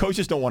 Some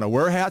coaches don't want to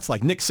wear hats,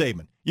 like Nick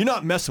Saban. You're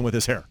not messing with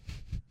his hair,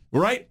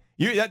 right?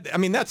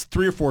 That's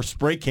 3 or 4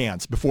 spray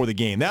cans before the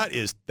game. That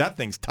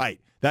thing's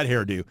tight. That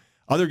hairdo.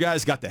 Other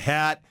guys got the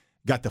hat,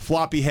 got the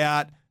floppy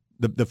hat,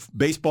 the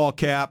baseball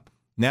cap.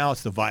 Now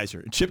it's the visor.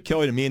 And Chip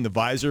Kelly to me in the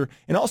visor,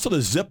 and also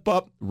the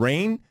zip-up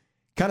rain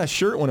kind of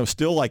shirt when it was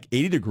still like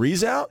 80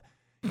 degrees out.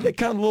 That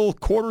kind of little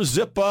quarter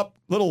zip-up,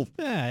 little,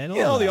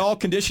 the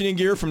all-conditioning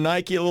gear from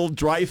Nike, a little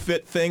dry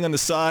fit thing on the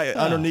side,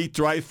 underneath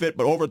dry fit,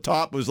 but over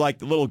top was like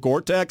the little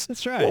Gore-Tex.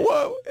 That's right.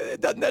 Whoa,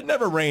 that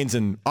never rains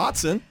in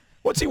Autzen.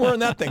 What's he wearing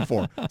that thing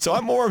for? So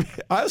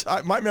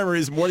my memory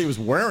is what he was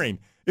wearing.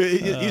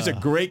 He's a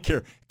great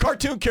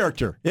cartoon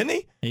character, isn't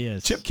he? He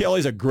is. Chip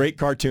Kelly's a great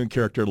cartoon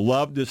character.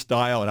 Loved his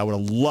style, and I would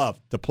have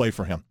loved to play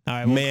for him. All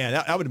right, man,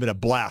 that would have been a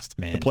blast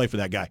to play for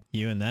that guy.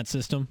 You in that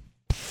system,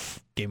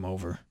 game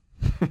over.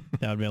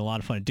 That would be a lot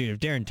of fun. Dude, if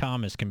Darren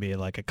Thomas can be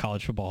like a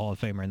college football Hall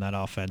of Famer in that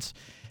offense,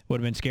 would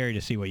have been scary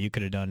to see what you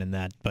could have done in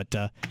that. But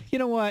you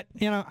know what?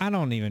 I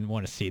don't even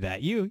want to see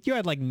that. You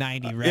had like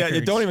 90 records.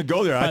 Yeah, don't even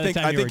go there. I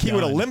think he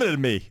would have limited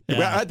me. Yeah.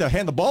 I had to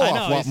hand the ball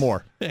off a lot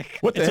more.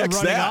 What the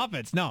heck's that?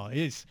 Offense. No,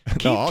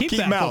 I'll keep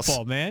that mouse.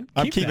 Football, man.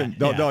 I'm keeping.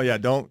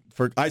 Don't.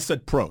 I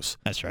said pros.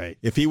 That's right.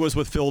 If he was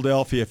with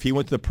Philadelphia, if he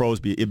went to the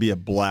pros, it'd be a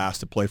blast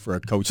to play for a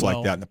coach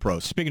like that in the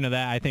pros. Speaking of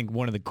that, I think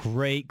one of the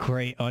great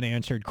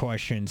unanswered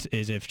questions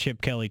is if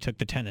Chip Kelly took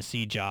the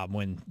Tennessee job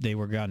when they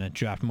were going to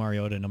draft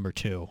Mariota number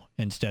 2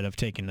 instead of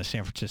taking the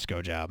San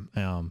Francisco job.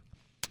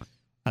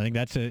 I think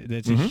that's a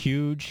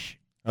huge.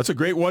 That's a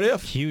great what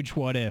if. Huge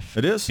what if.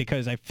 It is.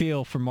 Because I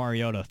feel for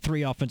Mariota,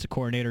 3 offensive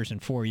coordinators in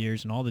 4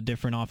 years and all the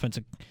different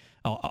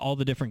all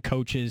the different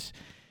coaches.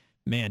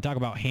 Man, talk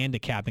about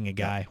handicapping a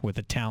guy with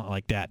a talent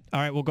like that. All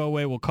right, we'll go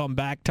away. We'll come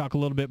back, talk a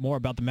little bit more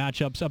about the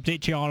matchups,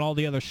 update you on all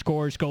the other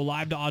scores, go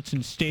live to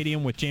Autzen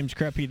Stadium with James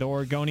Krepke, the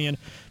Oregonian.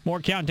 More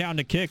countdown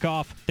to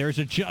kickoff. There's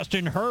a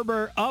Justin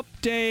Herbert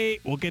update.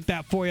 We'll get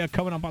that for you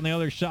coming up on the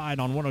other side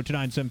on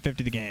 102.9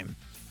 750 The Game.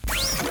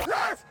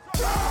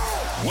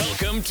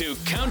 Welcome to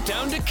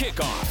Countdown to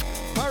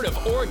Kickoff, part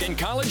of Oregon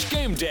College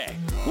Game Day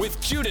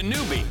with Judah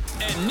Newby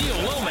and Neil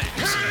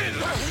Lomax.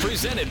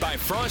 Presented by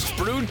Frost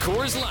Brewed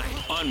Coors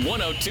Light on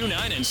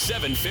 102.9 and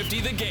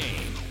 750 The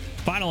Game.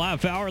 Final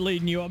half hour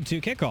leading you up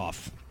to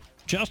kickoff.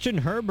 Justin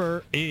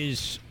Herbert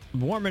is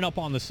warming up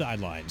on the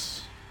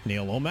sidelines,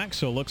 Neil Lomax.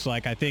 So it looks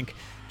like I think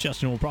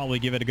Justin will probably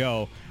give it a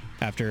go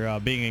after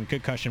being in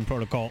concussion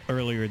protocol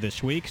earlier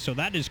this week. So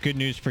that is good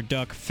news for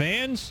Duck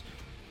fans.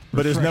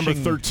 But is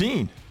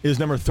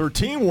number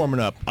 13 warming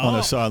up on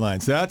the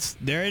sidelines?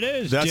 There it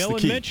is. That's Dylan the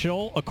key.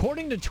 Mitchell,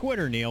 according to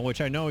Twitter, Neil,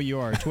 which I know you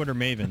are a Twitter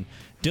maven,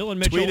 Dylan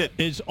Mitchell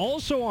is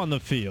also on the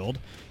field.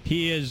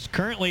 He is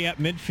currently at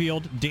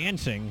midfield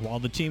dancing while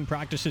the team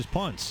practices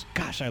punts.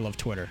 Gosh, I love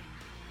Twitter.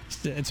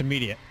 It's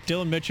immediate.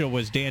 Dylan Mitchell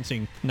was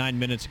dancing 9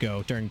 minutes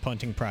ago during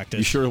punting practice.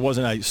 You sure it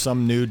wasn't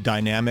some new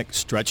dynamic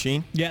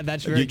stretching? Yeah,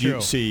 that's very true.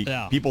 You see,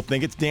 people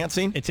think it's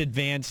dancing. It's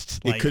advanced.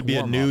 It could be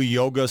a new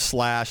yoga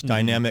 /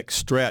 dynamic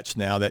stretch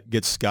now that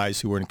gets guys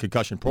who are in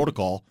concussion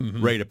protocol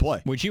ready to play.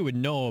 Which you would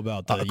know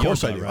about the yoga, of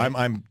course I do. Right?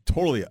 I'm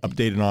totally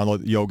updated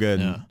on yoga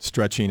and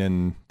stretching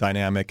and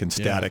dynamic and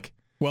static.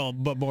 Yeah. Well,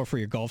 but more for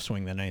your golf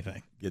swing than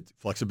anything. Get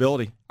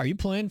flexibility. Are you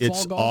playing fall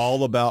golf? It's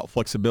all about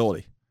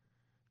flexibility.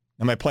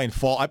 Am I playing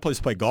fall? I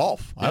play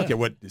golf. I don't care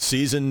what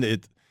season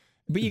it.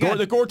 But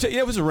if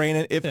it was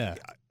raining,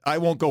 I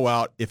won't go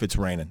out if it's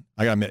raining.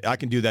 I gotta admit, I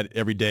can do that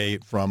every day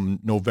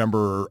from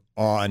November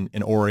on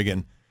in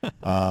Oregon.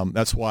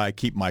 That's why I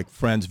keep my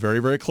friends very,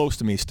 very close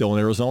to me still in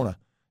Arizona.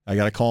 I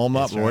got to call them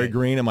up. That's Roy right.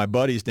 Green and my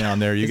buddies down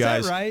there. You Is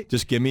that guys right?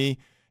 just give me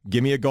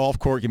a golf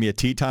court. Give me a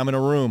tee time in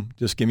a room.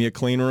 Just give me a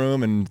clean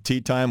room and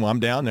tee time. Well, I'm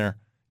down there.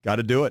 Got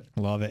to do it.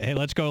 Love it. Hey,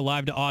 let's go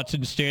live to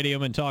Autzen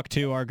Stadium and talk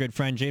to our good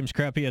friend James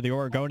Crepea of the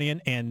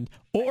Oregonian and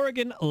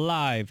Oregon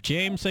Live.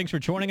 James, thanks for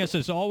joining us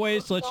as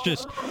always. Let's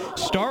just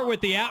start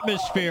with the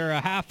atmosphere.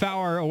 A half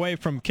hour away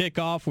from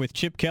kickoff with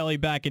Chip Kelly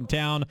back in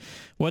town.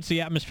 What's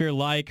the atmosphere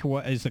like?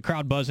 Is the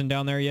crowd buzzing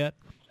down there yet?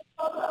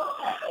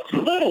 A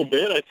little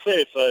bit. I'd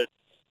say it's a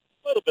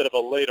little bit of a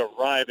late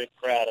arriving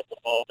crowd at the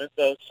moment.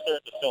 It's starting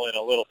to fill in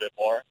a little bit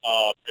more.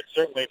 It's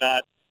certainly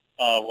not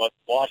what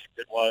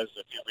Washington was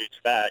a few weeks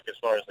back as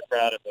far as the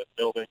crowd in the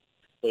building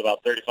with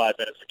about 35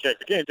 minutes to kick.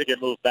 The game did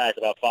get moved back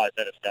about 5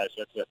 minutes, guys,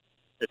 so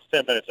it's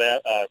 10 minutes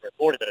or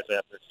 40 minutes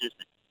after,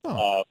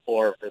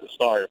 for the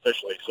start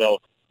officially. So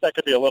that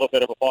could be a little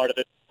bit of a part of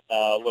it,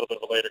 a little bit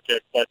of a later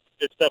kick, but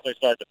it's definitely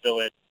starting to fill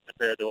in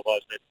compared to what it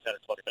was maybe 10 or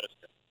 20 minutes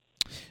ago.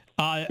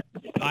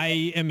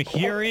 I am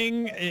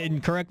hearing,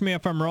 and correct me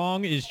if I'm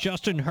wrong, is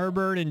Justin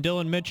Herbert and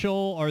Dylan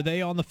Mitchell, are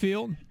they on the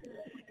field?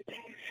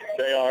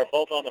 They are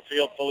both on the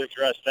field, fully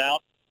dressed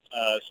out.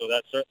 So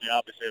that's certainly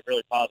obviously a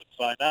really positive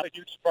sign. Not a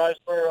huge surprise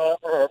for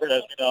Herbert,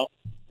 as we know.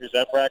 He was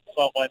at practice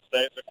on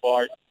Wednesday. It's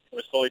acquired. He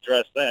was fully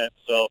dressed then.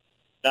 So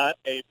not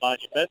a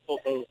monumental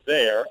move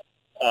there.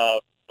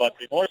 But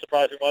the more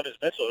surprising one is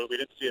Mitchell, who we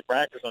didn't see at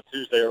practice on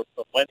Tuesday or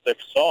Wednesday.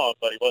 We saw him,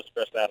 but he wasn't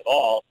dressed out at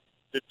all.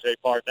 Didn't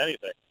take part in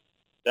anything.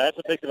 That's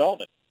a big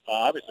development.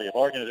 Obviously, if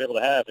Oregon is able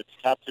to have its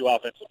top two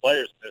offensive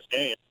players in this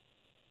game,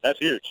 that's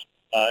huge.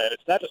 And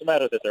it's not just a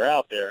matter that they're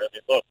out there. I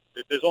mean, look,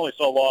 there's only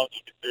so long you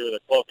can do the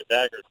cloak and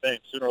dagger thing.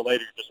 Sooner or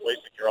later, you're just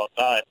wasting your own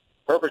time.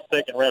 Herbert's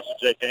taking reps with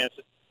Jake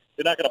Hansen.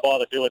 You're not going to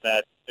bother doing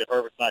that if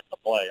Herbert's not going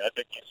to play. I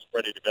think he's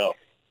ready to go.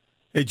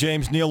 Hey,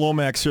 James, Neil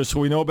Lomax here. So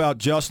we know about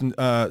Justin.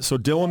 So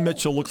Dylan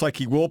Mitchell looks like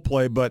he will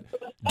play, but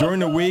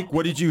during the week,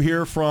 what did you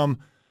hear from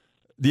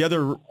the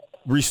other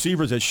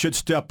receivers that should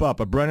step up?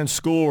 A Brennan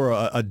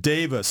Schooler, a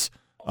Davis,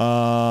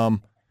 Jalen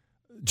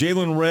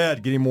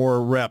Redd getting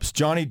more reps,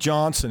 Johnny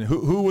Johnson,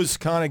 who was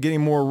kind of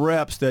getting more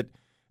reps that,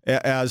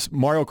 as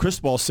Mario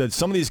Cristobal said,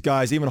 some of these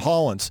guys, even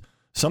Hollins,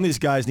 some of these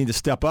guys need to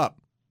step up.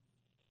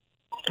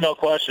 No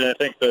question. I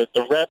think the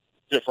rep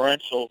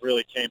differential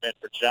really came in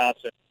for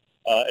Johnson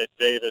and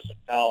Davis and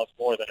Collins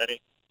more than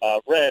any.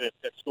 Redd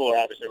and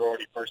Schooler obviously were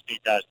already first-team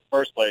guys in the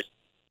first place.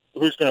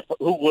 Who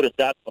would have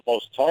gotten the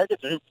most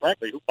targets, and who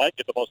might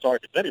get the most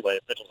targets anyway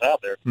if Mitchell's out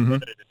there,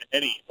 in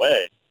any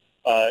way,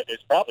 is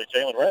probably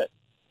Jalen Redd.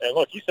 And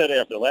look, he said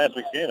after last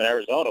week's game in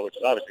Arizona, which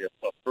is obviously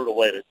a brutal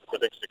way for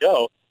things to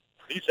go,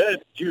 he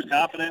said he was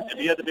confident if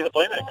he had to be the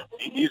playmaker.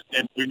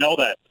 And we know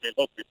that. I mean,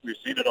 look, we've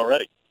seen it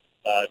already.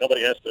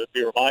 Nobody has to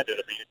be reminded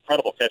of the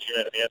incredible catch he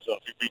made in the end zone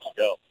a few weeks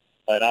ago.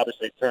 And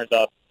obviously it turned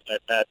up and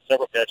had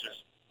several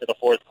catches in the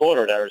fourth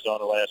quarter at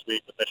Arizona last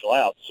week with Mitchell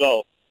out.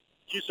 So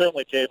he's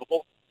certainly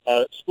capable.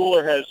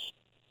 Schooler has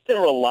been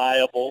a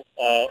reliable,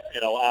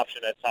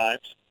 option at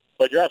times.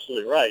 But you're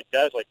absolutely right.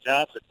 Guys like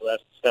Johnson who has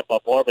to step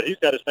up more, but he's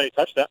got as many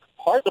touchdowns.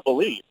 Hard to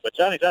believe, but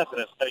Johnny Johnson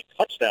has as many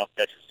touchdown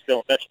catches as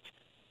Dylan Mitchell.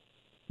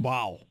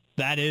 Wow.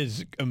 That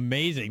is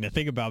amazing to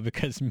think about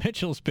because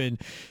Mitchell's been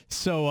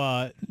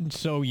so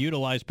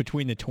utilized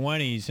between the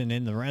 20s and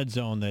in the red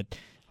zone that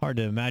hard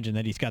to imagine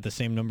that he's got the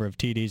same number of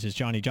TDs as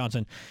Johnny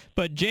Johnson.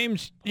 But,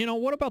 James,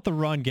 what about the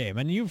run game?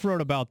 And you've wrote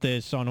about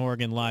this on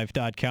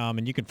OregonLive.com,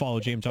 and you can follow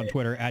James on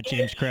Twitter at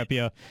James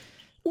Crepea.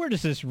 Where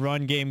does this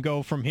run game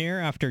go from here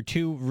after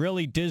 2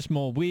 really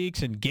dismal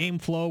weeks? And game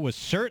flow was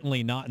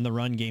certainly not in the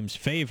run game's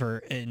favor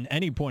in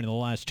any point in the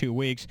last 2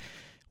 weeks.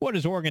 What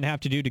does Oregon have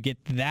to do to get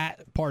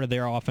that part of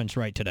their offense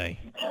right today?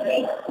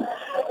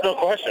 No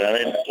question. I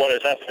mean, what does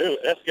it have to do?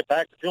 It has to get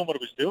back to doing what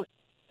it was doing.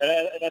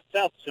 And that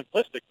sounds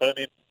simplistic, but, I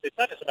mean, it's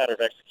not just a matter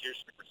of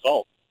execution and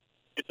result.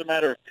 It's a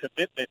matter of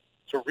commitment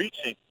to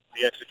reaching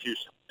the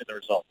execution and the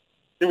result.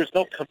 There was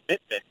no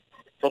commitment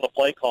from the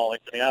play calling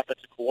from the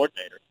offensive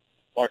coordinator,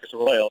 Marcus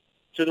Arroyo,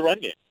 to the run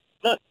game.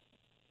 None.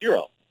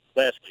 0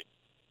 last week.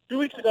 2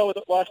 weeks ago with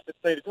Washington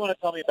State, if you want to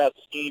tell me about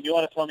scheme, you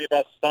want to tell me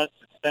about stunts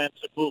and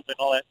stents and movement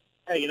and all that,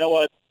 hey, you know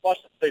what?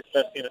 Washington State's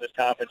the best team in this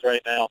conference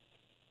right now.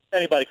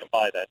 Anybody can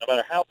buy that. No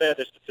matter how bad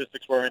their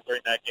statistics were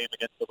during that game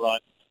against the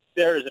run,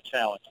 there is a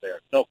challenge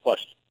there, no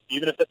question.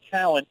 Even if the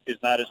talent is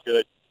not as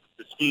good,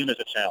 the scheme is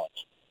a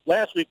challenge.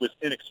 Last week was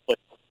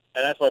inexplicable,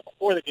 and that's why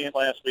before the game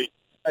last week,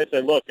 I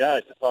said, look,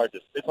 guys, it's hard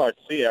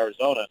to see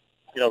Arizona,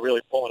 really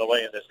pulling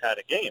away in this kind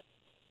of game.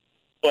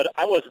 But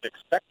I wasn't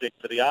expecting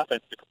for the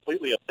offense to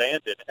completely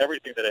abandon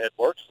everything that had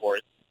worked for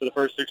it for the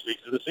first 6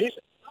 weeks of the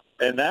season.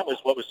 And that was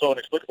what was so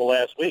inexplicable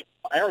last week.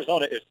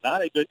 Arizona is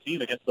not a good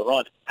team against the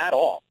run at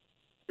all.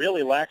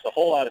 Really lacks a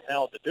whole lot of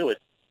talent to do it.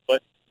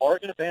 But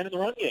Oregon abandoned the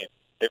run game.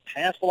 They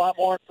passed a lot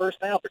more in first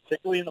down,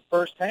 particularly in the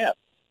first half.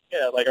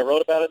 Yeah, like I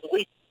wrote about it in the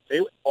week.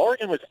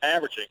 Oregon was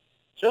averaging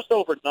just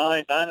over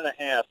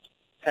 9.5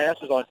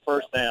 passes on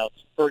first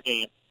downs per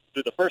game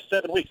through the first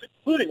 7 weeks,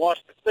 including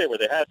Washington State, where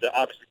they had to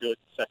obviously do it in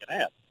the second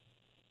half.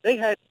 They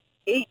had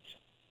 8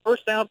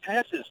 first down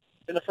passes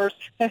in the first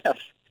half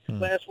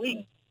last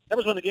week. That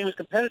was when the game was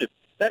competitive.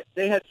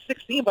 They had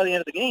 16 by the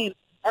end of the game.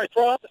 All right,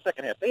 throw out the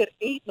second half. They had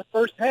 8 in the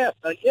first half.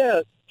 Now,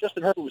 yeah,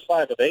 Justin Herbert was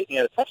 5 of 8, and he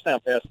had a touchdown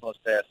pass on those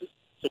passes.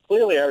 So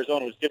clearly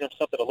Arizona was giving him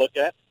something to look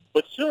at.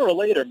 But sooner or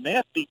later,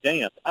 math be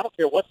damned. I don't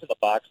care what's in the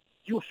box.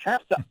 You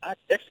have to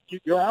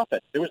execute your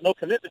offense. There was no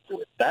commitment to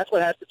it. That's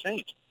what has to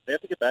change. They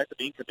have to get back to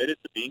being committed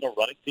to being a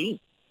running team.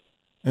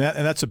 And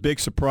that's a big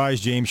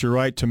surprise, James. You're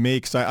right to me,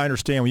 because I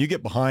understand when you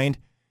get behind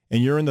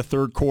and you're in the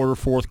third quarter,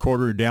 fourth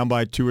quarter, you're down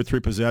by 2 or 3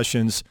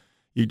 possessions,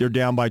 you're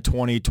down by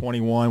 20,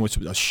 21, which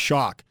was a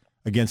shock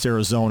against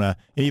Arizona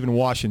and even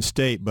Washington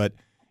State. But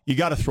you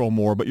got to throw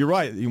more. But you're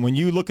right. When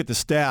you look at the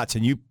stats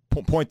and you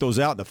point those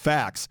out, the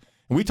facts,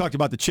 and we talked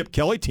about the Chip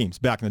Kelly teams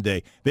back in the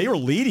day, they were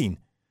leading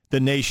the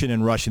nation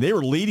in rushing. They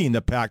were leading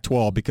the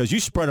Pac-12 because you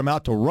spread them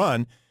out to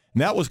run,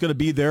 and that was going to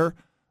be their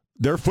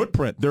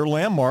footprint, their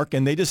landmark,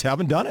 and they just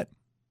haven't done it.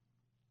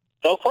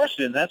 No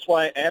question. That's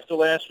why after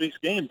last week's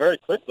game, very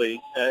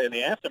quickly, in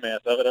the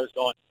aftermath of it, I was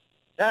going,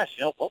 gosh,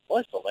 what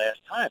was the last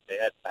time they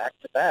had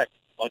back-to-back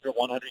under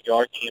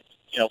 100-yard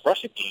games,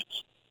 rushing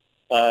games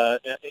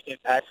in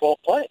Pac-12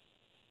 play?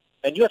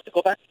 And you have to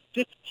go back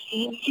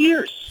 15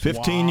 years.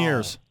 15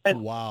 years.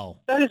 And wow.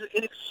 That is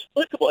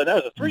inexplicable. And that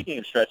was a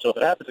 3-game stretch, so if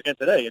it happens again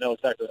today, you know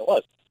exactly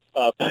what it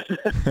was.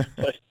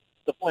 But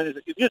the point is,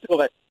 you have to go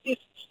back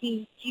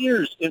 15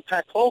 years in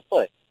Pac-12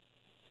 play.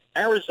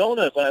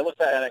 Arizona, when I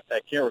looked at it, I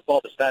can't recall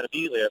the stat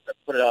immediately. I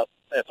put it out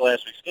after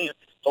last week's game.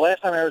 The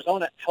last time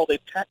Arizona held a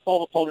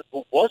Pac-12 opponent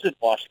who wasn't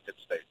Washington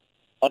State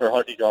under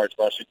 100 yards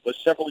rushing was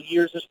several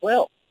years as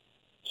well.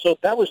 So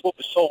that was what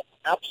was so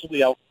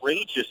absolutely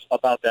outrageous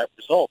about that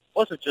result. It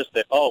wasn't just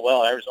that,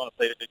 Arizona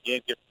played a good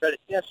game, give credit.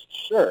 Yes,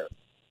 sure.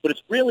 But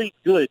it's really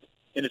good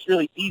and it's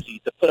really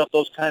easy to put up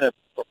those kind of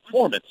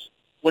performance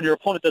when your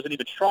opponent doesn't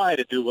even try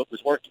to do what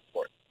was working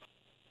for it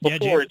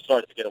before it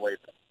started to get away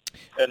from it.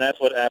 And that's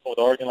what happened with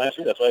Oregon last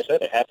week. That's what I said.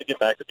 They have to get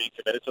back to being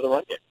committed to the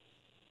run game.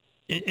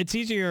 It's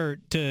easier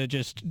to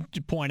just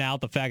point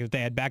out the fact that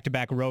they had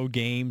back-to-back road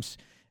games,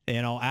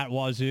 at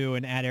Wazoo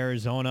and at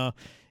Arizona.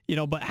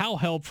 But how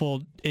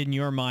helpful in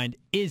your mind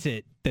is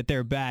it that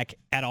they're back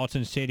at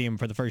Autzen Stadium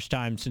for the first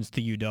time since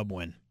the UW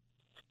win?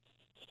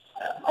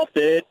 A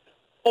bit.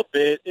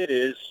 It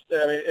is.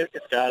 I mean,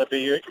 it's got to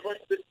be.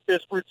 This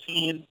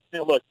routine.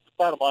 Look, the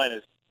bottom line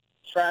is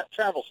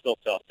travel's still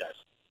tough, guys.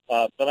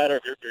 No matter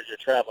if you're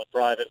traveling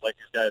private like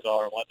these guys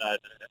are and whatnot,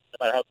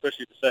 no matter how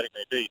cushy the setting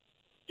may be,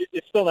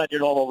 it's still not your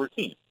normal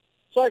routine.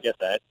 So I get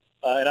that.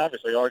 And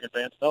obviously Oregon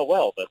fans know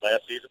well that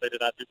last season they did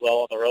not do well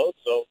on the road,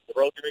 so the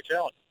road can be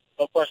challenging.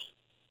 No question.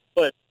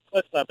 But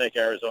let's not make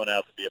Arizona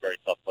out to be a very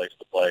tough place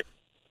to play.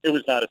 It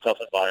was not a tough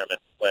environment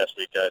last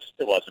week, guys.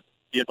 It wasn't.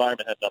 The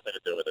environment had nothing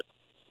to do with it.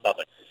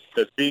 Nothing.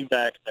 Because being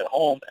back at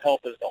home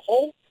helped as a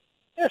whole,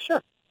 yeah,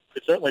 sure.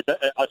 It's certainly,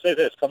 I'll say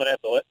this, coming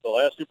after the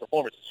last 2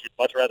 performances, you'd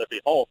much rather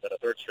be home than a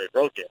third straight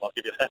road game. I'll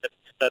give you that.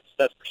 That's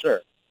for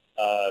sure.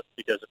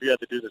 Because if you had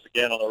to do this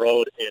again on the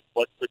road in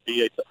what could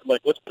be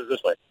let's put it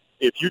this way.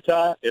 If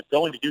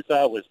going to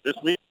Utah was this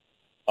week,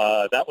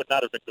 that would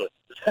not have been good.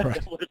 Right.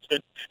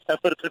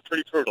 That would have been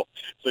pretty brutal.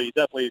 So you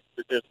definitely,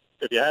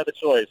 if you had the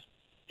choice,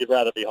 you'd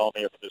rather be home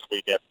here for this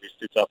week after these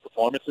 2 tough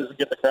performances and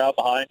get the crowd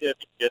behind you. If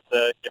you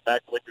can get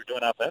back to what you're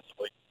doing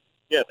offensively,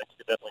 yeah, things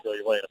could definitely go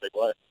your way in a big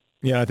way.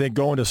 Yeah, I think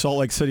going to Salt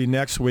Lake City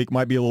next week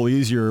might be a little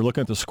easier.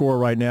 Looking at the score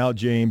right now,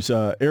 James,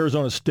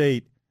 Arizona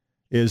State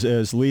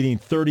is leading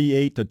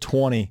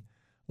 38-20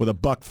 with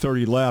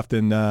 $1:30 left.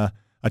 And I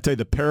tell you,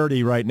 the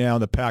parity right now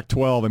in the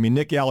Pac-12, I mean,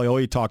 Nick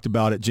Alioli talked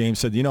about it. James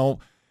said,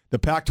 the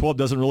Pac-12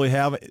 doesn't really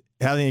have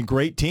any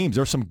great teams.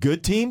 There's some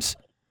good teams,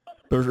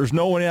 but there's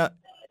no one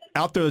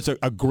out there that's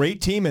a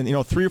great team.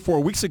 And, 3 or 4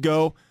 weeks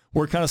ago,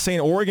 we're kind of saying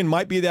Oregon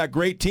might be that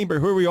great team,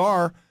 but here we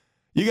are.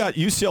 You got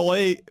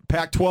UCLA,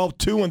 Pac-12,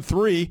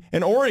 2-3,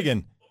 and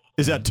Oregon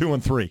is at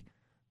 2-3.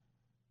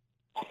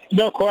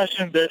 No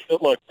question.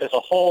 Look, as a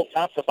whole,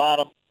 top to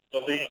bottom,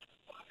 the league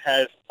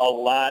has a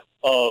lot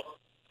of.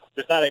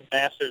 There's not a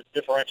massive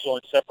differential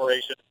in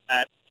separation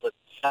at the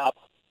top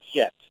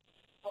yet.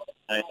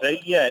 And I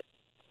say yet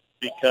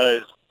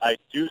because I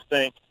do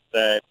think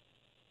that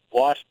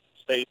Washington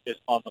State is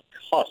on the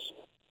cusp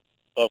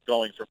of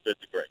going from good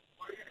to great.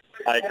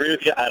 I agree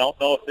with you. I don't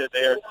know if they're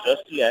there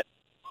just yet.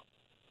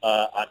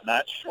 I'm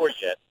not sure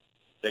yet.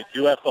 They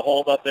do have to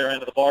hold up their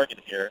end of the bargain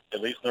here,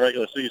 at least in the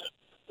regular season.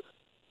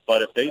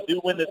 But if they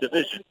do win the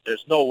division,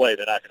 there's no way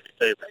they're not going to be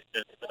favored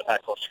in the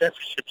Pac-12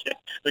 championship game.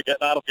 Because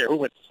I don't care who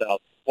wins the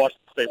South.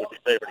 Washington State would be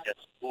favored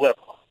against whoever.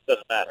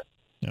 Doesn't matter.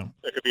 Yeah.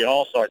 There could be an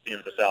all-star team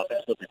in the South. They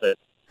still be favored.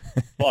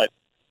 But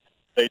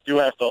they do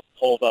have to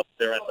hold up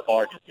their end of the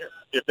bargain here.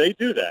 If they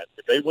do that,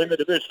 if they win the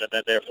division and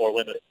then therefore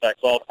win the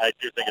Pac-12, I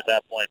do think at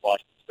that point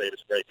Washington State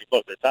is a great team.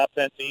 Look, they're top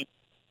 10 team.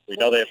 We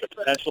know they have the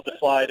potential to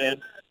slide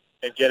in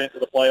and get into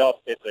the playoff.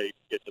 It's a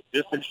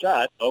distant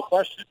shot, no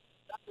question.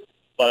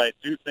 But I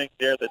do think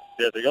they're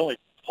the only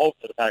hope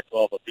for the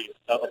Pac-12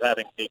 of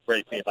having a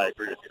great team. I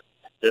agree with you.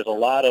 There's a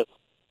lot of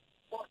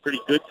pretty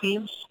good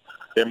teams.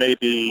 There may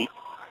be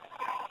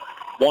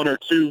 1 or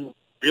 2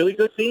 really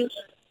good teams,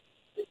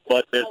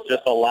 but there's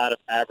just a lot of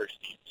average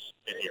teams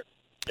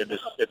in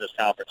this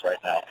conference right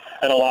now,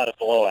 and a lot of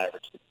below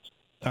average teams.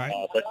 All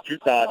right. But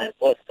Utah, I mean,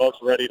 look, folks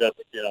ready to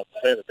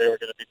say that they were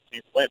going to be the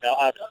team to win. Now,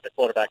 obviously, the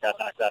quarterback got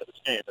knocked out of this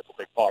game. That's a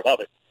big part of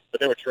it. But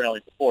they were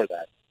trailing before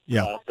that.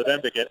 Yeah. For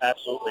them to get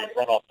absolutely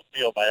run off the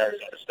field by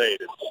Arizona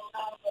State is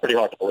pretty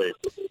hard to believe.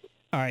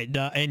 All right,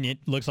 and it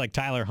looks like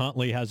Tyler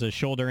Huntley has a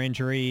shoulder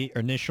injury.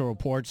 Initial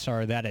reports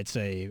are that it's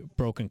a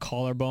broken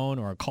collarbone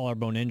or a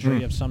collarbone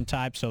injury of some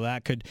type, so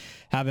that could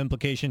have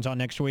implications on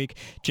next week.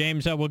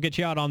 James, we'll get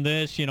you out on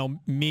this. You know,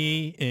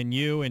 me and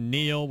you and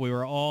Neil, we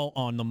were all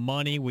on the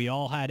money. We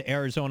all had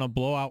Arizona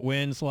blowout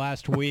wins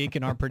last week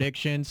in our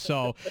predictions,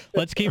 so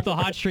let's keep the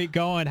hot streak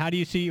going. How do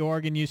you see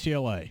Oregon,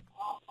 UCLA?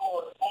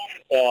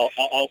 Well,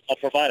 I'll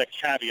provide a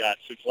caveat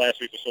since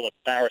last week was so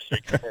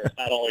embarrassing for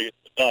not only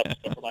the Ducks,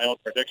 but for my own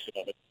prediction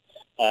of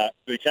it.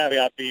 The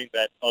caveat being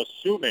that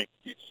assuming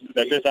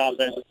that this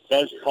offense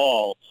does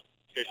call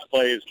its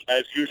plays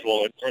as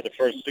usual for the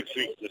first 6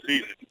 weeks of the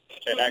season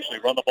and actually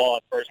run the ball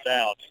on first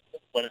down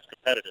when it's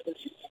competitive,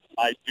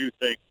 I do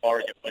think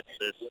Oregon wins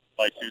this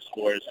by 2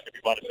 scores. If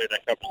you want to say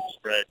that covers the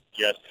spread,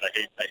 yes. I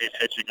hate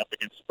hedging up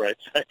against spreads.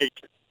 I hate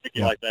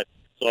thinking like that.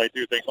 So I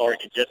do think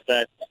Oregon gets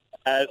that,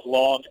 as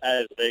long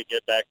as they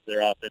get back to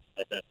their offense.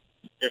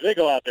 If they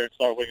go out there and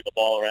start winging the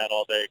ball around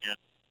all day again,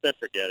 then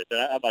forget it.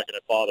 Then I'm not going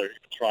to bother even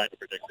trying to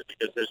predict it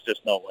because there's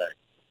just no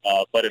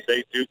way. But if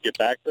they do get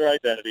back to their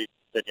identity,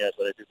 then yes,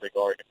 I do think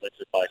Oregon wins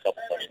it by a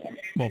couple touchdowns.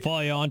 We'll follow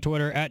you on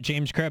Twitter at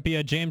James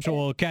Crepea. James,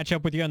 we'll catch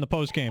up with you on the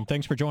postgame.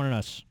 Thanks for joining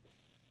us.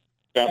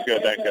 Sounds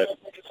good. Thanks, guys.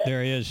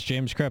 There he is,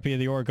 James Crepea,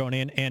 the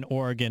Oregonian and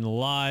Oregon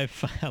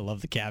Live. I love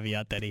the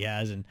caveat that he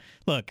has. And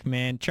look,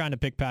 man, trying to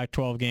pick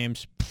Pac-12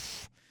 games,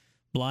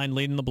 blind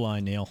leading the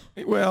blind, Neil.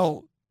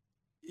 Well,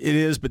 it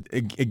is, but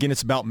again,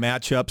 it's about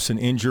matchups and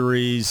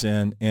injuries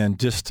and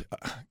just,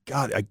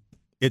 God,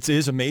 it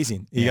is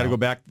amazing. You got to go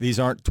back. These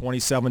aren't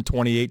 27,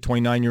 28,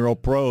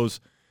 29-year-old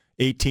pros,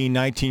 18,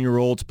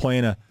 19-year-olds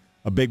playing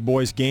a big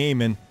boys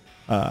game. And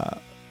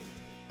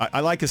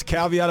I like his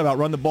caveat about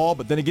run the ball,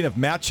 but then again, if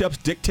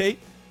matchups dictate,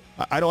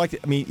 I don't like it.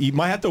 I mean, you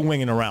might have to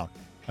wing it around.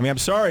 I mean, I'm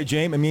sorry,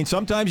 James. I mean,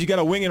 sometimes you got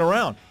to wing it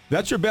around.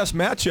 That's your best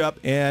matchup,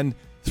 and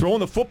throwing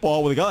the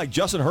football with a guy like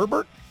Justin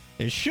Herbert,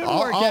 it should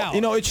work out.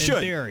 It should.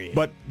 Theory.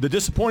 But the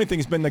disappointing thing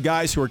has been the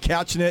guys who are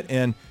catching it,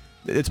 and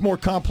it's more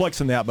complex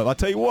than that. But I'll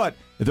tell you what,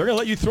 if they're going to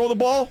let you throw the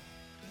ball,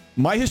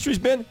 my history's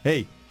been,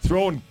 hey,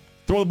 throw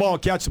the ball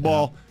and catch the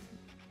ball.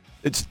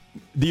 It's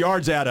the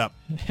yards add up.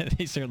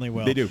 They certainly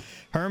will. They do.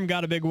 Herm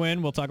got a big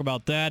win. We'll talk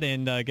about that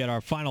and get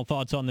our final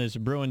thoughts on this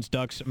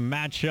Bruins-Ducks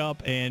matchup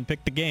and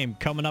pick the game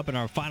coming up in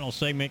our final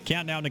segment.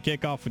 Countdown to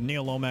kickoff with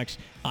Neil Lomax.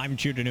 I'm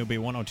Judah Newby,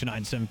 102.9,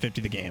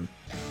 750 The Game.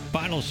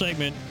 Final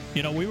segment.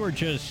 You know, we were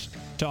just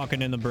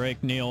talking in the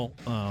break, Neil.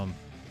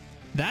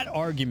 That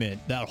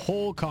argument, that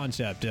whole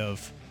concept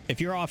of if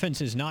your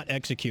offense is not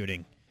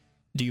executing,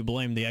 do you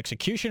blame the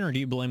execution or do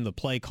you blame the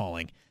play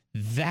calling?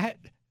 That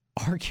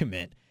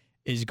argument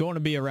is going to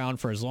be around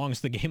for as long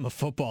as the game of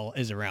football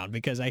is around,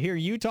 because I hear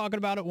you talking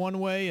about it one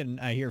way and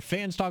I hear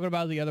fans talking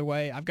about it the other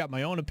way. I've got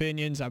my own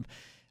opinions.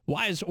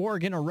 Why is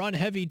Oregon a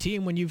run-heavy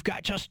team when you've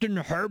got Justin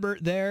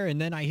Herbert there?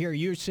 And then I hear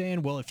you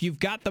saying, well, if you've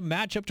got the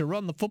matchup to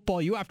run the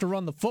football, you have to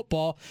run the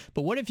football.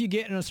 But what if you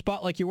get in a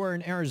spot like you were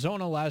in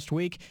Arizona last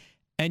week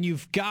and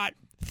you've got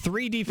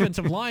 3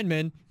 defensive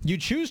linemen, you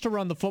choose to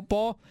run the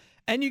football,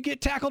 and you get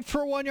tackled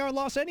for a 1-yard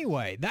loss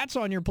anyway? That's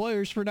on your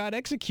players for not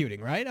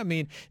executing, right? I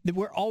mean,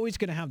 we're always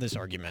going to have this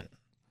argument.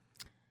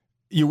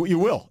 You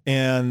will,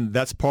 and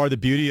that's part of the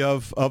beauty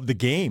of the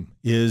game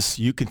is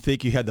you can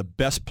think you had the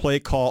best play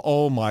call.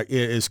 Oh, my, it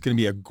is going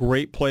to be a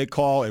great play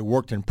call. It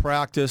worked in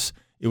practice.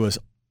 It was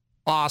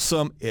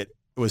awesome. It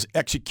was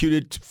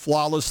executed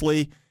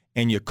flawlessly,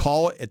 and you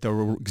call it at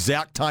the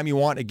exact time you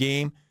want in a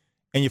game,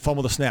 and you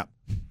fumble the snap,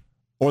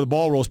 or the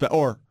ball rolls back,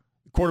 or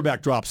the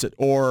quarterback drops it,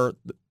 or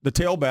the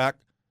tailback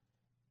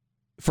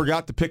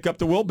forgot to pick up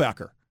the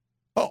wheelbacker.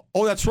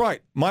 Oh, that's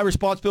right. My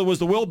responsibility was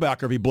the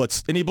wheelbacker if he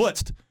blitzed, and he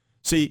blitzed.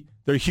 See,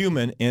 they're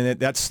human, and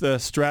that's the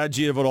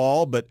strategy of it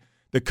all, but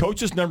the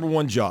coach's number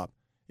one job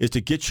is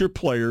to get your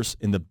players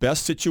in the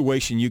best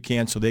situation you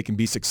can so they can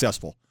be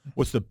successful.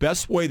 What's the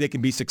best way they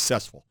can be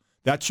successful?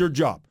 That's your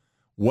job.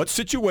 What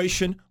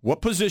situation,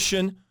 what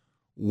position,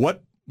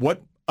 what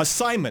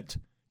assignment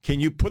can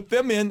you put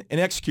them in and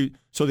execute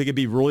so they can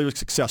be really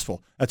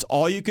successful? That's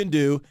all you can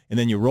do, and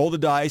then you roll the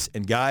dice,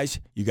 and guys,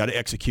 you got to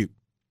execute.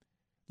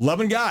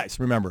 11 guys,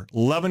 remember,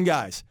 11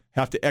 guys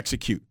have to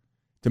execute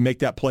to make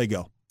that play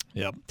go.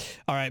 Yep.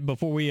 All right,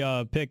 before we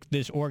pick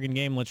this Oregon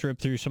game, let's rip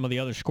through some of the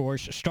other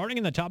scores. Starting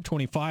in the top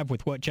 25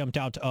 with what jumped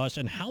out to us,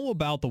 and how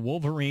about the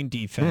Wolverine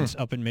defense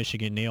up in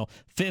Michigan, Neil?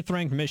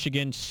 5th-ranked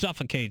Michigan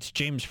suffocates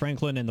James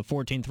Franklin and the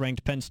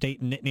 14th-ranked Penn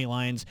State Nittany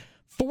Lions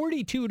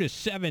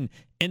 42-7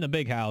 in the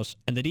Big House,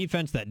 and the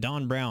defense that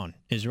Don Brown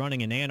is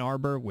running in Ann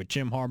Arbor with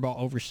Jim Harbaugh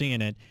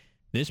overseeing it.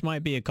 This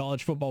might be a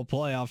college football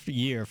playoff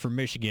year for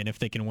Michigan if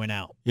they can win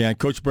out. Yeah, and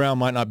Coach Brown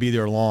might not be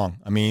there long.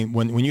 I mean,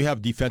 when you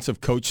have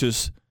defensive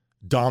coaches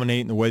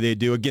dominating the way they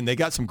do, again, they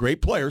got some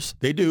great players.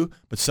 They do,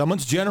 but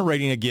someone's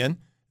generating, again,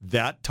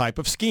 that type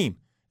of scheme.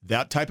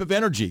 that type of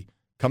energy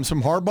comes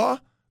from Harbaugh,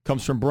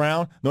 comes from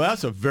Brown. No,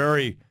 that's a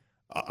very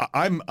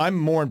I'm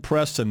more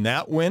impressed in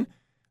that win.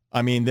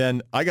 I mean,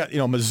 then I got,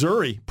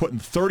 Missouri putting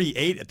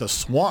 38 at the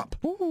Swamp.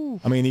 Ooh.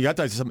 I mean, you got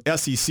some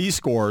SEC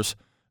scores.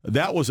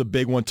 That was a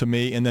big one to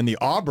me. And then the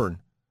Auburn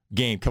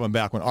game coming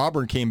back, when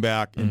Auburn came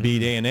back and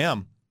beat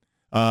A&M.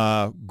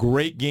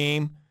 Great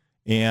game.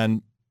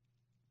 And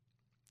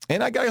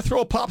I got to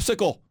throw a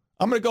popsicle.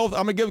 I'm going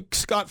to give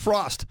Scott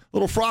Frost,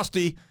 little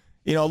Frosty,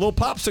 a little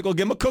popsicle,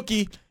 give him a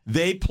cookie.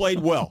 They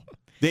played well.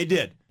 They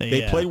did.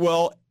 They played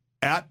well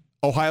at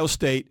Ohio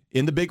State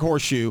in the Big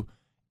Horseshoe,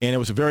 and it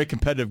was a very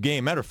competitive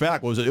game. Matter of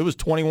fact, it was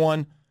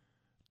 21-14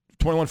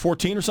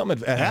 or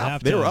something at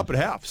half. They were up at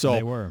half. So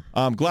they were.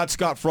 I'm glad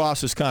Scott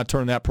Frost has kind of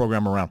turned that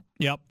program around.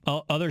 Yep.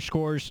 Other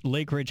scores,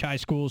 Lake Ridge High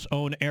School's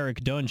own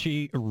Eric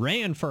Dungy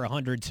ran for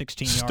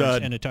 116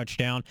 yards and a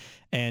touchdown.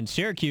 And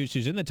Syracuse,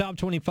 who's in the top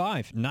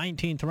 25,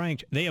 19th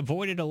ranked, they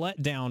avoided a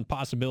letdown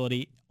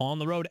possibility on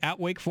the road at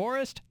Wake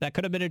Forest. That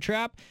could have been a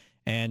trap.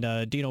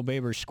 And Dino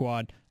Baber's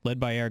squad, led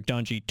by Eric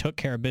Dungy, took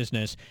care of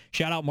business.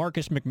 Shout out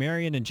Marcus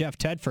McMarion and Jeff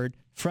Tedford.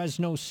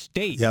 Fresno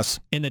State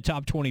in the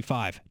top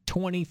 25,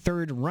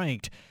 23rd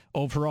ranked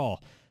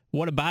overall.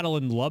 What a battle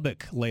in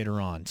Lubbock later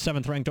on.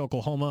 7th ranked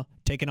Oklahoma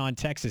taking on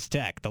Texas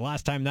Tech. The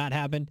last time that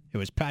happened, it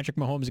was Patrick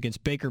Mahomes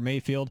against Baker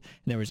Mayfield,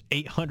 and there was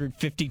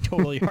 850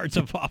 total yards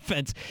of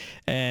offense.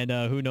 And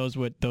who knows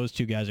what those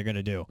two guys are going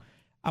to do.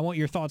 I want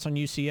your thoughts on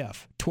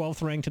UCF.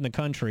 12th ranked in the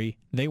country.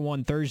 They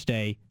won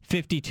Thursday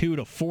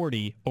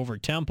 52-40 over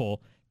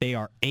Temple. They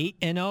are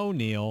 8-0,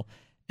 Neil.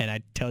 And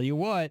I tell you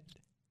what,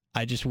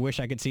 I just wish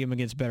I could see them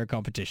against better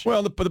competition.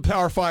 Well, the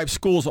Power 5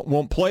 schools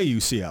won't play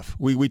UCF.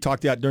 We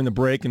talked that during the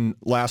break, and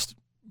last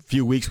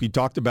few weeks we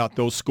talked about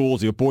those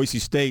schools, the Boise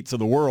States of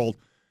the world.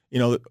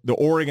 The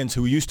Oregons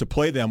who used to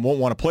play them won't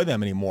want to play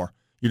them anymore.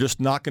 You're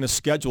just not going to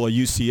schedule a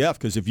UCF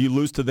because if you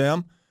lose to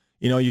them,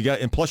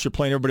 and plus you're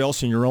playing everybody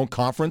else in your own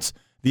conference.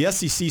 The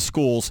SEC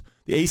schools,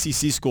 the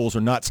ACC schools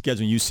are not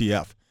scheduling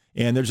UCF.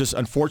 And there's just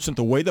unfortunate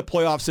the way the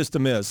playoff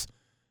system is,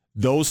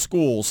 those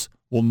schools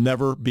will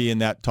never be in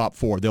that top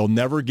 4. They'll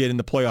never get in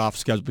the playoff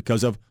schedule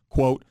because of,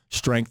 quote,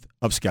 strength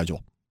of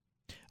schedule.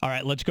 All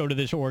right, let's go to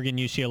this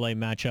Oregon-UCLA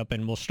matchup,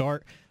 and we'll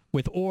start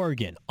with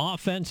Oregon.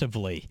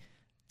 Offensively,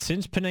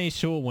 since Penei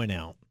Sewell went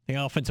out, the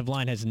offensive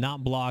line has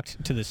not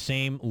blocked to the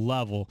same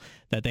level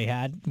that they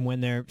had when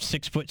their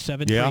 6'7",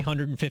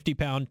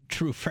 350-pound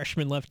true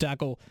freshman left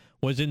tackle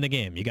was in the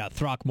game. You got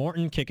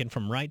Throckmorton kicking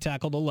from right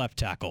tackle to left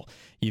tackle.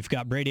 You've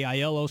got Brady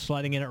Aiello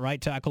sliding in at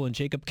right tackle, and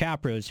Jacob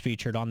Capra is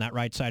featured on that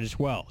right side as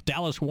well.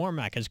 Dallas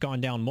Warmack has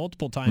gone down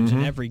multiple times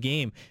in every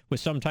game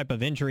with some type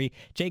of injury.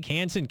 Jake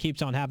Hansen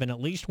keeps on having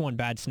at least one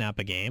bad snap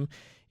a game.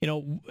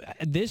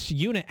 This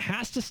unit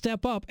has to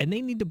step up, and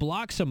they need to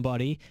block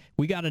somebody.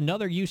 We got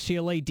another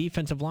UCLA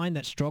defensive line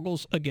that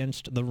struggles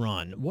against the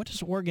run. What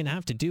does Oregon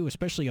have to do,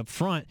 especially up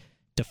front,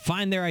 to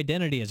find their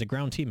identity as a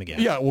ground team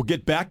again? Yeah, we'll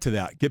get back to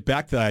that. Get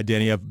back to the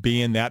identity of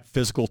being that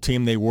physical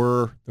team they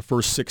were the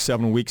first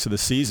 6-7 weeks of the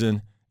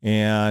season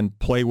and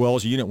play well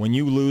as a unit. When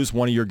you lose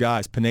one of your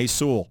guys, Penei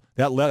Sewell,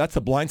 that's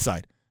the blind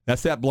side.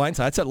 That's that blind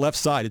side. That's that left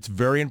side. It's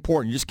very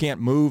important. You just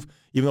can't move.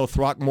 Even though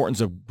Throckmorton's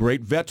a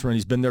great veteran,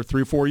 he's been there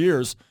 3 or 4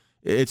 years,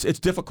 it's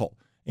difficult.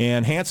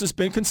 And Hansen's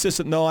been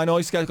consistent. No, I know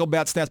he's got to go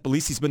bad snaps, but at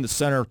least he's been the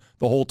center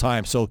the whole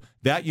time. So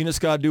that unit's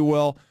got to do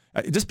well.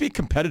 Just be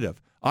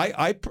competitive.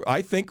 I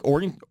think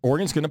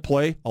Oregon's going to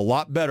play a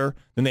lot better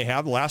than they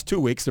have the last 2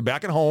 weeks. They're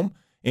back at home,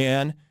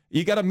 and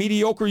you got a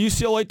mediocre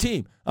UCLA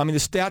team. I mean, the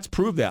stats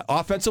prove that.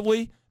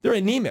 Offensively, they're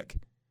anemic.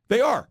 They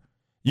are.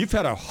 You've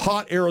had a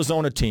hot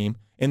Arizona team,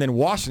 and then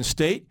Washington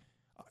State,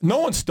 no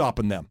one's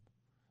stopping them.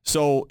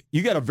 So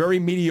you got a very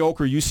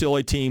mediocre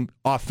UCLA team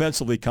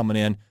offensively coming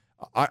in.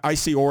 I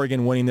see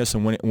Oregon winning this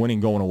and winning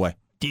going away.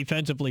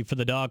 Defensively for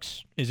the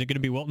Ducks, is it going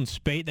to be Wilton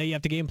Spate that you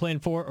have to game plan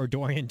for, or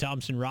Dorian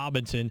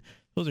Thompson-Robinson?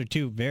 Those are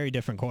two very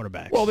different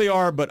quarterbacks. Well, they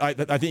are, but I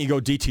think you go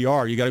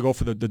DTR. You got to go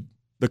for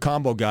the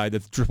combo guy, the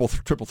triple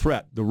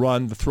threat, the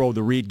run, the throw,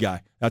 the read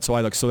guy. That's how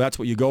I look. So that's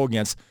what you go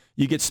against.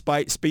 You get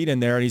Speed in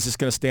there, and he's just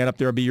going to stand up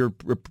there and be your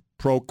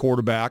pro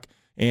quarterback.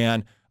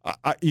 And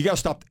you got to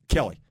stop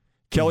Kelly.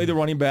 Kelly, the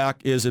running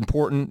back, is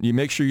important. You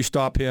make sure you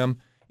stop him,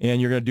 and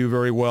you're going to do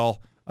very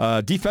well.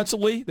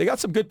 Defensively, they got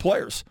some good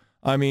players.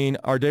 I mean,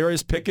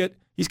 Ardarius Pickett,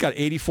 he's got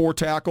 84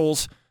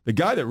 tackles. The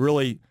guy that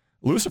really,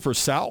 Lucifer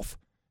South,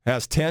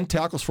 has 10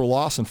 tackles for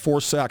loss and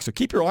 4 sacks. So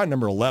keep your eye on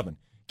number 11,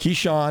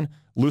 Keyshawn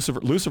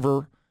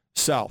Lucifer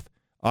South.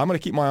 I'm going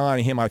to keep my eye on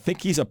him. I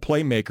think he's a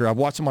playmaker. I've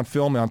watched him on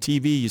film and on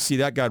TV. You see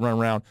that guy run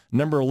around.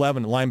 Number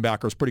 11,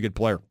 linebacker, is a pretty good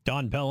player.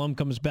 Don Pelham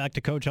comes back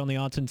to coach on the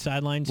Autzen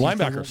sidelines.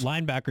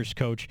 Linebackers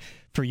coach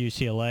for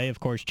UCLA. Of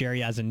course,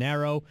 Jerry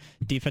Azanaro,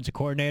 defensive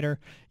coordinator.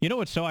 You know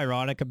what's so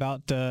ironic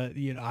about,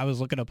 I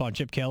was looking up on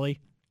Chip Kelly.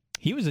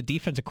 He was a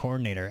defensive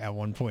coordinator at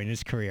one point in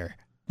his career.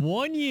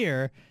 1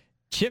 year,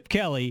 Chip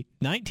Kelly,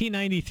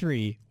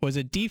 1993, was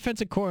a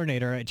defensive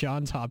coordinator at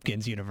Johns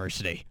Hopkins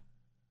University.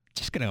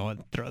 Just going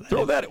to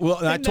throw that. Well,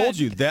 and I told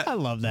you that. I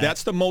love that.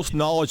 That's the most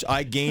knowledge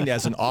I gained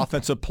as an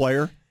offensive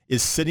player,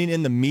 is sitting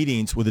in the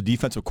meetings with a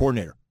defensive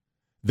coordinator.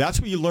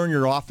 That's where you learn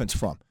your offense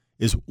from,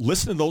 is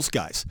listen to those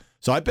guys.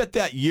 So I bet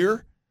that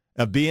year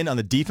of being on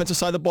the defensive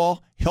side of the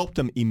ball helped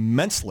him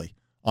immensely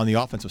on the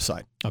offensive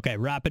side. Okay,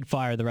 rapid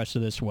fire the rest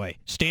of this way.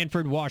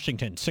 Stanford,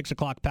 Washington, 6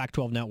 o'clock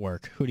Pac-12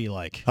 Network. Who do you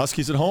like?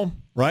 Huskies at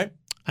home, right?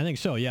 I think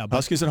so, yeah. But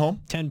Huskies at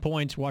home? 10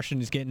 points.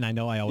 Washington's getting, I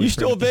know I always... You're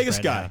still a forget the Vegas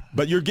spread, guy,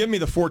 but you're giving me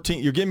the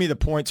 14. You're giving me the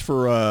points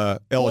for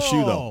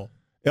LSU, though.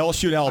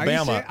 LSU and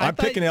Alabama. I'm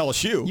picking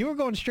LSU. You were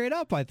going straight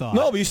up, I thought.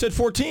 No, but you said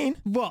 14.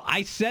 Well,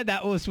 I said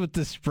that was what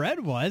the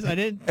spread was. I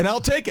didn't... And I'll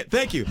take it.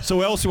 Thank you. So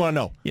what else you want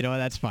to know? You know what?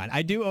 That's fine.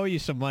 I do owe you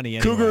some money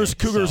anyway. Cougars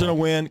going to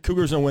win.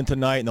 Cougars going to win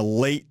tonight in the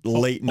late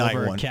night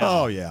one.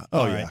 Cal. Oh, yeah.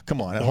 Oh, yeah. Right.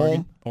 Come on. At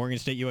home? Oregon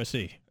State,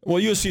 USC. Well,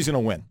 USC's going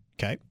to win.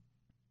 Okay.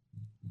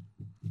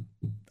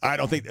 I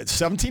don't think...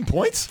 17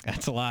 points?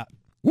 That's a lot.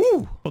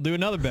 Woo! We'll do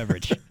another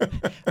beverage. All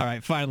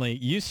right, finally,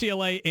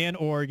 UCLA and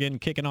Oregon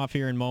kicking off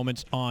here in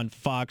moments on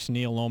Fox.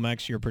 Neil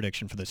Lomax, your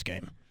prediction for this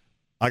game?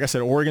 Like I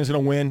said, Oregon's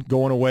going to win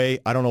going away.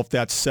 I don't know if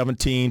that's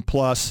 17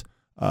 plus.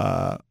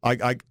 I'm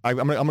going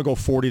to go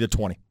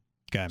 40-20.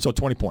 Okay. So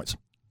 20 points.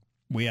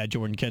 We had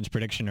Jordan Kent's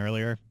prediction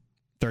earlier,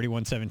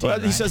 31-17. Well,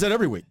 right? he says that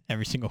every week.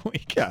 Every single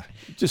week. Yeah.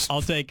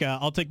 I'll take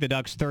the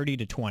Ducks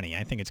 30-20.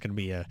 I think it's going to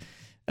be a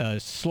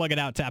slug it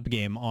out type of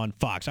game on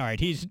Fox. All right,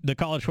 he's the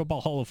College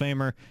Football Hall of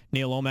Famer,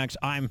 Neil Lomax.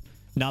 I'm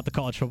not the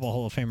College Football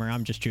Hall of Famer.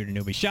 I'm just Judah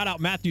Newby. Shout out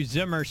Matthew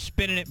Zimmer,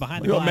 spinning it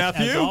behind the glass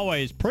Matthew. as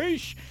always.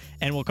 Preach.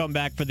 And we'll come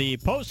back for the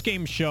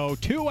post-game show,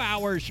 2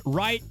 hours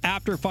right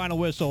after final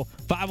whistle,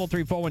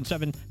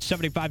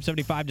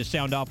 503-417-7575 to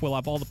sound off. We'll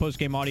have all the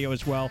post-game audio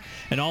as well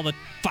and all the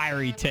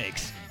fiery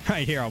takes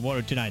right here on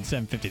 102.9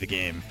 750 The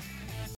Game.